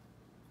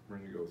 we're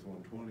gonna go with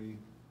 120.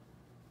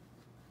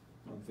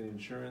 Monthly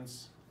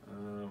insurance,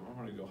 I'm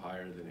gonna go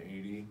higher than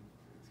 80.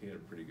 He had a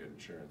pretty good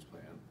insurance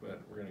plan,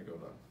 but we're gonna go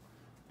to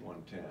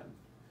 110.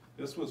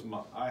 This was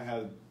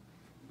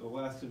the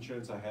last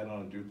insurance I had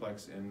on a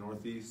duplex in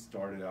Northeast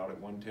started out at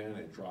 110.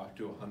 It dropped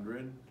to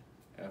 100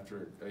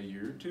 after a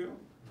year or two,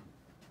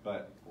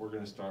 but we're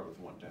gonna start with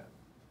 110.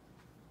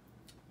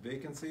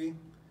 Vacancy,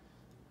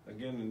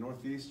 again, in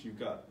Northeast, you've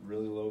got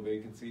really low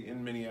vacancy.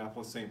 In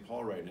Minneapolis, St.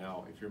 Paul right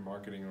now, if you're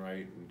marketing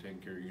right and taking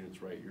care of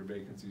units right, your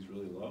vacancy is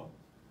really low,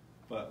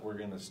 but we're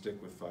gonna stick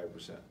with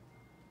 5%.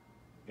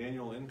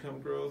 Annual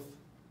income growth,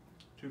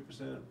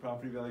 2%,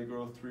 property value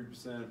growth,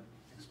 3%,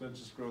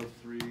 expenses growth,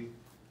 3%,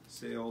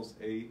 sales,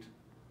 8%.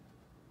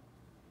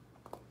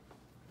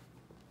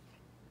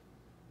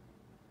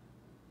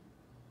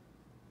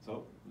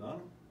 So, not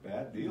a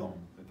bad deal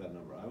at that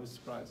number. I was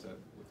surprised that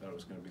we thought it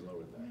was gonna be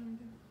lower than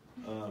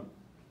that.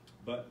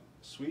 But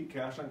sweet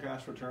cash on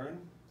cash return,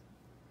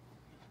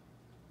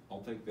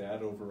 I'll take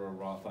that over a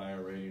Roth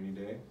IRA any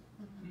day.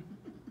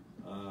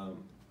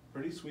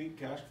 Pretty sweet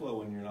cash flow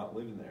when you're not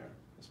living there,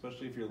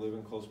 especially if you're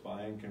living close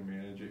by and can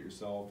manage it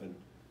yourself. And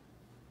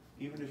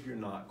even if you're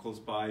not close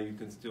by, you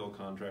can still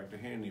contract a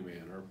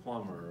handyman or a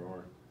plumber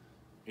or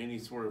any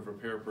sort of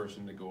repair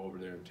person to go over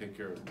there and take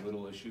care of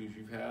little issues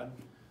you've had.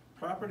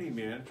 Property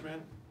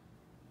management,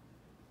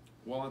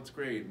 well, it's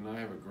great, and I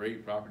have a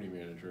great property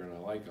manager and I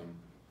like them.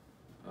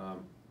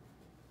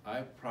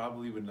 I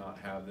probably would not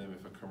have them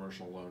if a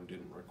commercial loan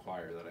didn't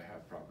require that I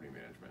have property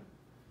management,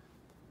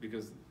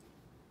 because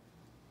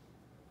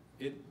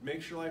it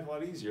makes your life a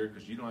lot easier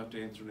because you don't have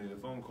to answer any of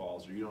the phone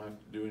calls, or you don't have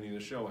to do any of the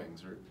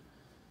showings, or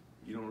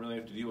you don't really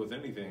have to deal with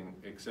anything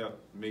except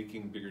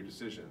making bigger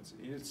decisions.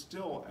 It's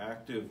still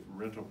active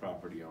rental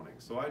property owning.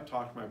 So I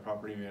talk to my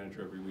property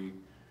manager every week.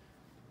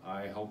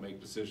 I help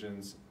make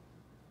decisions.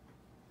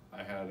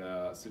 I had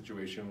a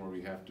situation where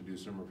we have to do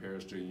some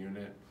repairs to a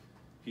unit.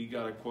 He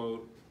got a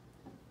quote.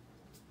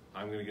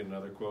 I'm gonna get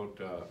another quote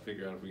to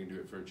figure out if we can do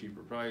it for a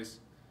cheaper price.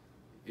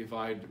 If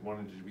I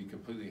wanted to be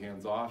completely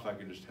hands-off, I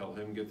could just tell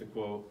him get the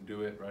quote,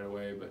 do it right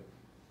away, but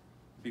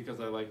because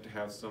I like to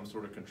have some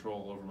sort of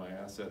control over my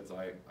assets,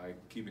 I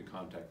keep in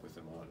contact with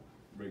him on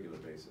a regular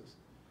basis.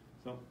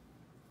 So,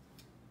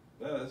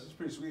 yeah, this is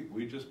pretty sweet.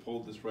 We just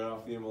pulled this right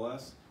off the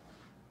MLS.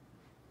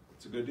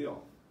 It's a good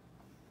deal.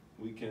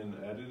 We can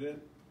edit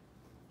it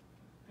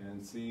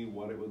and see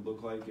what it would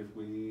look like if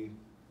we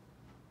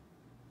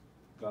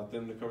got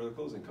them to cover the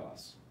closing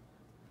costs.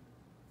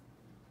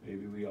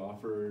 Maybe we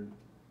offered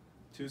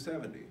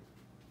 $270.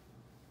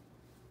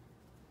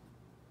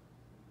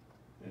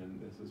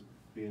 And this is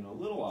being a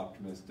little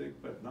optimistic,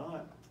 but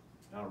not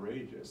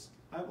outrageous.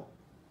 I've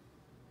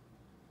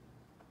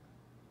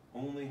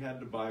only had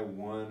to buy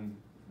one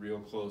real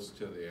close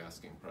to the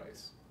asking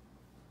price.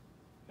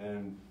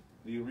 And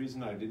the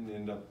reason I didn't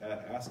end up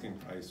at asking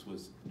price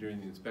was during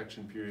the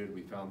inspection period,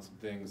 we found some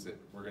things that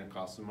were gonna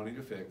cost some money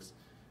to fix.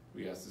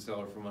 We asked the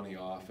seller for money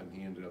off, and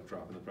he ended up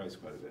dropping the price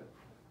quite a bit.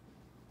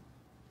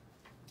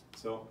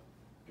 So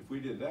if we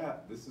did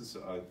that, this is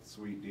a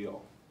sweet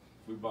deal.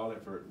 If we bought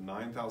it for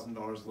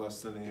 $9,000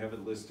 less than they have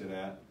it listed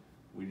at,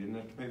 we didn't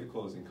have to pay the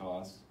closing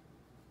costs,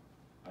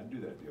 I'd do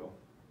that deal.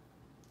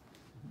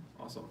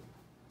 Awesome.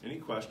 Any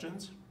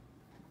questions?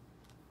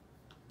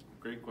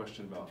 Great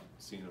question about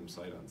seeing them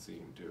sight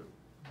unseen too.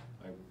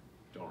 I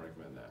don't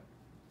recommend that.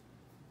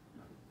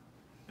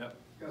 Yep.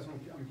 Guys,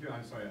 I'm curious,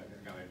 I'm sorry,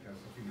 I got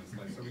a few minutes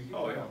late. So we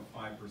Oh, yeah. about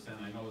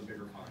 5%. I know the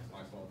bigger Fox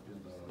all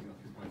in the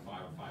 2.5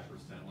 or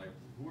 5%. Like,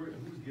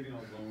 who's giving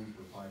out loans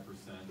for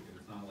 5%? If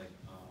it's not like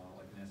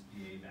an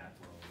SBA backed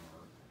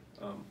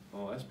loan or.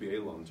 Well,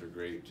 SBA loans are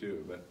great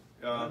too, but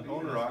SBA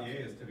owner-occupied.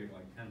 is typically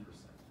like 10%,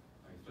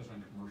 like, especially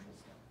on commercial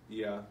stuff.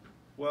 Yeah.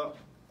 Well,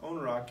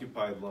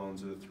 owner-occupied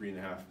loans are the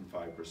 3.5% and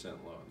 5%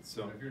 loans.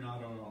 So if you're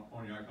not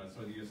owner-occupied,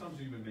 so the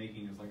assumption you've been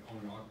making is like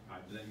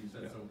owner-occupied, but then you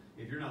said, Yeah. so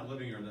if you're not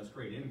living here, that's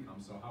great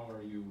income, so how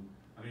are you,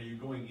 I mean, are you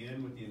going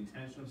in with the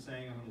intention of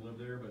saying I'm gonna live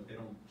there, but they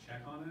don't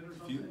check on it or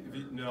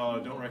something?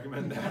 no, don't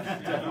recommend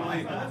that. Yeah,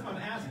 Definitely. that's what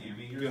I'm asking, I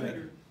mean, Go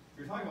ahead.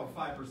 you're talking about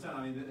 5%,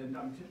 I mean, and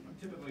I'm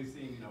typically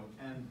seeing,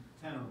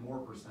 10 or more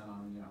percent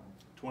on,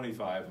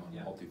 25 on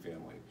Yeah.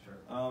 multifamily. Sure.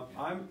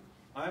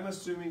 I'm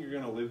assuming you're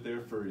gonna live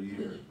there for a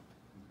year. Okay.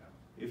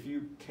 If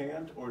you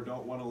can't or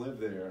don't wanna live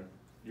there,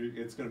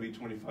 it's gonna be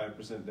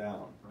 25%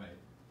 down. Right,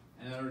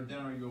 and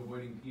then are you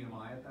avoiding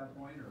PMI at that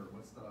point, or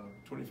what's the?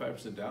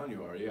 25% down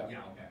you are, yeah.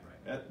 Yeah, okay,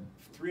 right. At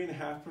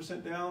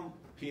 3.5% down,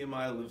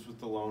 PMI lives with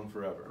the loan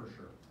forever. For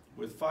sure,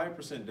 With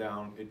 5%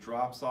 down, it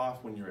drops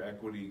off when your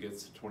equity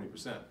gets to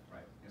 20%.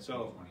 right. Yeah,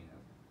 So- 20, yeah.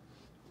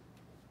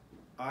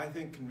 I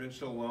think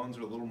conventional loans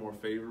are a little more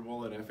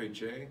favorable than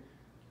FHA.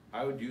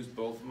 I would use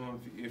both of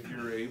them if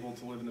you're able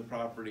to live in the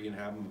property and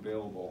have them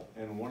available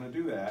and want to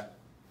do that.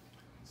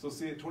 So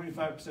see, at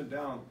 25%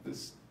 down,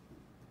 this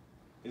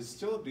is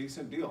still a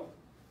decent deal.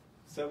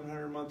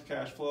 700 a month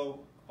cash flow,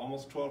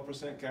 almost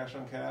 12% cash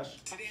on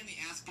cash. Today in the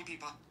Ask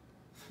people.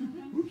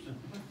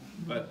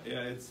 But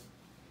yeah,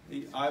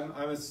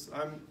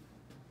 I'm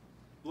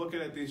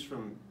looking at these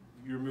from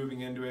you're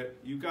moving into it.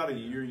 You've got a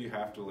year you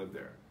have to live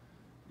there.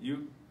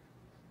 You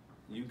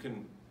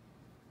can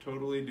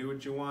totally do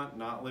what you want,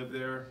 not live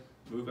there,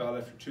 move out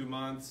after 2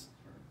 months.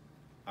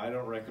 I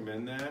don't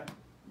recommend that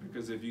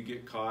because if you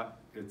get caught,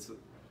 it's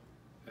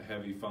a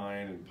heavy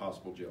fine and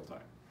possible jail time.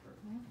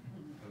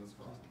 That's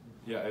fraud.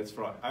 Yeah, it's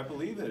fraud. I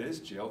believe it is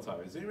jail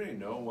time. Does anybody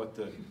know what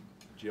the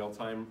jail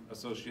time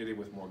associated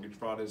with mortgage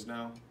fraud is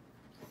now?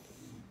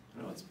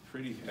 No, it's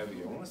pretty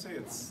heavy. I want to say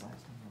it's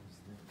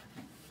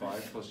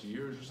 5+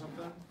 years or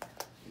something.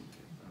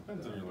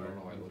 Depends on your lawyer. I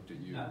don't know, I looked at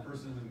you. That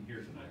person isn't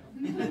here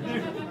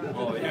tonight.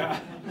 Well, yeah.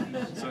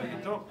 So you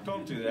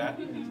don't do that.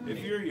 If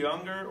you're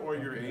younger or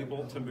you're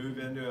able to move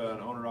into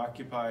an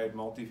owner-occupied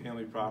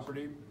multifamily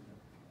property,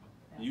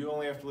 you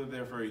only have to live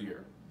there for a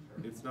year.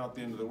 It's not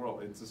the end of the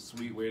world. It's a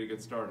sweet way to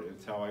get started.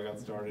 It's how I got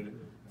started.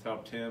 It's how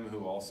Tim,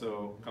 who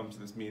also comes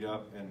to this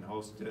meetup and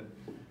hosts it,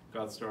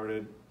 got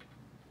started.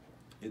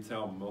 It's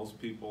how most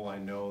people I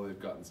know have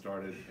gotten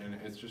started, and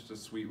it's just a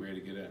sweet way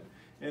to get in.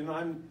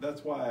 And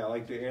that's why I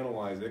like to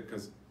analyze it,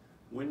 because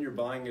when you're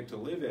buying it to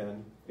live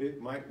in,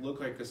 it might look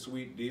like a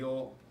sweet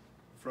deal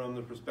from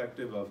the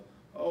perspective of,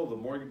 oh, the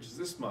mortgage is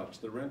this much,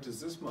 the rent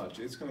is this much,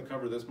 it's gonna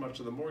cover this much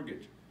of the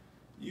mortgage.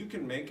 You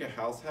can make a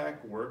house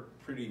hack work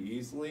pretty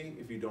easily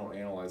if you don't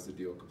analyze the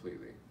deal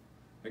completely.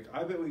 Like,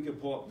 I bet we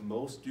could pull up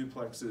most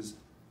duplexes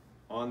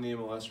on the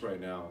MLS right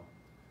now,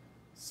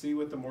 see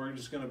what the mortgage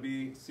is gonna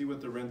be, see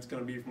what the rent's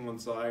gonna be from one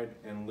side,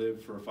 and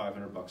live for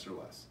 $500 or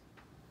less.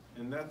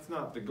 And that's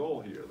not the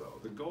goal here, though.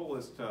 The goal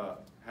is to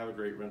have a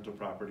great rental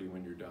property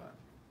when you're done.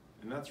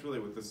 And that's really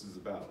what this is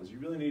about, is you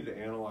really need to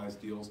analyze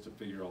deals to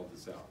figure all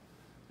this out.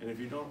 And if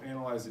you don't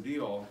analyze a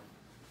deal,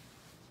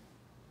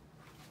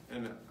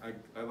 and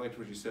I liked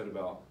what you said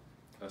about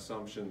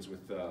assumptions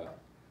with the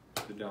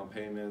down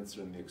payments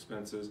and the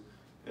expenses.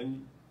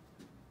 And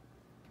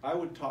I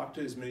would talk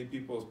to as many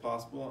people as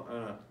possible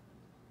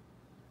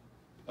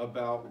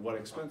about what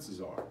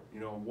expenses are. You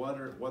know,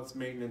 what's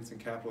maintenance and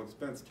capital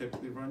expense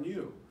typically run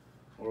you?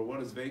 Or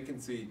what is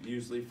vacancy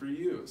usually for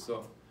you?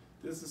 So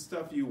this is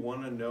stuff you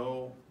want to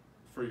know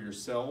for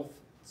yourself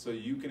so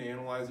you can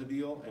analyze a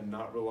deal and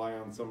not rely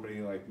on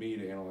somebody like me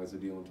to analyze a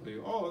deal and tell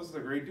you, oh, this is a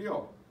great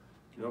deal.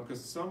 You know,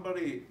 because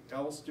somebody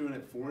else doing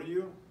it for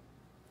you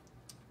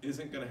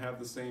isn't going to have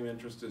the same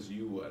interest as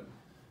you would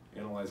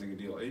analyzing a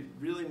deal. You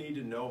really need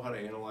to know how to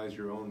analyze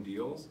your own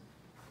deals.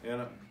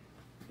 And,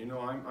 you know,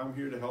 I'm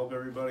here to help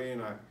everybody,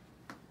 and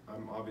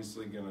I'm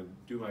obviously going to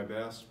do my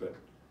best, but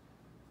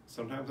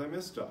sometimes I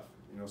miss stuff.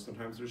 You know,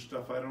 sometimes there's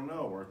stuff I don't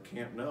know or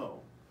can't know.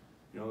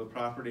 You know, the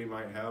property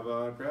might have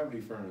a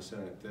gravity furnace in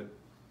it that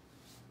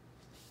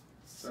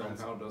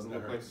somehow doesn't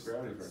look like a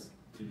gravity furnace.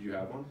 Did you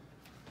have one?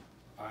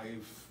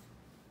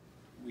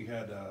 We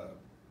had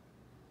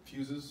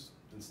fuses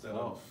instead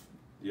of,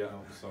 yeah. you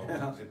know,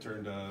 so it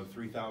turned a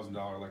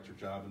 $3,000 electric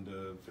job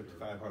into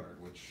 $5,500,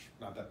 which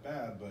not that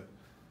bad, but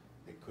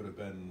it could have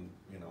been,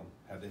 you know,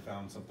 had they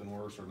found something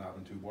worse or knob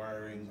and tube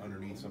wiring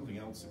underneath something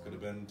else, it could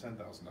have been $10,000.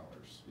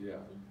 Yeah.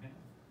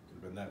 Could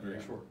have been that very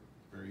short,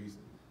 very easy.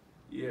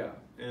 Yeah,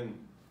 and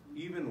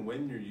even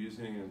when you're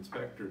using an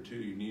inspector too,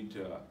 you need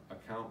to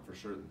account for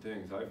certain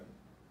things. I've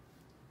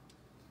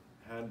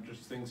had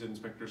just things that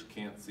inspectors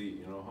can't see.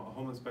 You know, a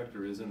home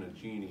inspector isn't a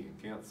genie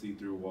and can't see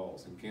through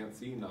walls and can't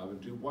see knob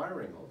and tube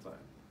wiring all the time.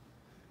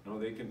 You know,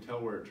 they can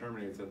tell where it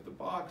terminates at the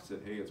box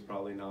that, hey, it's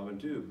probably knob and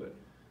tube, but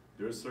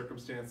there's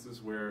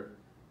circumstances where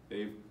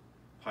they've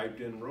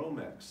piped in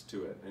Romex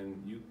to it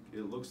and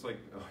it looks like,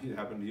 oh, it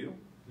happened to you?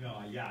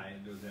 No, yeah,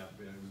 it was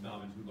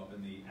knob and tube up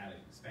in the attic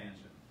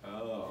expansion.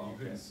 Oh, You okay.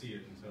 couldn't see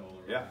it until,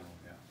 Yeah.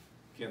 yeah.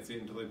 Can't see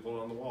it until they pull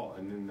it on the wall,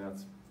 and then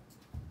that's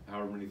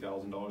however many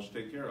 $1,000s to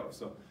take care of.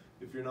 So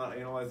if you're not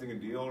analyzing a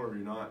deal or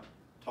you're not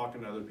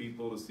talking to other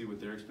people to see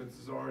what their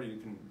expenses are, you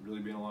can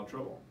really be in a lot of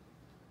trouble.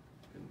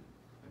 And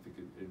I think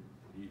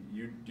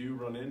you do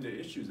run into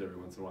issues every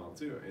once in a while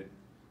too.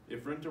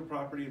 If rental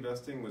property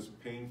investing was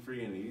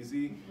pain-free and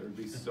easy, there'd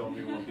be so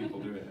many more people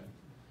doing it.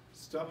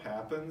 Stuff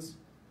happens.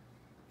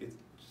 It's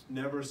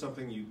never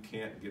something you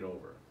can't get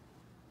over.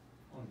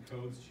 Well, and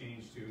codes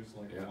change too,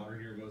 so like Yeah. the water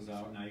heater goes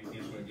out, now you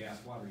can't put a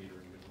gas water heater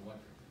in with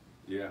electric.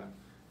 Yeah,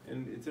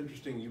 and it's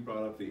interesting you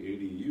brought up the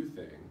ADU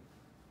thing.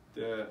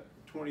 The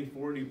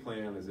 2040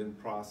 plan is in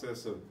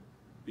process of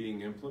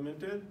being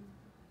implemented,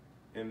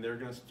 and they're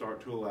gonna start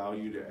to allow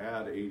you to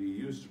add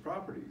ADUs to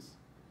properties,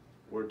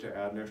 or to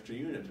add an extra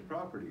unit to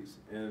properties.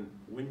 And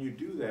when you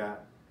do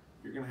that,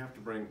 you're gonna have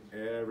to bring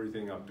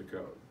everything up to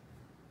code.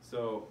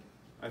 So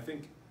I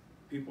think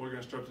people are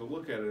gonna start to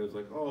look at it as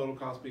like, oh, it'll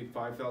cost me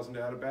 $5,000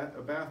 to add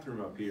a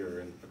bathroom up here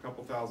and a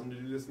couple thousand to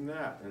do this and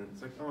that. And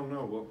it's like, oh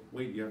no, well,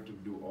 wait, you have to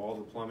do all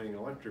the plumbing and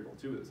electrical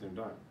too at the same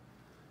time.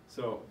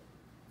 So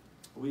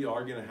we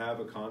are gonna have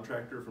a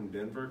contractor from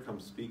Denver come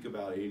speak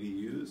about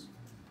ADUs,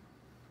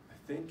 I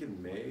think in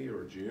May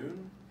or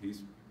June.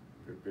 He's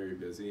very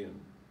busy and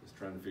is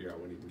trying to figure out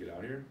when he can get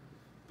out here.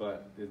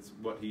 But it's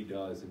what he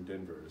does in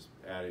Denver is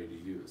add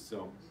ADUs.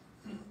 So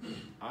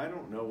I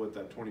don't know what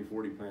that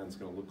 2040 plan is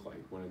going to look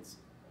like when it's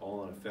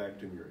all in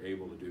effect and you're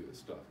able to do this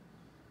stuff.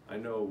 I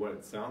know what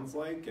it sounds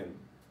like and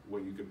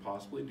what you could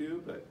possibly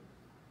do, but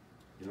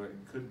you know, it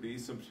could be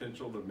some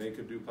potential to make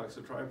a duplex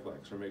a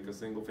triplex, or make a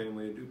single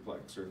family a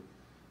duplex, or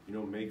you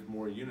know, make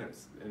more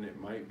units, and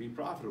it might be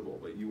profitable.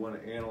 But you want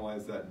to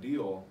analyze that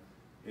deal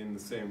in the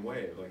same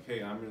way, like,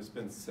 hey, I'm going to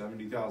spend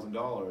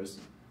 $70,000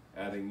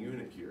 adding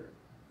unit here.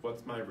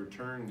 What's my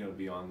return going to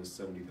be on this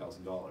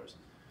 $70,000?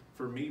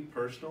 For me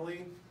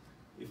personally,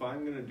 if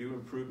I'm gonna do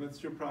improvements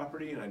to a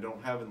property and I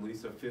don't have at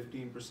least a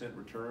 15%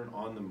 return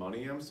on the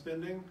money I'm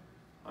spending,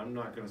 I'm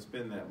not gonna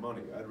spend that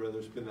money. I'd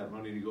rather spend that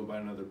money to go buy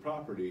another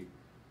property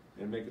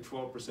and make a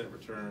 12%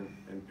 return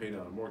and pay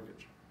down a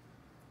mortgage.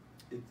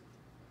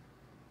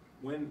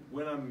 When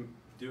I'm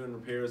doing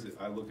repairs,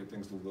 I look at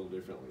things a little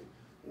differently,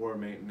 or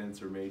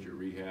maintenance or major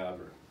rehab,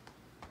 or,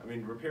 I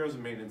mean, repairs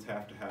and maintenance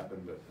have to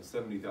happen, but a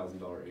 $70,000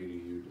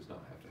 ADU does not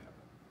have to happen.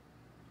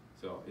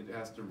 So it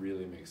has to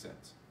really make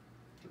sense.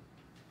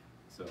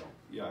 So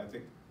yeah, I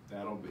think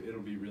it'll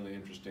be really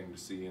interesting to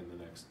see in the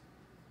next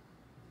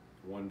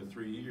 1 to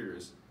 3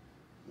 years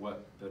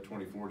what the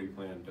 2040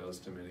 plan does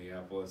to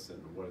Minneapolis and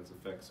what its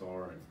effects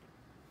are and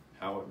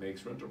how it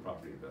makes rental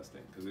property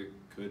investing, because it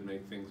could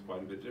make things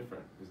quite a bit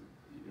different.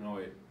 You know,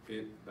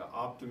 the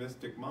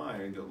optimistic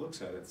mind that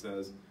looks at it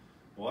says,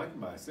 well, I can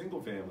buy a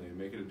single family and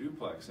make it a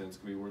duplex and it's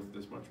gonna be worth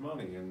this much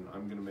money and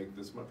I'm gonna make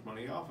this much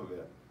money off of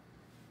it.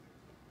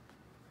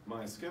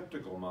 My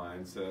skeptical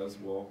mind says,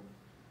 well,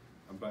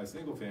 I buy a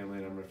single family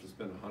and I'm gonna have to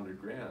spend $100,000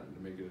 to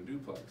make it a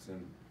duplex,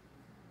 and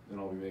then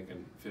I'll be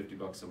making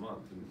 $50 a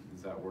month, and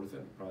is that worth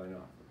it? Probably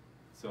not.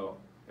 So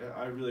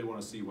I really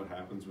wanna see what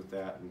happens with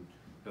that, and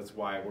that's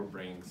why we're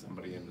bringing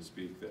somebody in to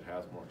speak that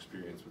has more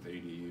experience with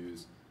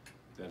ADUs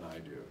than I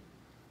do,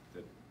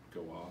 that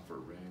go off or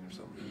ring or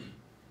something.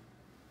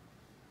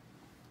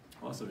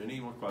 Awesome, any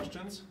more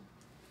questions?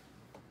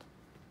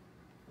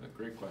 A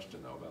great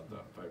question though about the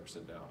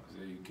 5% down,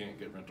 because you can't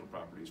get rental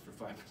properties for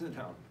 5%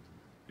 down.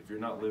 If you're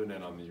not living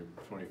in on the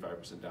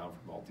 25% down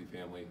for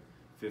multifamily,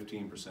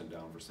 15%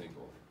 down for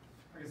single.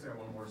 I guess I got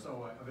one more.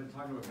 So I've been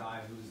talking to a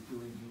guy who's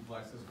doing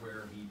duplexes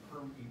where he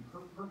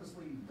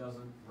purposely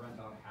doesn't rent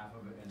out half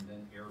of it and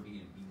then Airbnbs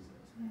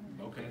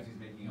it. Okay. Because he's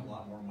making a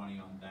lot more money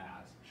on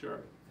that. Sure.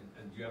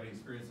 And do you have any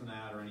experience in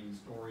that, or any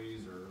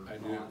stories or I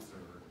do. thoughts?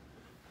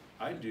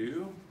 Or? I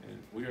do, and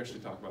we actually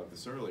talked about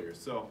this earlier.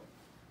 So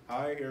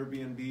I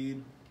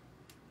Airbnb'd,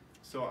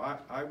 so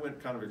I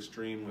went kind of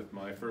extreme with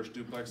my first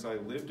duplex. I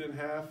lived in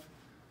half,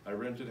 I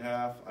rented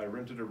half, I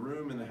rented a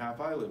room in the half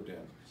I lived in.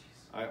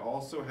 I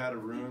also had a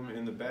room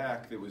in the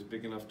back that was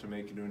big enough to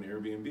make into an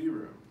Airbnb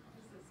room.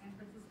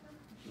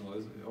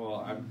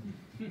 Well,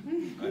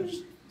 I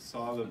just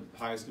saw the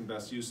highest and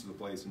best use of the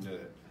place and did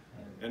it.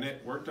 And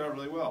it worked out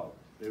really well.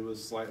 It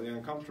was slightly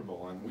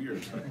uncomfortable and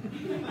weird,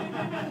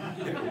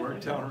 but it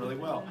worked out really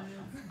well.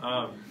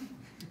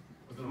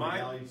 Was it a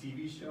reality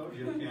TV show? Do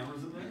you have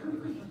cameras in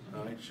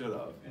there? I should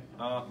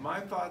have. My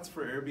thoughts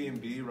for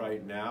Airbnb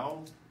right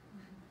now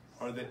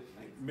are that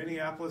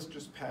Minneapolis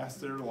just passed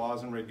their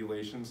laws and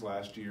regulations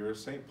last year.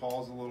 St.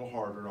 Paul's a little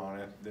harder on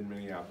it than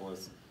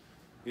Minneapolis.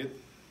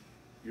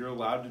 You're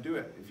allowed to do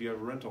it if you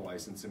have a rental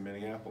license in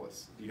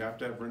Minneapolis. You have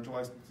to have rental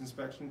license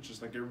inspections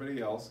just like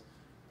everybody else,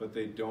 but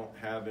they don't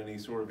have any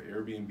sort of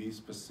Airbnb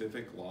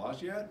specific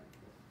laws yet.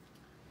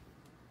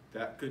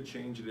 That could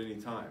change at any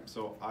time.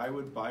 So I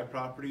would buy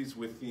properties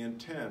with the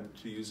intent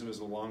to use them as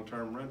a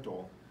long-term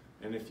rental.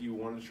 And if you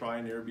want to try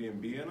an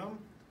Airbnb in them,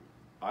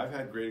 I've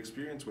had great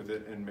experience with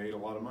it and made a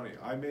lot of money.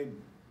 I made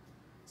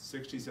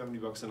 60, 70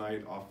 bucks a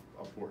night off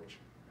a porch.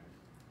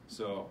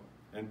 So,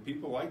 and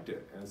people liked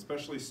it, and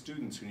especially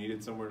students who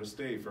needed somewhere to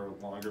stay for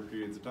longer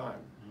periods of time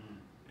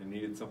and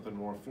needed something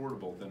more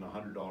affordable than a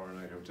 $100 a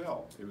night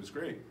hotel. It was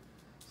great.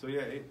 So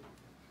yeah,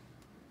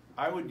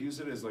 I would use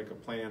it as like a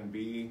plan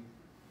B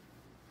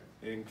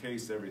in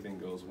case everything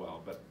goes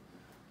well. But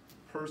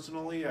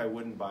personally, I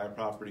wouldn't buy a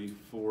property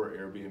for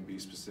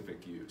Airbnb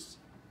specific use.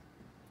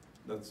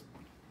 That's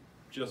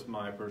just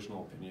my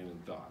personal opinion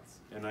and thoughts.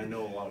 And I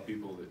know a lot of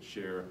people that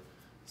share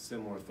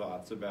similar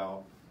thoughts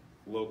about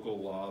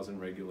local laws and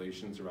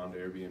regulations around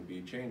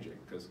Airbnb changing,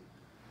 because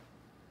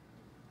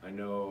I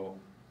know,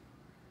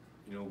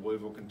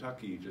 Louisville,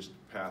 Kentucky just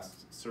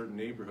passed certain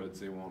neighborhoods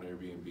they won't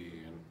Airbnb,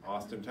 and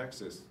Austin,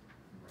 Texas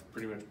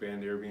pretty much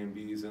banned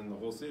Airbnbs in the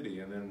whole city,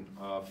 and then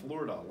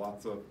Florida,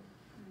 lots of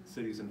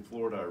cities in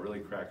Florida are really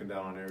cracking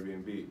down on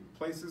Airbnb.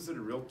 Places that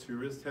are real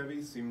tourist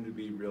heavy seem to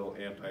be real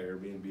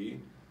anti-Airbnb.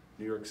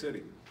 New York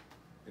City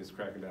is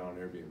cracking down on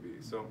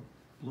Airbnb. So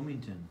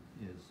Bloomington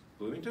is.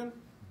 Bloomington?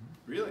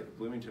 Mm-hmm. Really?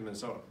 Bloomington,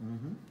 Minnesota?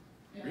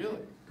 Mm-hmm. Really?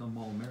 Come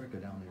Mall America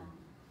down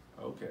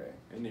there. Okay,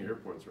 and the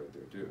airport's right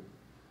there too.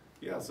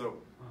 Yeah, so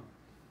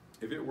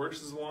if it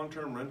works as a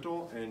long-term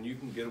rental and you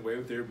can get away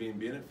with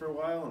Airbnb in it for a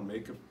while and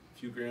make a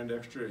few grand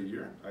extra a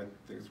year, I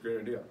think it's a great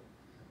idea.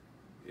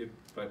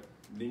 But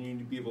then you need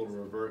to be able to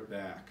revert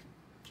back,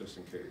 just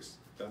in case.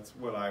 That's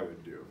what I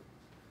would do.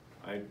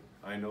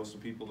 I know some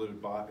people that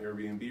have bought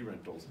Airbnb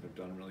rentals and have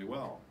done really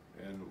well.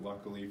 And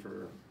luckily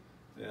for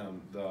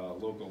them, the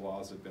local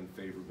laws have been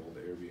favorable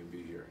to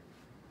Airbnb here.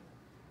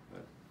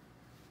 But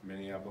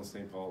Minneapolis,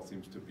 St. Paul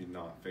seems to be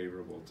not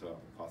favorable to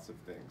lots of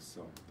things,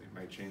 so they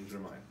might change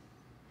their mind.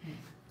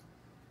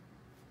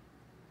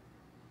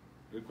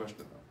 Good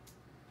question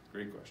though.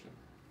 Great question.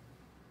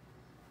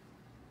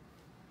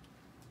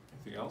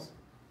 Anything else?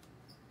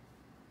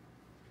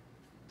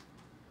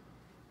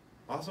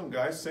 Awesome,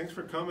 guys. Thanks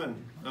for coming.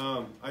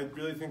 I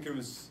really think it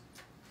was,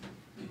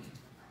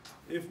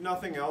 if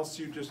nothing else,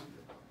 you just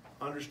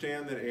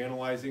understand that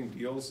analyzing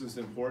deals is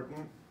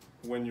important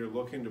when you're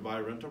looking to buy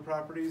rental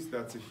properties.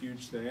 That's a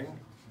huge thing.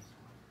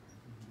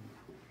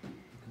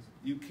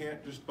 You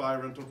can't just buy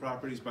rental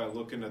properties by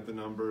looking at the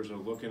numbers or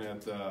looking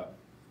at the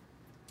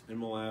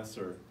MLS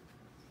or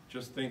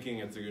just thinking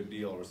it's a good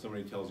deal or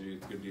somebody tells you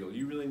it's a good deal.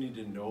 You really need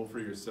to know for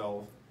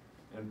yourself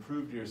and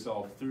prove to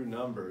yourself through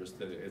numbers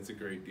that it's a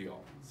great deal.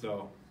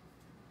 So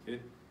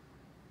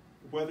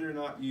whether or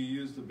not you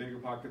use the Bigger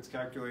Pockets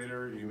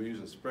calculator, you use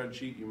a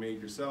spreadsheet you made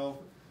yourself,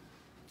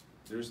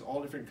 there's all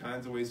different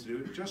kinds of ways to do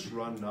it. Just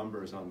run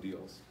numbers on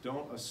deals.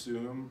 Don't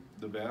assume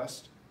the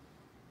best.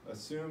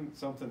 Assume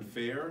something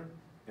fair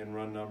and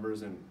run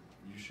numbers, and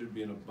you should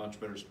be in a much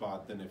better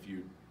spot than if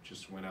you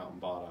just went out and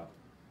bought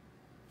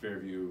a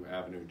Fairview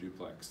Avenue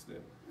duplex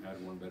that had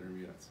 1-bedroom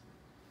units.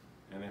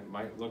 And it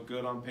might look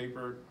good on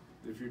paper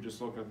if you're just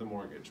looking at the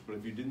mortgage, but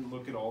if you didn't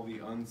look at all the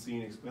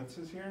unseen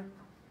expenses here,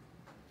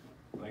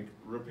 like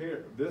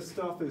repair, this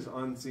stuff is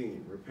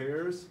unseen.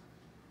 Repairs,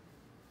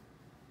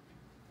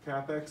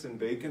 CapEx, and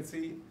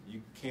vacancy,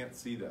 you can't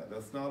see that.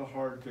 That's not a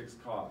hard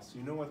fixed cost.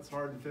 You know what's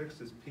hard and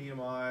fixed is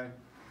PMI,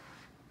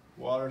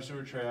 water,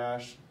 sewer,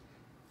 trash.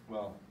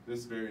 Well,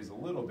 this varies a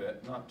little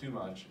bit, not too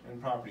much,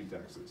 and property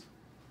taxes.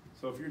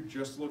 So if you're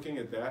just looking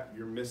at that,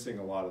 you're missing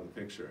a lot of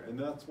the picture. And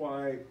that's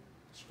why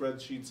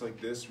spreadsheets like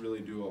this really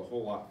do a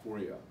whole lot for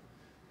you.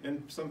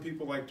 And some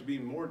people like to be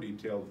more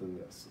detailed than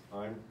this.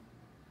 I'm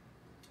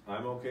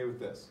okay with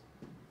this.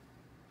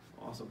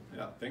 Awesome.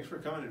 Yeah, thanks for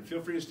coming, and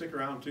feel free to stick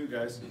around too,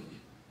 guys. And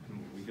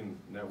we can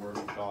network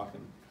and talk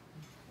and,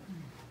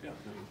 yeah.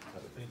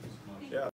 Thank you so much. Yeah.